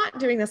 We're not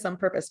doing this on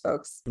purpose,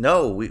 folks.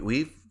 No,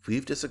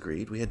 we've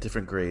disagreed. We had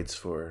different grades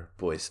for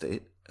Boy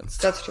State and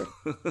stuff. That's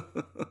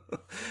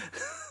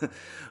true.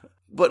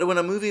 But when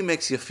a movie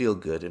makes you feel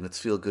good and it's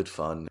feel good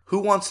fun, who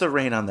wants to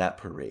rain on that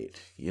parade?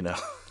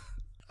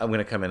 I'm going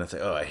to come in and say,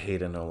 oh, I hate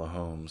Enola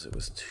Holmes. It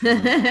was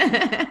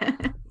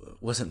too...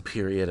 wasn't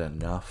period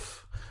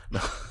enough.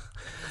 No.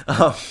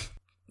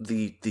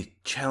 The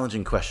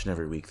challenging question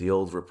every week, the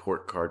old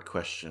report card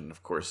question.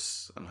 Of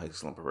course, on High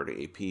School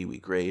Preparatory AP, we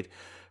grade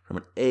from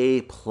an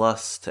A+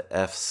 to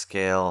F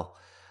scale.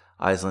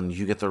 Aislinn,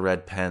 you get the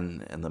red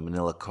pen and the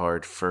manila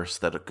card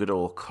first, that a good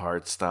old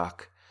card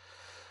stock.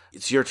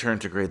 It's your turn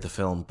to grade the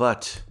film,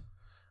 but,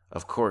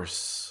 of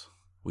course,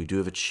 we do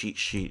have a cheat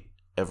sheet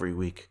every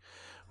week.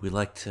 We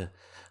like to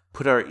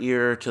put our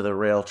ear to the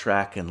rail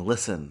track and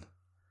listen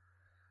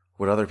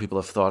what other people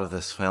have thought of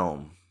this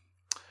film.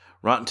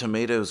 Rotten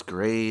Tomatoes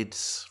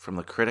grades from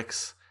the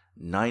critics,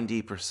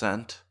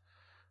 90%.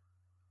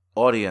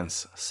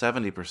 Audience,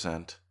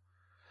 70%.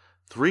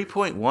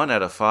 3.1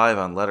 out of 5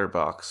 on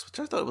Letterboxd, which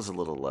I thought was a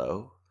little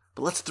low.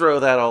 But let's throw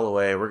that all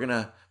away. We're going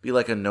to be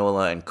like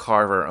Enola and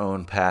carve our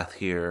own path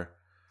here.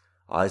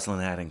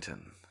 Aislinn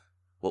Addington,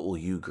 what will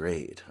you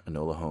grade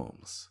Enola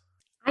Holmes?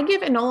 I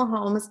give Enola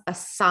Holmes a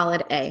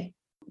solid A.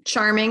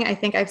 Charming, I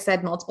think I've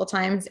said multiple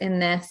times in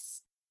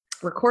this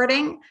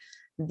recording.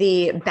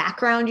 The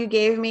background you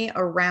gave me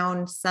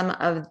around some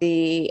of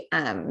the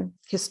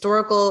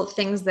historical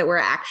things that were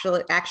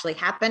actually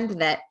happened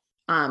that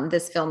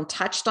this film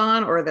touched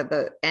on, or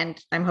that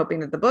and I'm hoping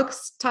that the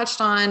books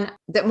touched on,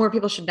 that more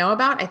people should know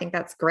about. I think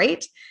that's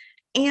great.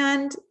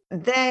 And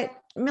that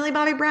Millie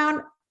Bobby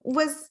Brown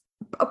was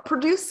a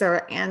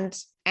producer and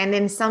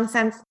in some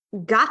sense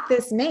got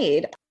this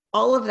made.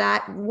 All of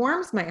that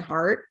warms my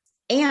heart,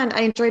 and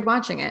I enjoyed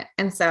watching it.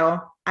 And so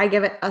I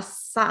give it a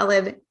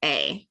solid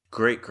A.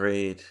 Great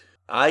grade.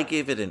 I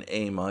gave it an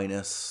A-.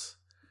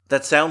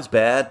 That sounds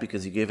bad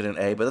because you gave it an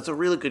A, but that's a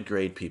really good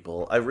grade,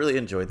 people. I really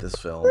enjoyed this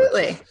film.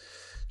 Absolutely.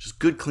 Just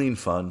good, clean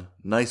fun.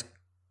 Nice,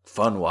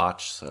 fun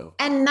watch. So,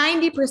 and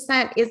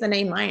 90% is an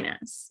A-.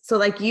 So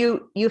like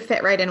you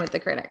fit right in with the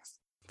critics.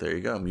 There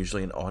you go. I'm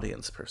usually an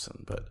audience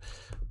person, but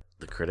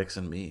the critics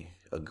and me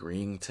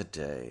agreeing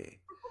today.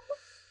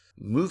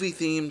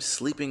 Movie-themed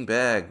sleeping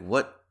bag.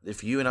 What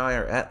if you and I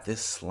are at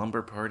this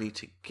slumber party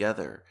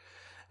together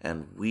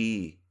and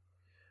we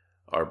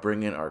are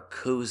bringing our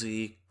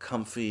cozy,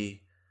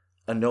 comfy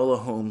Enola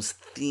Holmes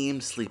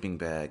themed sleeping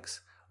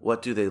bags?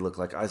 What do they look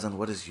like? Aislinn,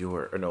 what does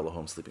your Enola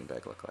Holmes sleeping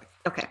bag look like?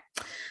 Okay.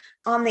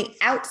 On the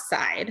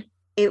outside,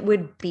 it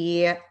would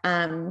be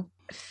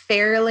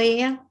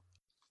fairly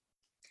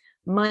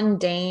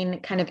mundane,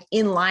 kind of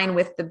in line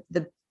with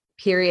the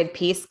period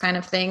piece kind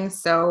of thing.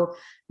 So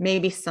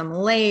maybe some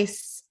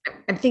lace.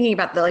 I'm thinking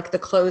about the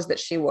clothes that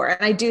she wore.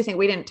 And I do think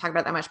we didn't talk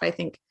about that much, but I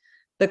think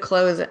the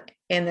clothes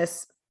in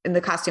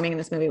the costuming in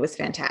this movie was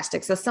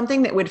fantastic. So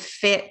something that would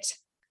fit,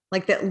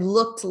 like that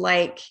looked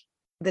like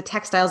the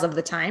textiles of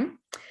the time.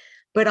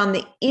 But on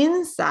the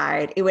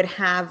inside, it would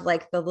have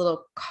like the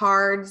little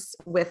cards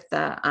with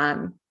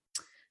the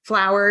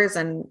flowers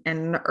and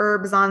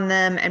herbs on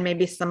them, and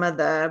maybe some of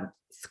the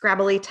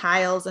scrabbly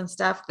tiles and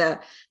stuff.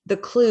 The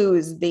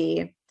clues,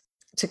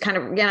 to kind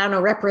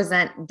of,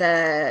 represent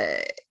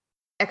the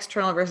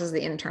external versus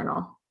the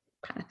internal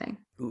kind of thing.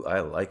 Ooh,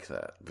 I like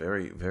that.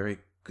 Very, very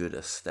good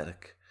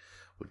aesthetic.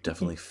 Would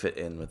definitely fit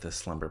in with this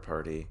slumber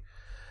party.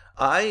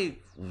 I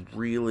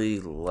really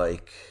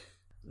like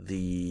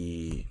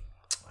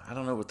I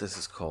don't know what this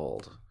is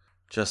called.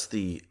 Just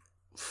the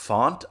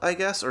font, I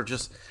guess, or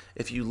just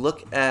if you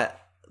look at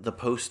the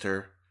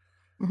poster,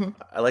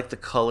 I like the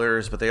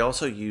colors, but they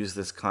also use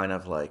this kind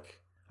of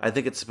I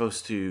think it's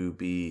supposed to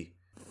be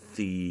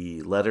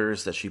the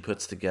letters that she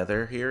puts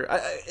together here.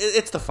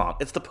 It's the font.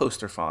 It's the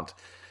poster font.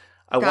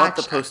 I want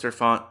the poster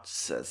font,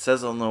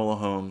 says Enola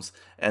Holmes,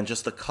 and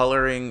just the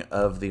coloring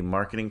of the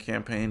marketing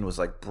campaign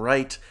was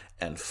bright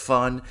and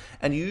fun.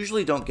 And you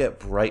usually don't get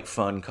bright,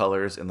 fun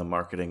colors in the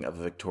marketing of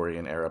a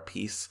Victorian era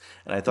piece.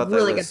 And I thought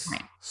that was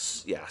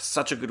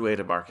such a good way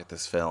to market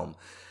this film.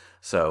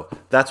 So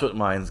that's what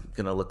mine's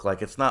going to look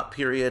like. It's not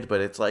period, but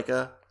it's like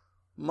a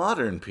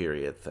modern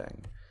period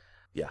thing.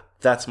 Yeah,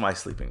 that's my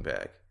sleeping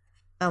bag.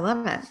 I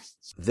love it.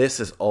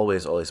 This is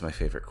always my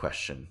favorite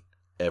question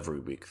every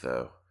week,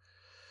 though.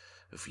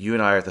 If you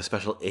and I are at the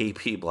special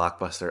AP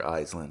Blockbuster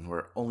Aislinn,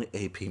 where only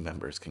AP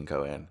members can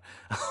go in,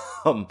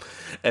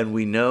 and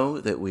we know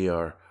that we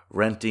are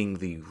renting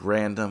the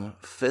random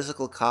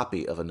physical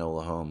copy of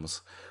Enola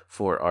Holmes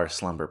for our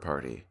slumber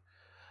party,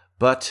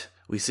 but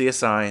we see a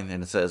sign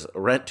and it says,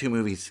 rent 2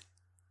 movies,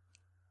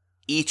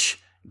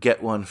 each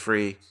get 1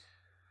 free,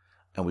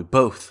 and we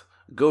both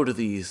go to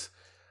these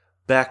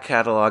back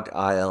cataloged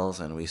aisles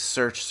and we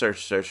search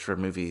for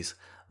movies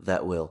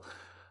that will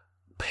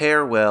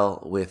pair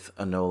well with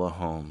Enola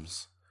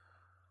Holmes.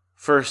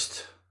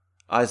 First,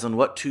 Aislinn,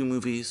 what 2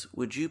 movies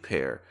would you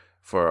pair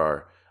for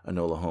our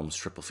Enola Holmes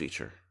triple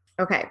feature?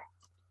 Okay.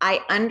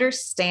 I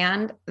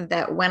understand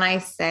that when I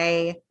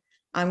say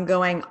I'm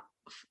going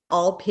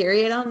all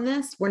period on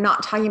this, we're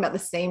not talking about the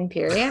same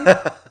period.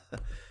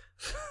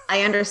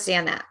 I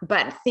understand that.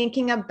 But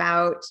thinking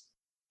about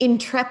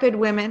intrepid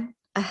women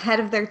ahead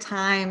of their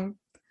time,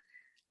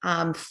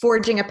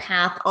 forging a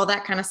path, all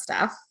that kind of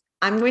stuff,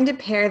 I'm going to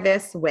pair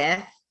this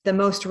with the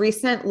most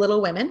recent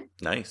Little Women.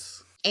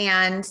 Nice.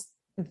 And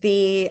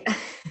the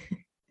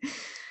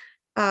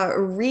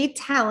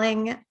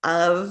retelling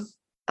of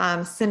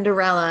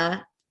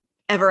Cinderella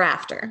Ever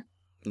After.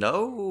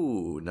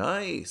 No,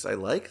 nice. I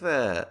like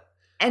that.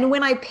 And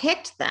when I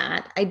picked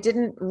that, I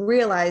didn't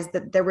realize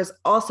that there was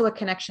also a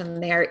connection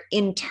there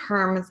in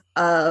terms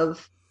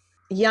of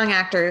young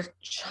actors,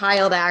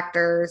 child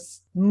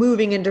actors,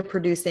 moving into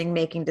producing,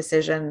 making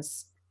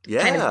decisions.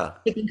 Yeah. Kind of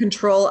taking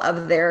control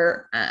of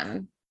their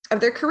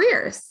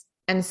careers.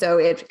 And so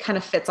it kind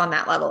of fits on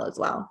that level as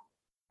well.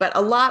 But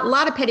a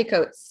lot of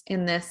petticoats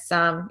in this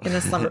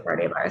slumber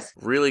party of ours.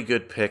 Really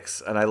good picks.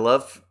 And I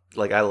love,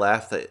 I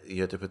laugh that you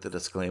had to put the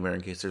disclaimer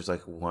in case there's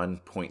one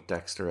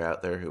Poindexter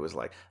out there who was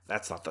like,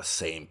 that's not the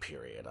same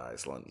period,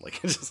 Aislinn.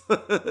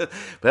 But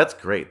that's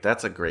great.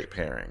 That's a great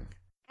pairing.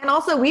 And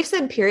also, we've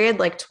said period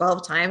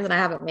 12 times and I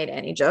haven't made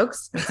any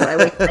jokes. So I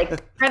would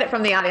like credit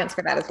from the audience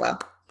for that as well.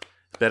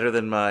 Better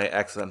than my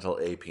accidental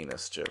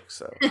A-penis joke,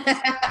 so.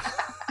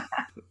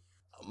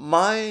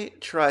 My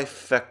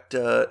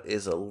trifecta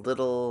is a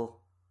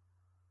little...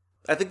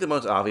 I think the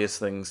most obvious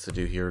things to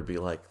do here would be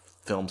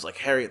films like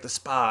Harriet the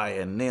Spy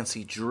and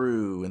Nancy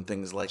Drew and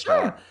things like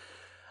that.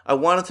 I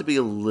want it to be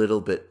a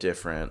little bit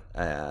different,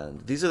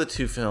 and these are the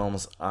 2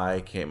 films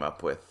I came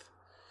up with.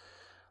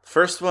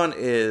 First one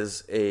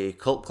is a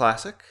cult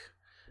classic.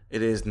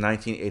 It is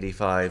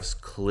 1985's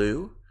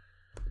Clue.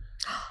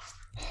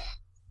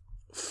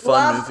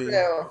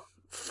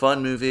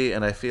 Fun movie,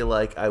 and I feel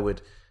like I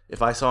would,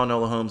 if I saw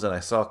Enola Holmes and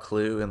I saw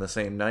Clue in the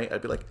same night,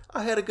 I'd be like,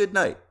 I had a good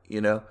night,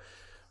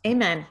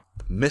 Amen.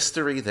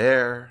 Mystery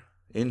there,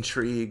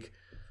 intrigue.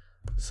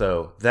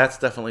 So that's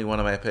definitely one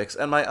of my picks.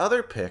 And my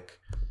other pick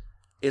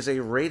is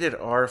a rated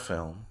R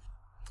film.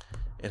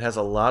 It has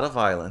a lot of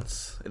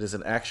violence. It is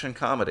an action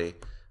comedy,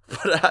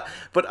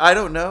 but I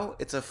don't know.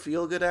 It's a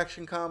feel-good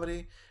action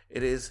comedy.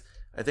 It is,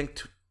 I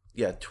think,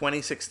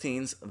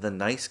 2016's The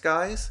Nice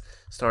Guys,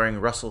 starring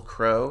Russell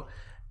Crowe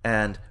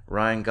and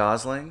Ryan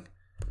Gosling.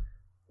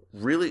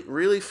 Really,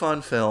 really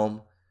fun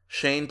film.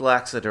 Shane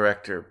Black's the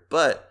director,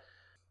 but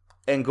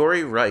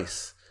Angourie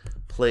Rice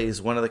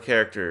plays one of the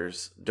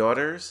characters'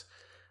 daughters,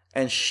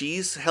 and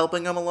she's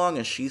helping him along,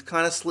 and she's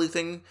kind of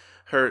sleuthing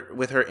her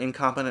with her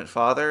incompetent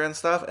father and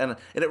stuff, and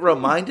it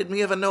reminded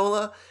me of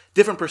Enola.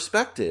 Different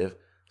perspective.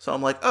 So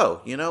I'm like,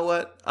 oh, you know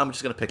what? I'm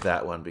just going to pick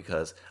that one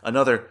because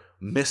another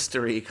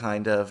mystery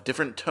kind of,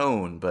 different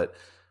tone, but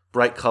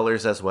bright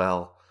colors as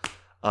well.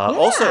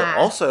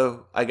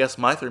 Also, I guess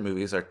my 3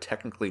 movies are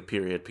technically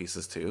period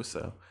pieces too,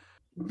 so.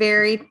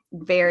 Very,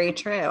 very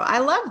true. I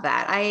love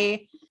that.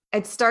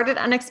 It started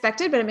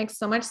unexpected, but it makes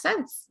so much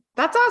sense.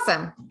 That's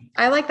awesome.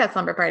 I like that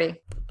slumber party.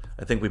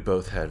 I think we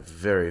both had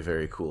very,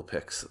 very cool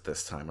picks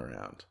this time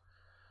around.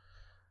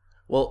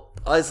 Well,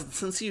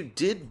 since you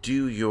did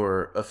do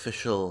your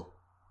official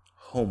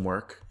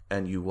homework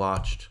and you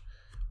watched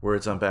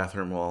Words on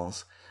Bathroom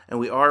Walls, and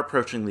we are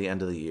approaching the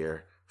end of the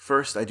year,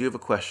 first, I do have a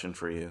question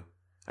for you.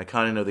 I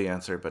kind of know the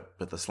answer, but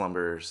the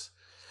slumbers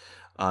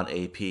on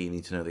AP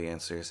need to know the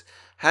answers.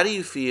 How do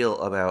you feel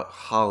about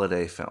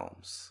holiday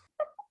films?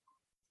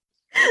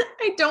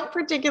 I don't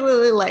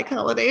particularly like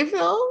holiday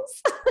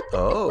films.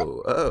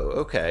 Oh,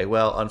 okay.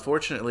 Well,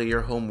 unfortunately,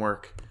 your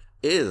homework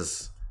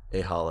is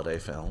a holiday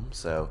film,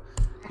 so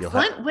you'll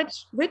have...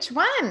 Which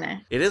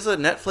one? It is a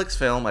Netflix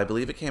film. I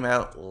believe it came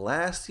out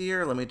last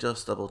year. Let me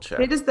just double check.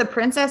 It is The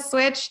Princess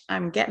Switch.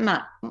 I'm getting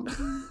up.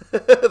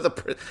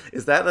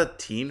 Is that a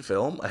teen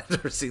film? I've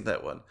never seen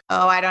that one.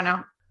 Oh, I don't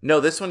know. No,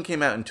 this one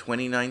came out in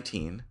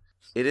 2019.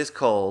 It is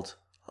called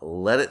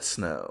Let It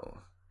Snow.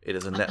 It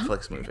is a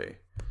Netflix movie.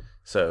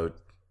 So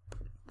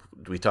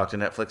we talked a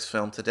Netflix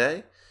film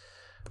today.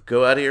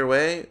 Go out of your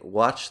way,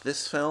 watch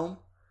this film,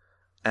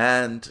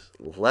 and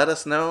let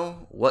us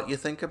know what you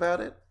think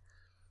about it.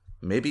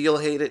 Maybe you'll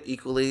hate it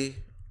equally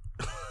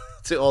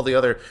to all the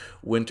other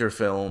winter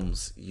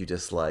films you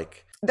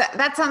dislike.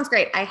 That sounds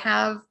great. I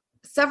have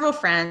several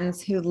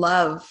friends who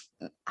love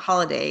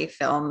holiday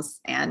films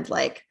and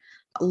like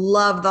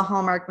love the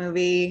Hallmark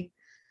movie,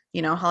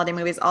 holiday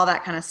movies, all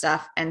that kind of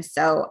stuff. And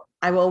so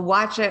I will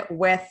watch it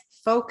with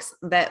folks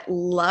that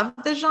love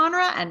the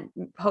genre, and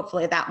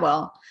hopefully that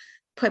will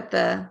put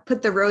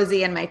the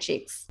rosy in my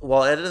cheeks.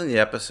 While editing the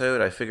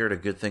episode, I figured a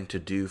good thing to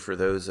do for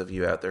those of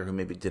you out there who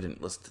maybe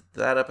didn't listen to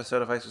that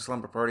episode of High School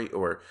Slumber Party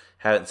or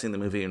haven't seen the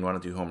movie and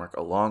want to do homework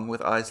along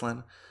with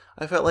Aislinn,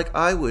 I felt like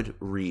I would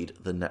read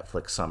the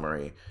Netflix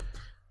summary.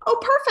 Oh,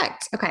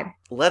 perfect. Okay.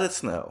 Let It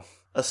Snow.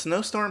 A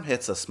snowstorm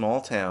hits a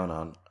small town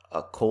on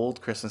a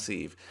cold Christmas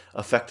Eve,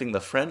 affecting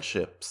the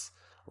friendships,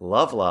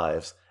 love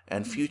lives,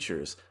 and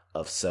futures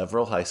of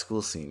several high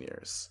school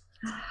seniors.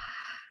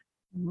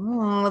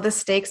 Oh, the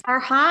stakes are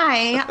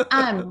high.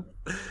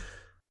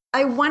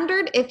 I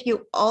wondered if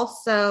you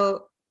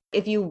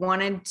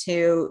wanted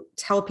to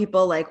tell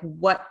people like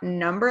what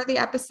number the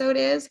episode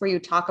is, where you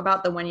talk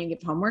about the one you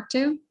give homework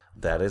to.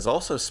 That is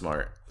also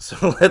smart.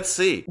 So let's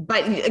see.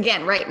 But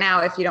again, right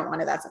now, if you don't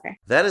want to, that's okay.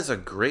 That is a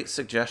great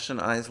suggestion,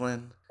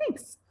 Aislinn.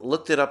 Thanks.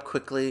 Looked it up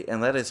quickly,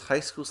 and that is High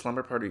School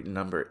Slumber Party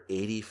number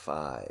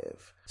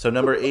 85. So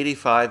number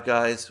 85,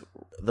 guys,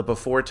 the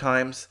before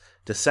times,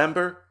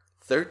 December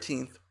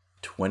 13th,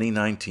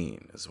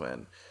 2019 is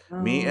when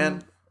me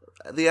and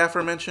the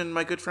aforementioned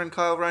my good friend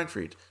Kyle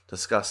Reinfried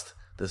discussed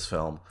this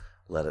film,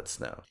 Let It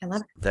Snow. I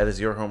love it. That is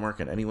your homework,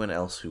 and anyone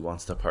else who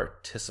wants to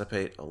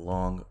participate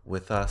along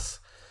with us.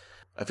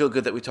 I feel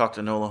good that we talked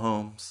to Enola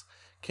Holmes.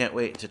 Can't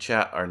wait to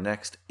chat our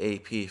next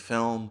AP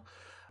film.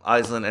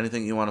 Aislinn,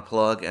 anything you want to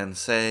plug and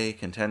say,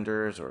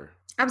 contenders or?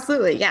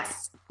 Absolutely,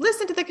 yes.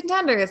 Listen to the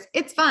contenders.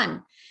 It's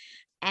fun.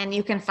 And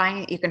you can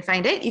find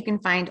it. You can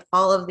find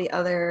all of the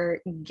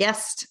other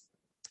guest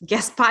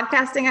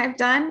podcasting I've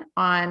done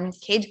on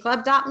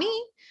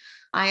cageclub.me.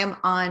 I am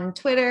on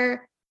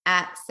Twitter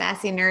at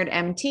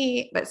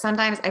sassynerdmt, but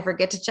sometimes I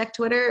forget to check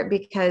Twitter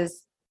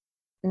because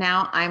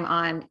now I'm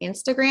on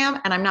Instagram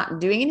and I'm not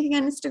doing anything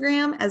on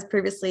Instagram as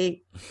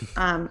previously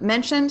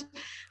mentioned.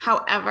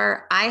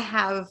 However, I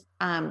have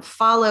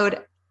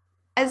followed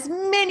as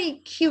many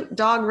cute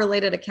dog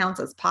related accounts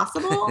as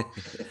possible.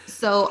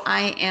 So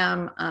I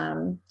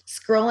am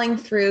scrolling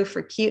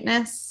for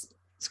cuteness.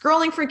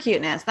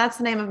 That's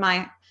the name of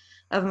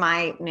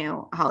my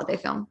new holiday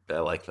film. I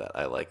like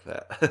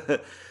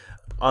that.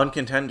 On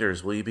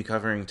Contenders, will you be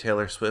covering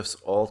Taylor Swift's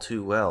All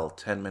Too Well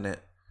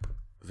 10-minute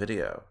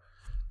video?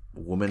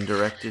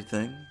 Woman-directed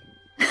thing?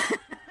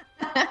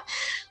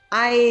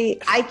 I'm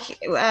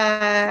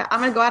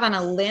going to go out on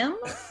a limb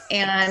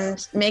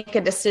and make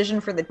a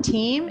decision for the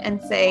team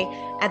and say,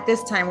 at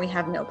this time, we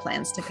have no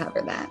plans to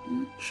cover that.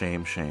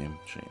 Shame.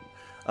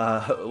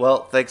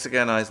 Well, thanks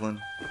again, Aislinn.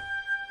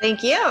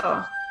 Thank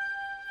you.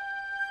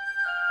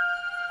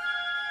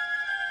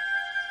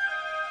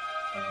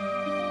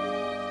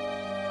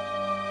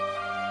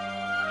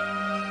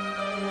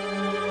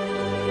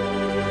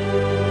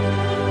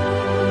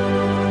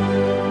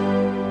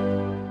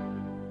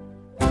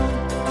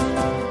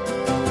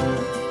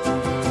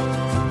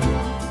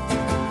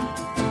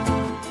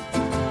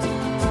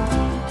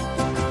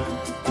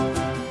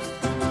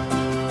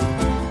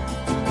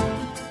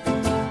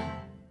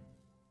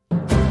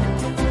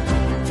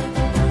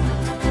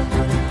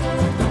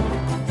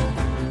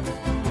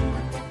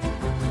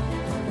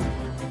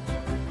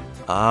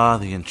 Ah,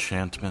 the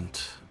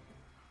enchantment,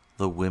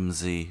 the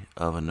whimsy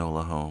of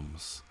Enola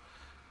Holmes.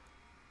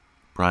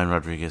 Brian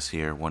Rodriguez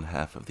here, one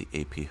half of the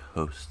AP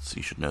hosts.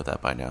 You should know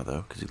that by now,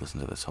 though, because you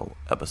listened to this whole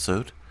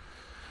episode.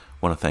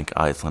 Want to thank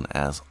Iceland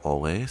as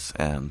always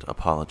and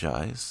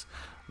apologize.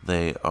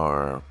 They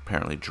are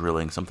apparently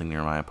drilling something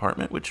near my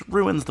apartment, which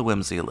ruins the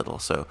whimsy a little,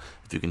 so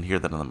if you can hear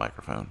that on the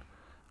microphone,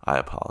 I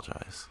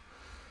apologize.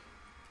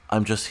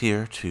 I'm just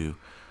here to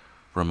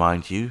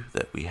remind you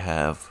that we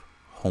have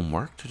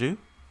homework to do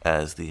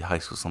as the High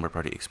School Slumber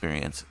Party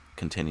experience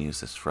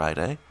continues this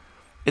Friday.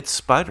 It's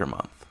Spider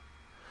Month,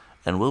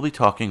 and we'll be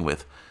talking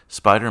with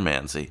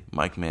Spider-Manzy,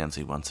 Mike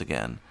Manzi once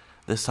again.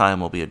 This time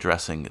we'll be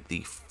addressing the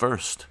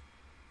first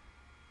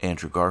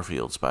Andrew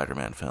Garfield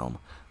Spider-Man film,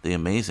 The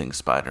Amazing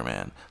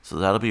Spider-Man. So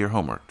that'll be your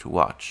homework, to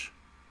watch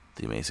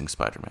The Amazing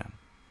Spider-Man.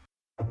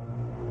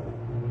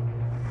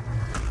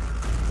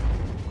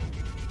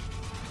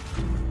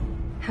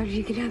 How did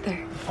you get out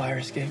there? Fire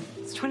escape.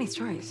 It's 20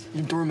 stories.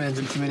 Your doorman's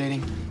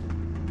intimidating.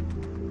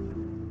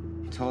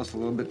 Tell us a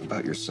little bit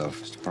about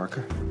yourself, Mr.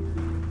 Parker.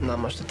 Not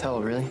much to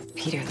tell, really.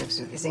 Peter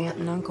lives with his aunt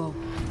and uncle.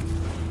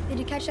 Did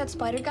you catch that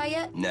spider guy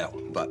yet? No,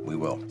 but we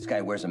will. This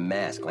guy wears a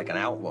mask like an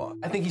outlaw.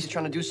 I think he's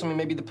trying to do something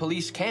maybe the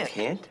police can't.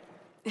 Can't?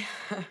 You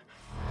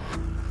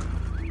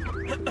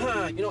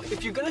know,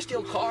 if you're gonna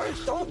steal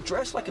cars, don't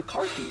dress like a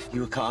car thief.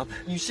 You a cop?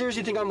 You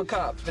seriously think I'm a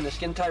cop in a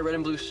skin-tight red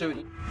and blue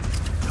suit?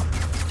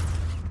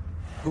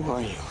 Who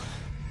are you?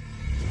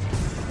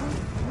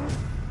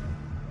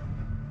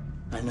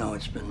 I know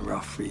it's been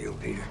rough for you,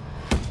 Peter.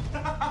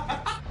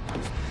 I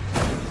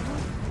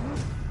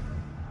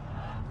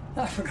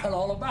forgot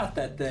all about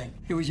that thing.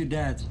 It was your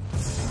dad's.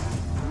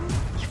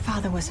 Your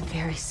father was a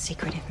very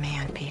secretive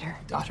man, Peter.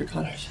 Dr.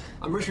 Connors.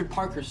 I'm Richard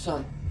Parker's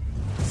son.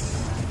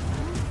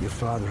 Your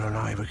father and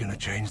I were going to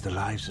change the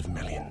lives of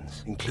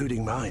millions,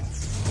 including mine.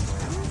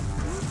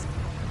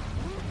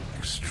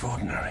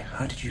 Extraordinary.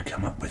 How did you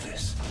come up with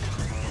this?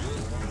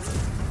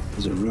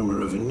 There's a rumor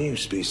of a new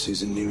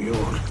species in New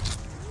York.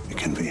 It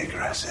can be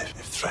aggressive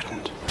if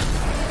threatened.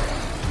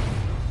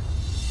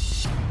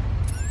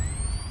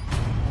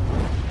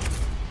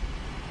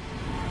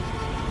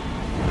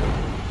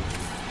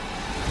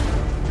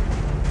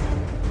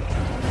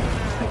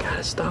 I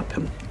gotta stop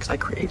him, because I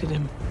created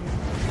him.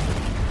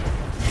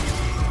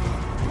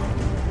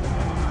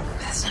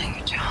 That's not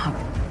your job.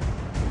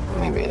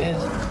 Maybe it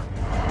is.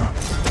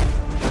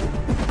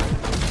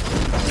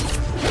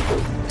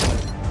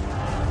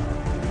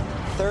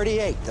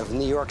 .38 of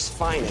New York's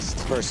finest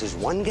versus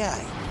one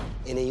guy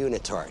in a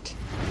unitard.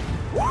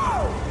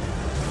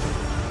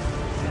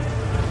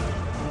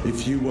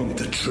 If you want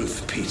the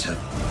truth, Peter,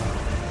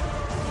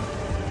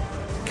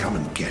 come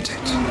and get it.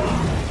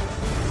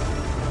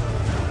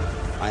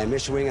 I am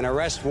issuing an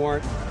arrest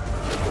warrant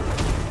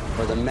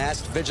for the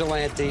masked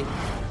vigilante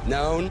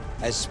known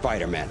as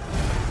Spider-Man.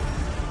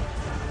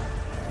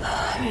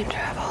 I'm in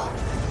trouble.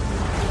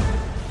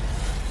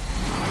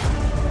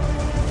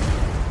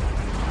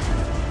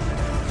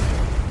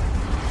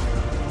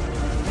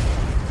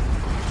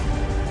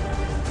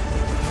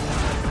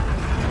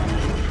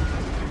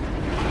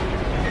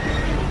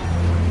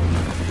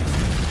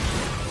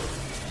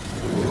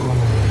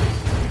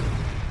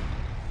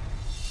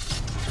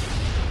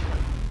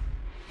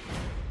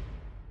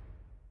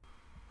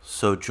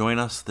 So join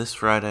us this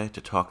Friday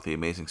to talk The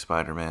Amazing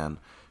Spider-Man.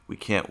 We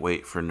can't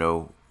wait for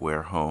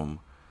Nowhere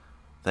Home.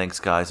 Thanks,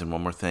 guys, and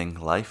one more thing.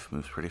 Life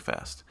moves pretty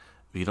fast.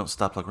 If you don't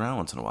stop looking around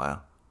once in a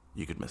while,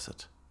 you could miss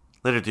it.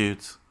 Later,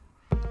 dudes.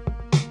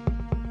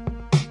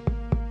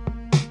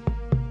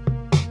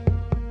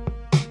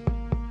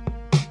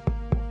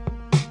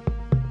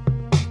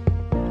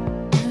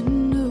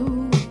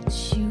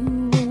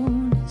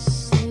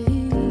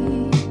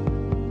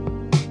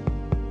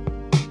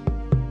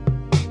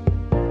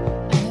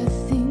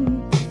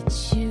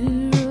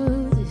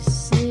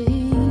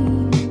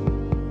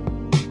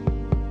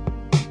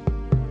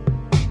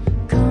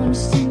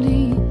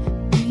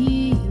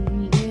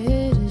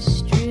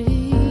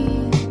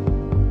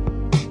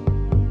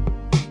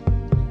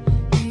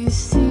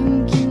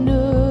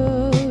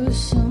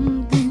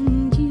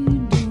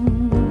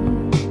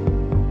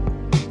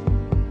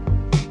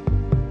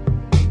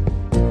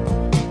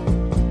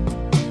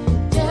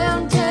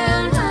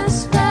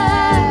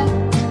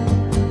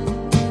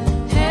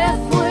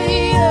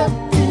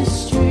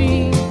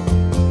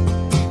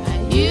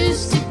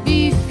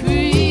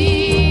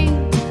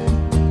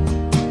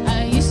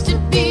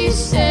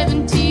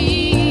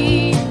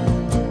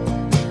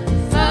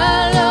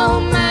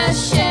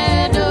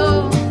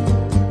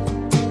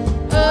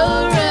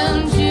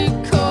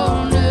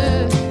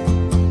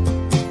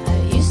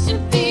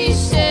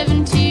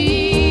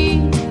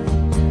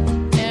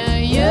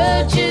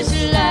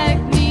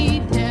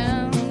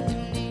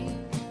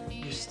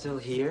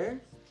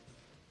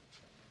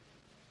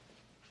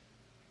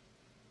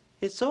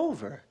 It's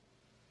over.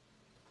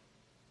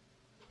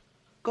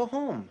 Go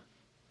home.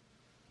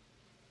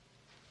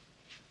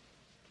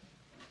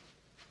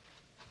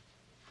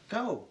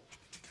 Go.